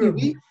 Trust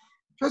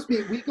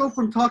me, we go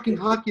from talking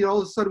hockey to all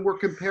of a sudden we're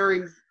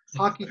comparing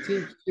hockey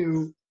teams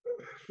to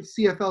the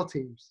CFL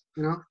teams.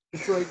 You know,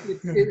 it's like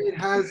it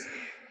has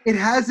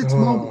its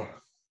moment.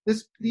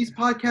 These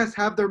podcasts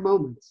have their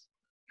moments.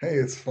 Hey,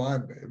 it's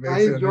fun. It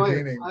makes it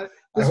entertaining. I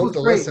hope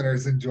the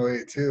listeners enjoy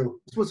it too.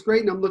 This was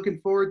great, and I'm looking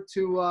forward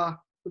to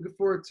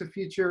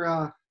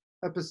future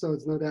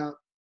episodes, no doubt.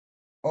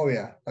 Oh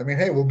yeah, I mean,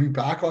 hey, we'll be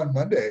back on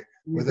Monday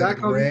with a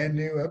brand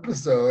new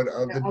episode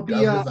of the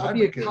Devil's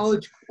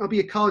Advocates. I'll be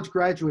a college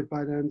graduate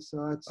by then,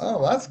 so that's.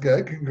 Oh, that's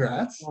good.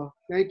 Congrats.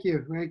 Thank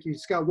you.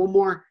 Scott, one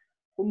more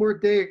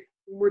day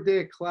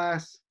of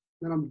class,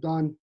 then I'm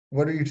done.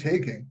 What are you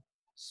taking?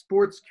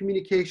 Sports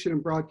communication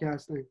and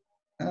broadcasting.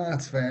 Oh,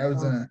 that's fair. I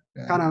was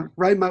kind of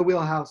right in my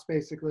wheelhouse,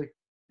 basically.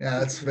 Yeah,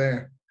 that's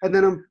fair. And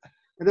then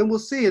we'll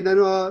see. And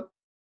then I'll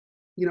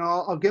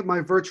get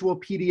my virtual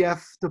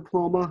PDF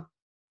diploma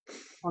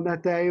on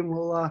that day, and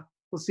we'll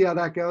see how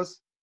that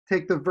goes.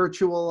 Take the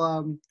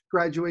virtual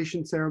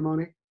graduation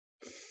ceremony.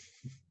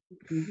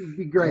 It'll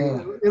be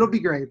great. It'll be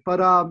great.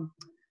 But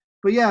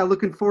yeah,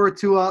 looking forward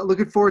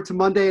to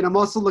Monday, and I'm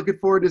also looking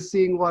forward to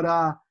seeing what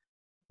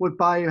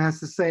Bayou has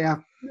to say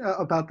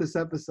about this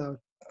episode.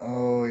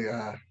 Oh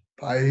yeah.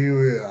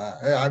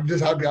 I'm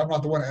just happy I'm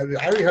not the one editing.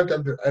 I already have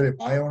to edit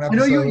my own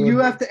episode. I know you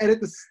have to edit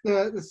the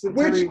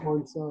Centennial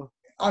one, so.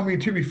 I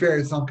mean, to be fair,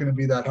 it's not going to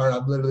be that hard.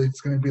 I'm literally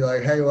just going to be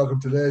like, hey, welcome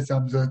to this.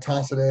 I'm just going to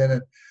toss it in,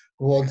 and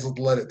we'll just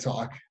let it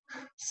talk.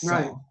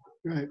 So,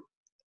 right.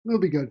 It'll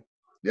be good.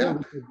 Yeah.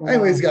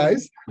 Anyways,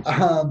 guys,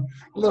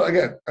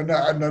 again,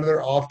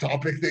 another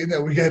off-topic thing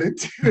that we get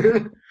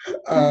into.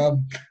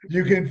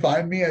 You can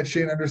find me at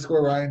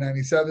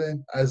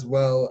Shane_Ryan97 as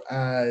well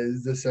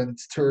as the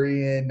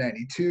Centurion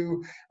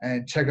 92,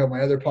 and check out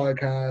my other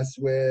podcasts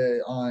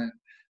on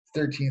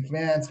 13th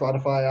Man,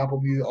 Spotify,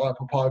 Apple Music,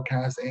 Apple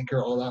Podcasts,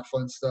 Anchor, all that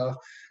fun stuff.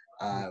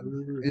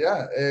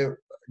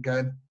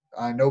 Again,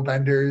 no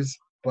Benders.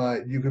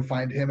 But you can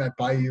find him at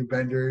Bayou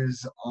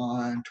Benders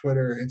on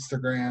Twitter,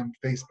 Instagram,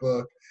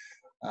 Facebook.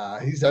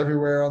 He's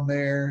everywhere on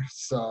there,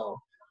 so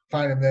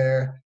find him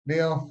there.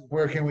 Neil,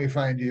 where can we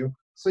find you?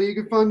 So you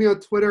can find me on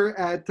Twitter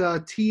at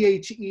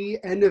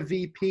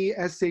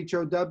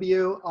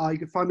THENVPSHOW. You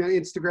can find me on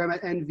Instagram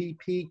at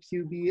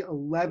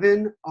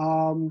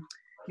NVPQB11.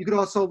 You can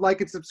also like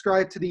and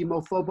subscribe to the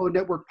Mofobo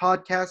Network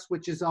podcast,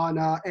 which is on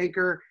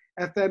Anchor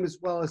FM as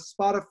well as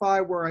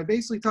Spotify, where I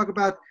basically talk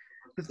about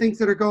the things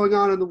that are going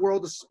on in the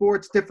world of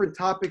sports, different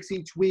topics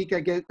each week. I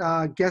get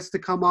guests to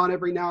come on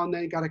every now and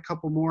then. Got a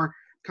couple more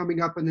coming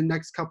up in the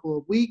next couple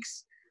of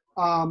weeks.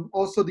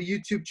 Also the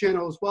YouTube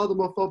channel as well, the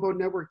Mofobo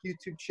Network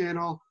YouTube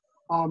channel.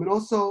 And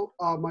also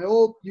my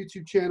old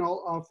YouTube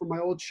channel for my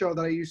old show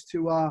that I used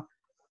to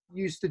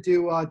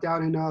do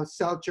down in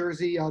South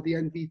Jersey, the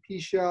MVP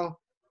show,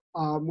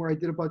 where I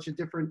did a bunch of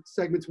different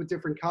segments with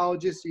different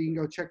colleges. So you can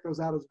go check those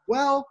out as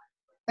well.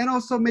 And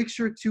also make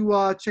sure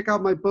to check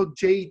out my book,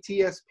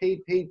 JETS,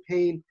 Pain,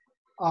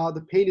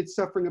 The Pain and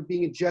Suffering of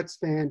Being a Jets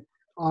Fan,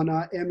 on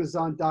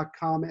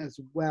Amazon.com as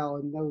well.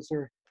 And those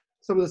are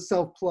some of the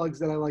self-plugs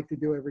that I like to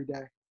do every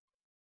day.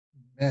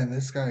 Man,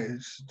 this guy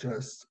is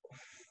just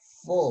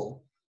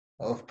full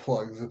of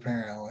plugs,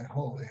 apparently.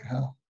 Holy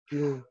hell.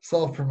 Yeah.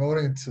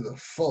 Self-promoting to the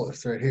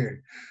fullest right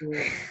here.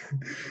 Yeah.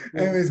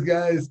 Anyways,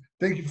 guys,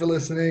 thank you for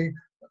listening.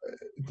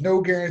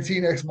 No guarantee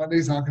next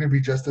Monday's not going to be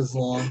just as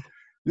long.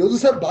 You'll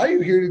just have Bayou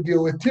here to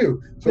deal with too.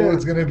 So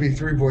It's going to be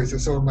 3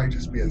 voices, so it might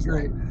just be as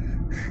great.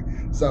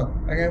 So,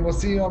 again, we'll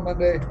see you on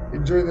Monday.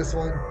 Enjoy this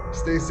one.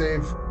 Stay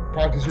safe.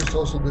 Practice your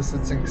social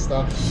distancing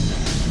stuff.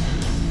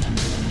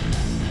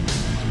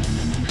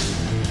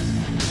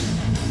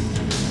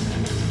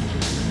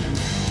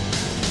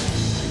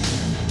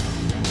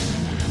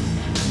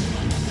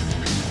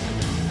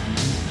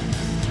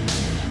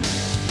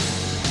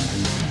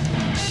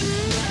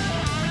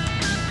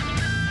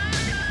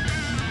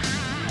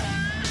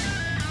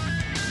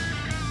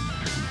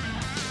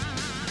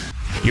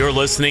 You're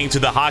listening to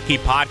the Hockey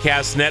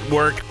Podcast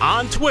Network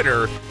on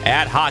Twitter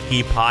at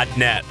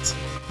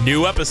HockeyPodNet.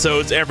 New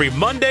episodes every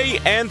Monday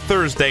and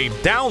Thursday.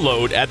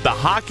 Download at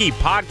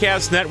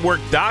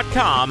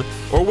thehockeypodcastnetwork.com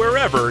or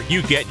wherever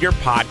you get your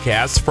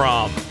podcasts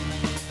from.